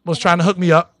 Mom was trying to hook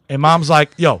me up, and mom's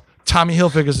like, yo, Tommy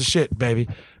Hilfiger's the shit, baby.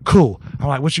 Cool. I'm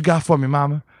like, what you got for me,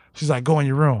 mama? She's like, go in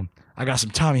your room. I got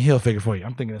some Tommy Hilfiger for you.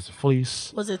 I'm thinking it's a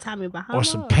fleece Was it Tommy Bahama? or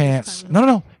some pants.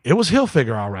 No. It was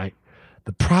Hilfiger, all right.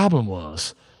 The problem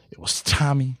was it was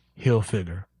Tommy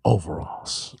Hilfiger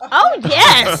overalls. Oh,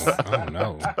 yes. Oh,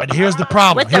 no. And here's the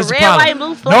problem. With the Here's red, problem. white,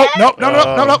 blue flag?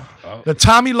 Nope. The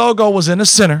Tommy logo was in the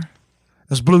center.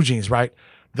 It's blue jeans, right?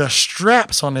 The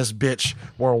straps on this bitch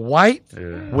were white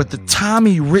with the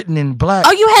Tommy written in black.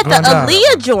 Oh, you had the going down.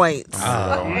 Aaliyah joints.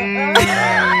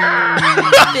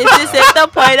 This is at the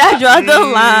point I draw the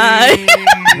line.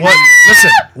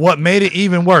 Listen, what made it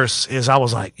even worse is I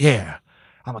was like, yeah,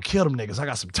 I'm going to kill them niggas. I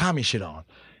got some Tommy shit on.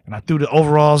 And I threw the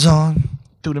overalls on,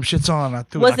 threw them shits on. I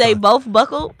threw Was like they a- both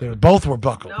buckled? They both were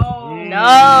buckled.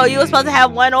 No, you were supposed to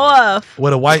have one off.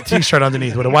 With a white t-shirt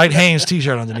underneath, with a white Hanes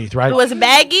t-shirt underneath, right? It was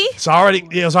baggy.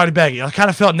 It was already baggy. I kind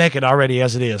of felt naked already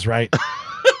as it is, right?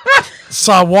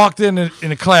 So I walked in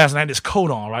the class and I had this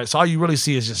coat on, right? So all you really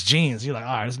see is just jeans. You're like,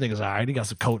 all right, this nigga's all right. He got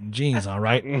some coat and jeans on,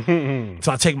 right?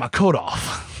 So I take my coat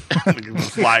off.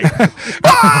 Like,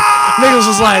 Niggas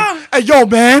was like, hey, yo,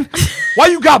 man, why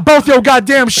you got both your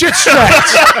goddamn shit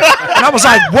straps? And I was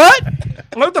like, what?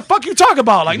 Like, what the fuck you talking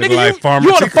about? Like, nigga, like Farmer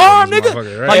you on the Chicken farm, this nigga?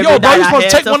 motherfucker, right? Like, yo, Every bro, night you I supposed to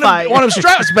had take to one fight. of them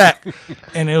straps back.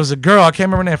 And it was a girl, I can't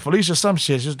remember her name, Felicia some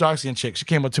shit. She was a dark-skinned chick. She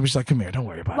came up to me, she's like, come here, don't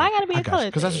worry about Why it. gotta be a colored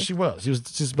Because that's what chick? she was.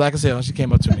 She's black as hell, and she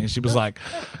came up to me, and she was like,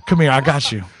 come here, I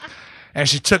got you. And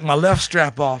she took my left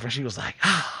strap off, and she was like,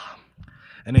 ah.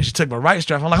 And then she took my right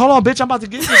strap. I'm like, hold on, bitch, I'm about to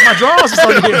get this. My drawers is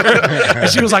over here. And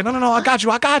she was like, no, I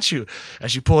got you.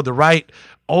 And she pulled the right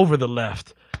over the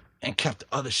left and kept the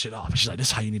other shit off. And she's like, this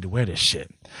is how you need to wear this shit.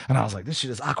 And I was like, this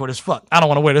shit is awkward as fuck. I don't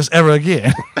want to wear this ever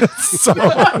again.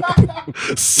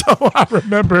 so I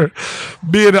remember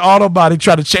being in auto body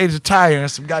trying to change the tire in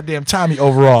some goddamn Tommy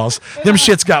overalls. Them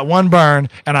shits got one burn,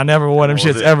 and I never wore them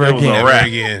shits ever it was a again.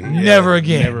 wrap. Never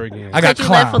again. Never again. I got Did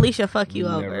you let clowned. Felicia fuck you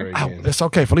over? again. It's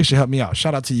okay. Felicia helped me out.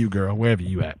 Shout out to you, girl, wherever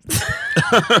you at.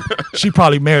 She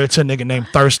probably married to a nigga named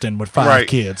Thurston with 5 Right.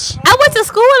 kids. I went to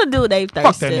school with a dude named Fuck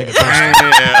Thurston. that nigga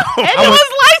Thurston. yeah. And he was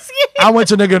light skinned. I went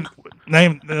to a nigga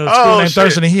named school Oh, named shit.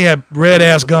 Thurston, and he had red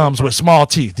ass gums with small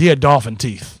teeth. He had dolphin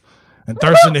teeth. And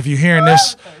Thurston, if you're hearing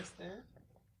this,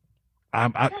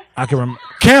 I can remember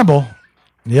Campbell.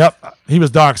 Yep, he was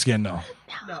dark skinned though.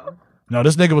 No,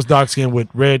 this nigga was dark skinned with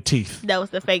red teeth. That was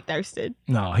the fake Thurston.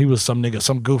 No, he was some nigga,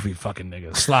 some goofy fucking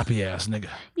nigga, sloppy ass nigga.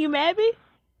 You mad me?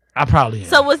 I probably am.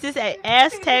 So was this at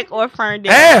Aztec or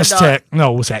Ferndale? Aztec.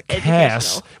 No, it was at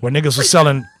Cass Educational. where niggas was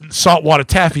selling saltwater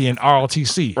taffy in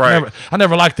ROTC. Right. I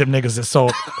never liked them niggas that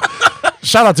sold.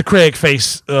 Shout out to Craig Face.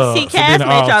 See, for Cass being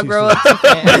made y'all ROTC. grow up too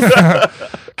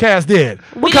fast. Cass did.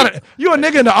 What kind of you a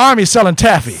nigga in the army selling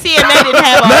taffy? CNA didn't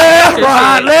have all Left, that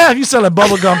right, shit. left. You selling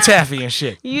bubblegum taffy and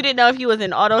shit. You didn't know if you was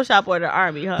in auto shop or the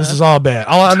army, huh? This is all bad.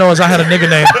 All I know is I had a nigga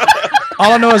named.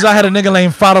 All I know is I had a nigga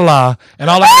named Fadala, and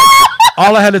all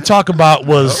I had to talk about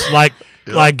was like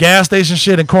gas station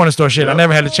shit and corner store shit. I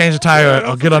never had to change a tire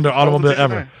or get under an automobile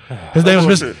ever. His name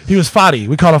was he was Fadi.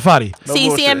 We call him Fadi. No See,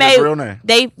 bullshit. His real CMA,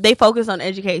 name. they focus on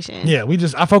education. Yeah,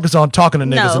 I focus on talking to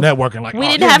niggas and No. networking. Like, We oh,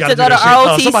 didn't you have gotta to go do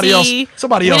to that shit. ROTC.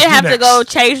 Somebody We else. didn't you have to next. go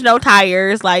change no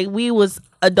tires. Like, we was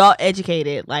adult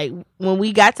educated. Like, when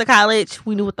we got to college,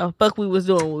 we knew what the fuck we was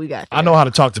doing when we got there. I know how to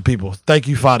talk to people. Thank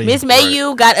you, Fadi. Miss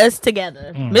Mayu got us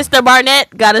together. Mr.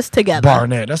 Barnett got us together.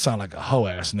 Barnett. That sound like a hoe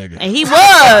ass nigga. And he was.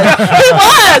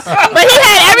 But he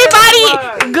had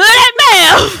everybody good at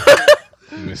math.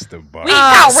 Mr. Bar. We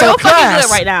count so real fucking class.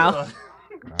 good right now.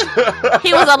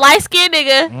 He was a light-skinned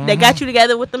nigga that got you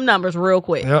together with them numbers real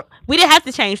quick. Yep. We didn't have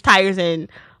to change tires and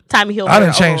Tommy Hilfiger. I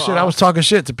didn't change shit. I was talking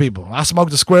shit to people. I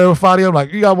smoked a square with Fadi. I'm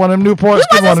like, you got one of them Newports?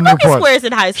 Give me one of them smoking Newports. squares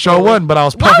in high school. Sure wasn't, but I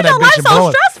was Why puffing was your that bitch life and so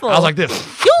blowing. stressful? I was like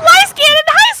this. You light-skinned in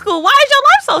high school. Why is your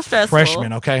life so stressful?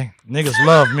 Freshman, okay? Niggas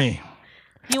love me.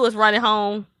 You was running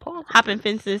home, hopping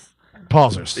fences.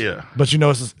 Pausers. Yeah. But you know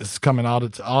it's coming all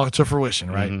to fruition,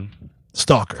 right? Mm-hmm.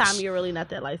 Stalkers. Tommy, you're really not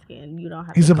that light-skinned. You don't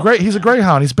have He's to a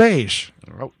greyhound. He's beige.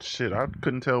 Oh shit! I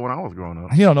couldn't tell when I was growing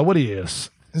up. He don't know what he is.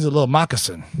 He's a little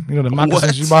moccasin. You know the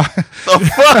moccasins you buy.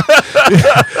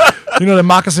 You know the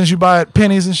moccasins you buy at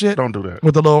Pennies and shit. Don't do that.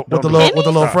 With the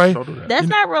little fray. Don't do that. That's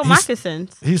not real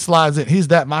moccasins. He slides in. He's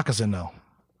that moccasin though.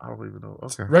 I don't even know.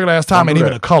 Okay. Regular ass Tom Don't ain't do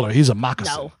even that. a color. He's a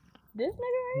moccasin. No. This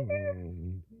nigga right here?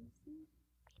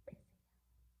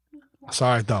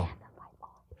 Sorry though.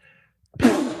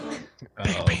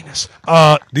 Big penis.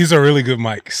 These are really good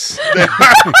mics.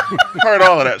 Heard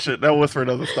all of that shit. That Whisper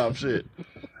doesn't stop shit.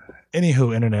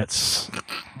 Anywho, internets.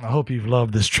 I hope you've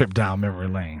loved this trip down memory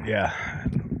lane. Yeah.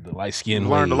 The light skin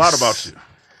Learned a lot about you.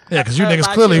 Yeah, because you Heard niggas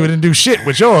about clearly you. didn't do shit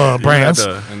with your brands.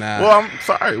 Well, I'm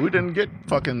sorry. We didn't get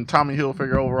fucking Tommy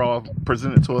Hilfiger overall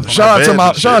presented to us. on Shout our out to beds my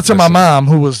and shout out shit. to my mom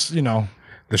who was, you know,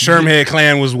 The Shermhead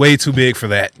clan was way too big for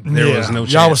that. There was no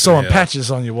chance. Y'all was sewing in hell.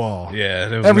 patches on your wall. Yeah.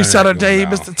 There was Every none of that Saturday, going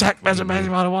down. Mr. Tack measure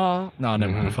on the wall. No,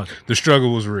 never mind. Fuck it. The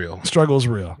struggle was real. Struggle is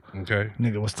real. Okay.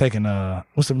 Nigga was taking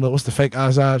what's the fake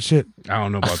eyes out shit? I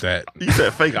don't know about that. You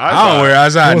said fake eyes. I don't wear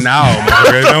eyes out Was- now,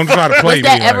 motherfucker. Don't try to play me.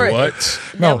 that Like, ever- what?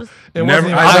 No, it Never. wasn't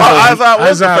even Eyes Out was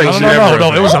Eyes the Out fake was shit. never no.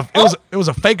 a thing. It was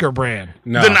a faker brand.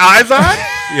 No. Then Eyes Eye?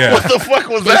 Yeah. What the fuck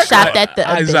was They that? shopped at the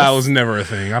Eyes Abyss. Out was never a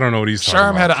thing. I don't know what he's talking Sherm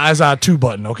about. had an eyes out 2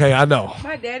 button. Okay, I know.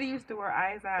 My daddy used to wear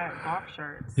eyes out golf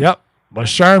shirts. Yep, but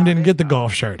Sherm didn't get the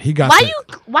golf shirt. He got Why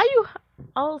the you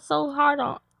oh so hard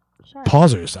on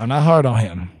pausers. I'm not hard on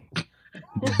him,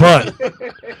 but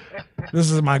this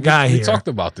is my guy We here. talked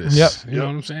about this. Yep. You know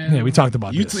what I'm saying? Yeah, we talked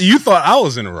about You this. you thought I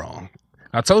was in the wrong.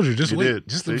 I told you. Just You wait. did.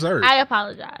 Just See? observe. I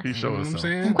apologize. He You know showed what us I'm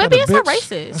something. saying? Quit being so Bitch.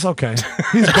 racist. It's okay.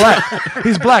 He's black.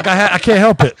 He's black. I can't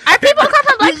help it. Our people come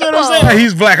from black You know what I'm people. saying?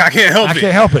 He's black. I can't help I it.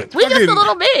 can't help it. We just Fucking- a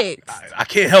little big. I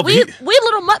can't help We it.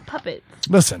 little mutt puppets.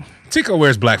 Listen, Tico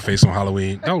wears blackface on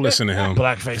Halloween. Don't listen to him.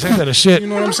 blackface. Ain't that a shit? You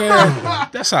know what I'm saying?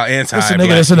 That's how anti. It's a nigga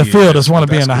that's in the field that's want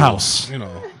to be in the house. You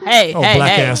know. Hey, Oh, hey,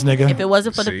 black hey. ass nigga. If it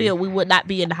wasn't for the See? field, we would not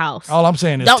be in the house. All I'm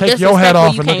saying is Don't take your disrespect hat where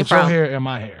off you and look came at your from. hair and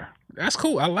my hair. That's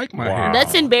cool. I like my Wow. hair.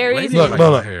 Nuts and berries. Ladies Look, like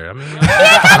look, my look. hair. I mean,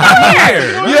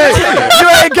 You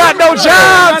ain't got no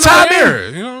job, Tommy. hair.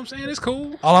 You know what I'm saying? It's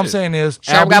cool. All I'm saying is,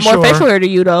 Sherm got more facial hair than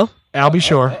you though. Albie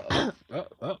Shore.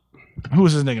 Who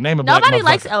is his nigga? Name a black Nobody motherfucker.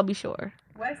 likes LB Shore.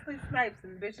 Wesley Snipes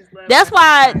and bitches love. That's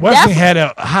why. Wesley had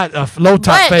a low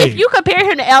top But fade. if you compare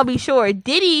him to LB Shore,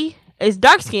 Diddy is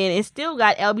dark skinned and still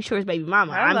got LB Shore's baby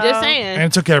mama. I'm just Hello. saying.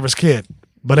 and took care of his kid.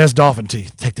 But that's dolphin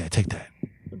teeth. Take that.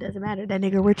 It doesn't matter. That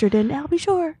nigga richer than LB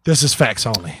Shore. This is facts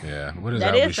only. Yeah. What is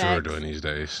That Albie is Shore facts. doing these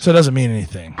days? So it doesn't mean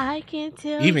anything. I can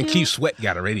tell Even you. Keith Sweat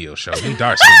got a radio show. He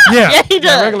dark skinned. Yeah, Yeah, he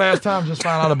does. Regular ass Tom just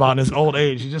found out about in his old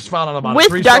age. He just found out about it With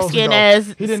 3 dark shows skin ago. as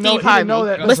He didn't Steve know, he Harvey. didn't know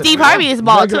that. But Steve Harvey is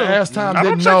bald Regular too. ass Tom I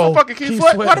don't didn't check know. for fucking Keith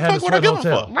Sweat. Why the had fuck would I give a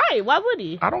hotel. fuck? Right? Why would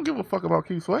he? I don't give a fuck about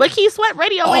Keith Sweat. But Keith Sweat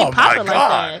radio Oh ain't my popping like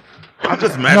God. that. I'm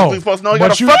just magically supposed to know he got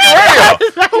but a you-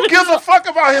 fucking radio. Who gives a fuck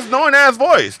about his annoying ass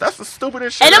voice? That's the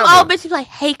stupidest shit And them ever. old bitches like,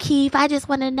 hey Keith, I just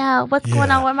want to know what's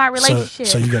going on with my relationship.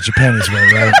 So you got your panties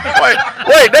wet, right?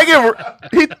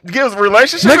 Wait, he gives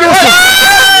relationship Nigga,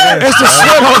 advice? it's the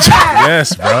sweat on.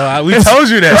 Yes, bro. We told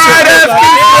you that. Right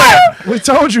ass Keith Sweat. We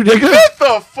told you, nigga. Get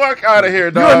the fuck out of here,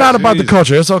 dog. You are not about the Jesus.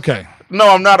 culture. It's okay. No,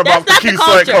 I'm not about That's the not the Keith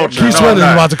Sweat culture. culture. Keith No, Sweat I'm is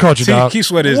not. about the culture, dog. Keith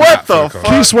Sweat is What not for the the fuck?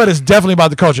 culture. Keith Sweat is definitely about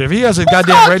the culture. If he has a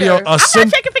goddamn Culture. radio, I'm not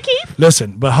checking for Keith.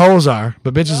 listen, but hoes are,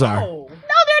 but bitches are. No, No,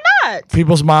 they're not.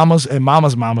 People's mamas and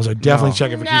mama's mamas are definitely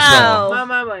checking for Keith Sweat. No. my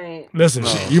mama ain't. Listen,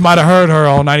 you might have heard her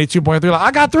on 92.3. Like,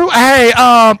 I got through. Hey,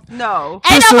 No. Ain't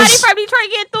This nobody is- from Detroit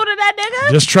getting through to that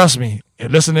nigga. just trust me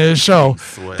and listen to this show.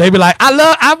 Sweat. They be like,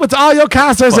 I went to all your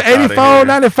concerts in Fuck outta 84, here.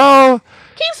 94.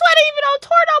 Keith Sweat ain't even on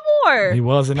tour no more. He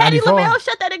was in Patty 94. LaBelle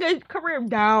shut that nigga career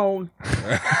down.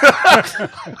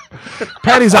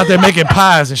 Patty's out there making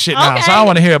pies and shit now, so I don't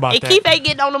want to hear about and that. Keith ain't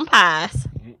getting on them pies.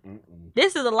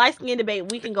 This is a light skin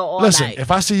debate. We can go all Listen, night.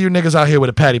 if I see you niggas out here with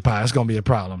a patty pie, it's gonna be a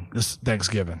problem this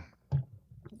Thanksgiving.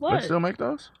 They still make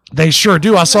those? They sure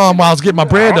do. I saw him while I was getting my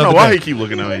bread. I don't the know other why day. he keep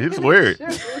looking at me. It's weird.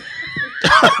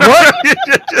 What?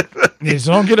 Yeah,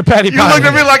 so don't get a patty You pie. look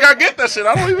at me like I get that shit.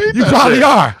 I don't even eat You that probably shit.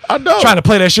 are. I know. Trying to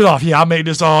play that shit off. Yeah, I made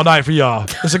this all night for y'all.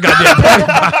 It's a goddamn patty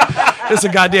pie. It's a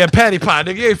goddamn patty pie,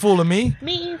 nigga. You ain't fooling me.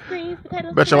 Meat, greens,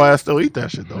 potatoes. Bet your ass still eat that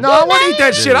shit though. No, I want to eat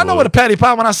that shit. I know what a patty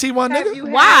pie when I see one, Have nigga. you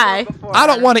had Why? one before? I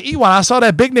don't want to eat one. I saw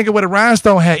that big nigga with a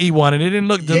rhinestone hat eat one, and it didn't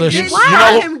look delicious. Why?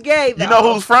 You know him gay, You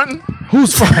know who's fronting?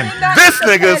 Who's fronting? This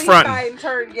nigga is fronting.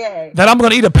 That I'm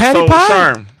gonna eat a patty So, pie?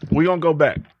 Sherm, we gonna go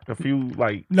back a few,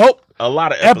 like, Nope. a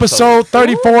lot of Episode episodes.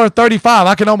 34, 35.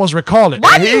 I can almost recall it.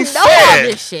 Why do And you he know all said-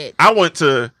 this shit? I went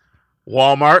to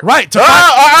Walmart. Right, to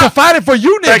fight it for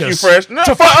you niggas. Thank you, Fresh. No,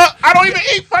 To I don't even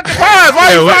eat fucking pies. Why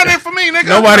Hey, you what? finding it for me, nigga?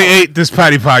 Nobody ate this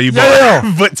patty pie you bought.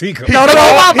 Yeah. But Tico. No, no, You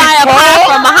no. won't buy a pie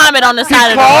from Muhammad on the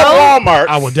side of the road. Called Walmart.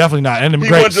 I would definitely not. And them He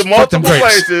grapes. went to Fuck them multiple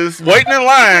grapes. places, waiting in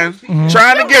line,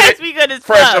 trying to You get guys it. be good as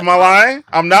Fresh, fuck. am I lying?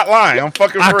 I'm not lying. I'm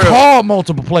fucking I for real. called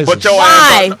multiple places. But your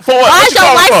Why? ass for what? Why What is you your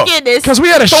calling light for? skin this? Because we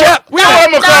had a chef. No,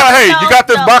 I'm gonna call. Hey, you got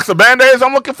this no. box of Band-Aids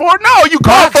I'm looking for? No, you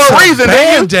called for a reason.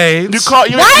 didn't you? Band-Aids. You call.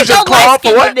 You, Why you is your just light called for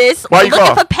skin what? this? Why you Looking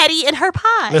call? for Petty and her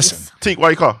pies. Listen. Teak,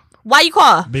 why you call? Why you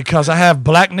call? Because I have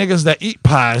black niggas that eat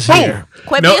pies here.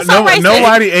 Quit being so racist.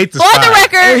 Nobody ate this For pie. the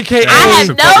record, AKA I have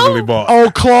Supposedly no. bought. Oh,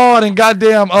 Claude and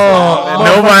goddamn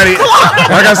Nobody,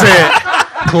 like I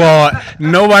said, Claude,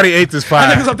 nobody ate this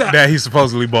pie niggas up there. that he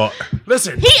supposedly bought.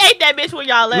 Listen. He ate that bitch when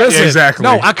y'all left. Listen, Yeah, exactly.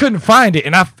 No, I couldn't find it,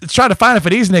 and I tried to find it for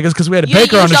these niggas because we had a You didn't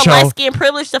baker on use the your light show. skin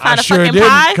privilege to I find a sure fucking didn't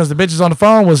pie. because the bitches on the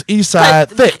phone was East Side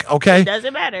thick. Okay, It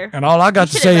doesn't matter. and all I got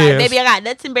to Should've say done. is, Baby, I got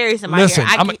nuts and berries in my listen,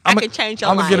 hair. I can change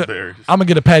your I'm life. gonna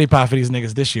get a patty pie for these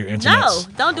niggas this year. No,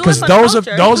 Internets. don't do it Because for those the of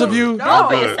culture. those of you Do it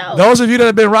for yourself. those of you that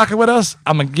have been rocking with us,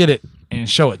 I'm gonna get it and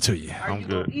show it to you. I'm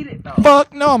good. Eat it though.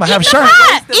 Fuck no, I'm gonna have Eat the Sherm.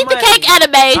 pie. Eat the cake,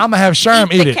 anime. I'm gonna have Sherm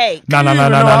Eat eat the it. cake. No,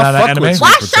 Fuck anime. with Why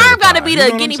sweet potato Sherm gotta pie. be You know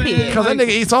the what guinea I'm saying? pig? Because that nigga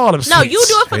eats all them. No, you do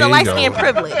sweets. it for the There you light go. skin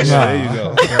privilege. Yeah, there you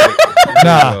go.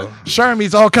 Nah, Sherm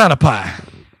eats all kind of pie.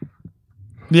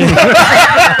 Yeah,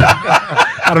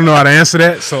 I don't know how to answer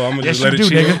that, so I'm gonna Yes, just let you it do,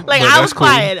 chill. nigga. Like but I that's was cool.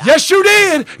 quiet. yes you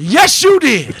did. Yes you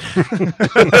did.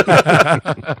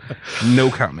 No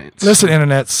comments. Listen,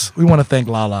 internets, we want to thank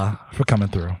LaLa for coming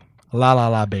through. LaLa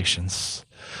Libations,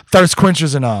 thirst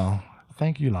quenchers and all.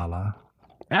 Thank you, LaLa.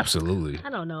 Absolutely. I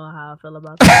don't know how I feel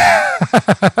about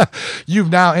that. You've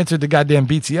now entered the goddamn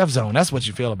BTF zone. That's what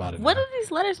you feel about it. What now. do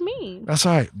these letters mean? That's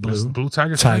all right. Blue, Blue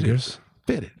Tiger Tigers.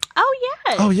 Fit it. Oh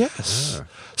yes. Oh yes.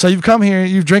 So you've come here.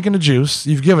 You've drinking the juice.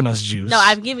 You've given us juice. No,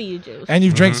 I've given you juice. and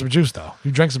you've drank some juice though.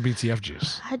 You drank some BTF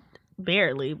juice.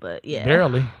 Barely, but yeah.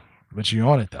 Barely, but you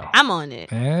on it though. I'm on it.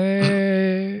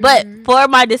 Hey. But for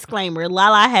my disclaimer,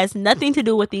 LaLa has nothing to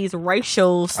do with these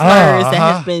racial slurs that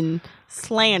have been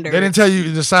slandered. They didn't tell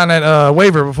you to sign that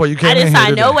waiver before you came I in didn't here, sign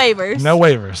did no they? waivers. No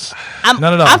waivers. I'm,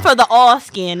 None at all. I'm for the all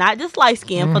skin, not just light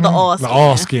skin, for the all The skin.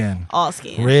 all skin. All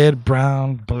skin. Red,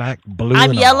 brown, black, blue. I'm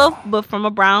and yellow, all. but from a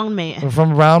brown man. We're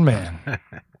from a brown man.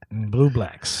 And blue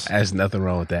blacks. There's nothing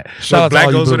wrong with that. Shout out to Black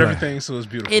all you goes blue with black. everything, so it's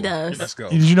beautiful. It does. Let's go.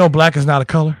 Did you know black is not a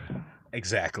color?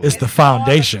 Exactly. It's the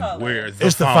foundation. We're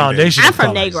It's the foundation. I'm of from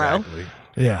color. Negro. Exactly.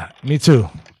 Yeah, me too.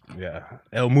 Yeah.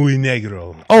 El muy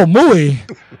negro. Oh, muy.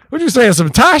 What you saying? Some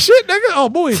Thai shit, nigga? Oh,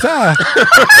 muy Thai.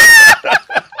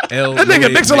 El That nigga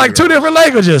muy mixing like negro. two different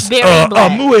languages. Very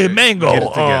black. Muy mango. Get it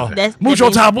together. That Mucho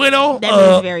means- ta bueno. That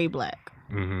means very black.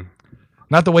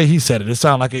 Not the way he said it. It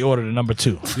sounded like he ordered a number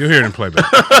two. You'll hear it in playback.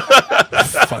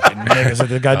 Fucking niggas at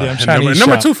the goddamn Chinese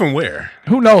number shop. two from where?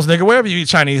 Who knows, nigga? Wherever you eat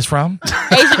Chinese from.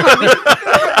 Asian Korean.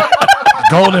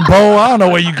 Golden Bowl. I don't know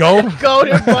where you go.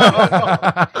 Golden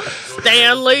Ball.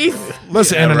 Stanley.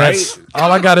 Listen, Yeah, internets.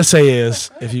 All I gotta say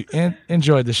is, if you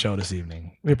enjoyed the show this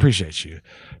evening, we appreciate you.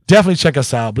 Definitely check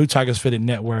us out. Blue Tigers Fitted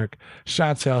Network.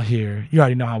 Chantel here. You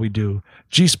already know how we do.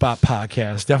 G-Spot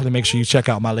Podcast. Definitely make sure you check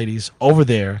out my ladies over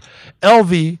there.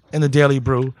 LV and the Daily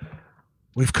Brew.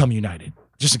 We've come united.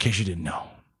 Just in case you didn't know.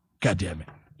 God damn it.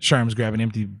 Sherm's grabbing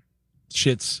empty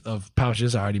shits of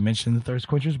pouches. I already mentioned the thirst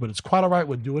quenchers, but it's quite all right.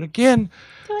 We'll do it again.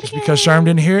 Just because Sherm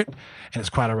didn't hear it. And it's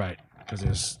quite all right. Because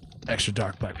there's extra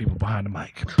dark black people behind the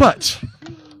mic. But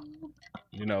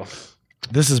You know,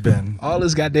 this has been all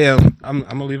this goddamn. I'm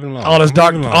gonna leave it alone. All this I'm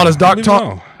dark- leaving it alone. all this dark Leave it talk?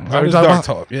 alone. Is that All what this you're dark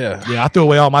talking talk. Yeah. yeah, I threw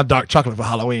away all my dark chocolate for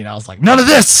Halloween. I was like, none of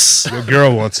this. Your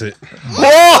girl wants it.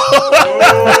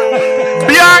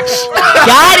 Biatch.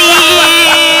 Got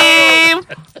him.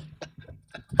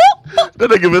 That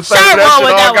nigga been Sure saying won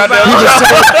with that that shit all goddamn.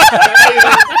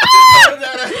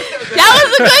 That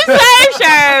was a good save,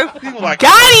 Sherv. Got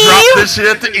Drop him. this shit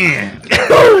at the end.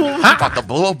 I'm about to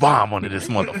blow a bomb under this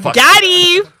motherfucker. Got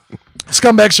him.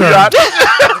 Scumbag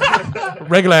Sherv.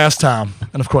 Regular ass Tom.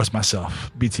 And of course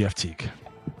myself, BTF Teak.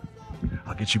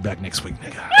 I'll get you back next week,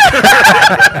 nigga.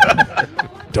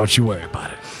 Don't you worry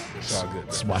about it. It's all good.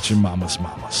 Just watching mamas.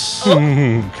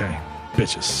 Okay,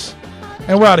 bitches.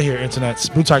 And we're out of here,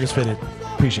 internets. Blue Tigers Fitted.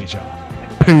 Appreciate y'all.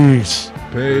 Peace.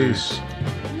 Peace.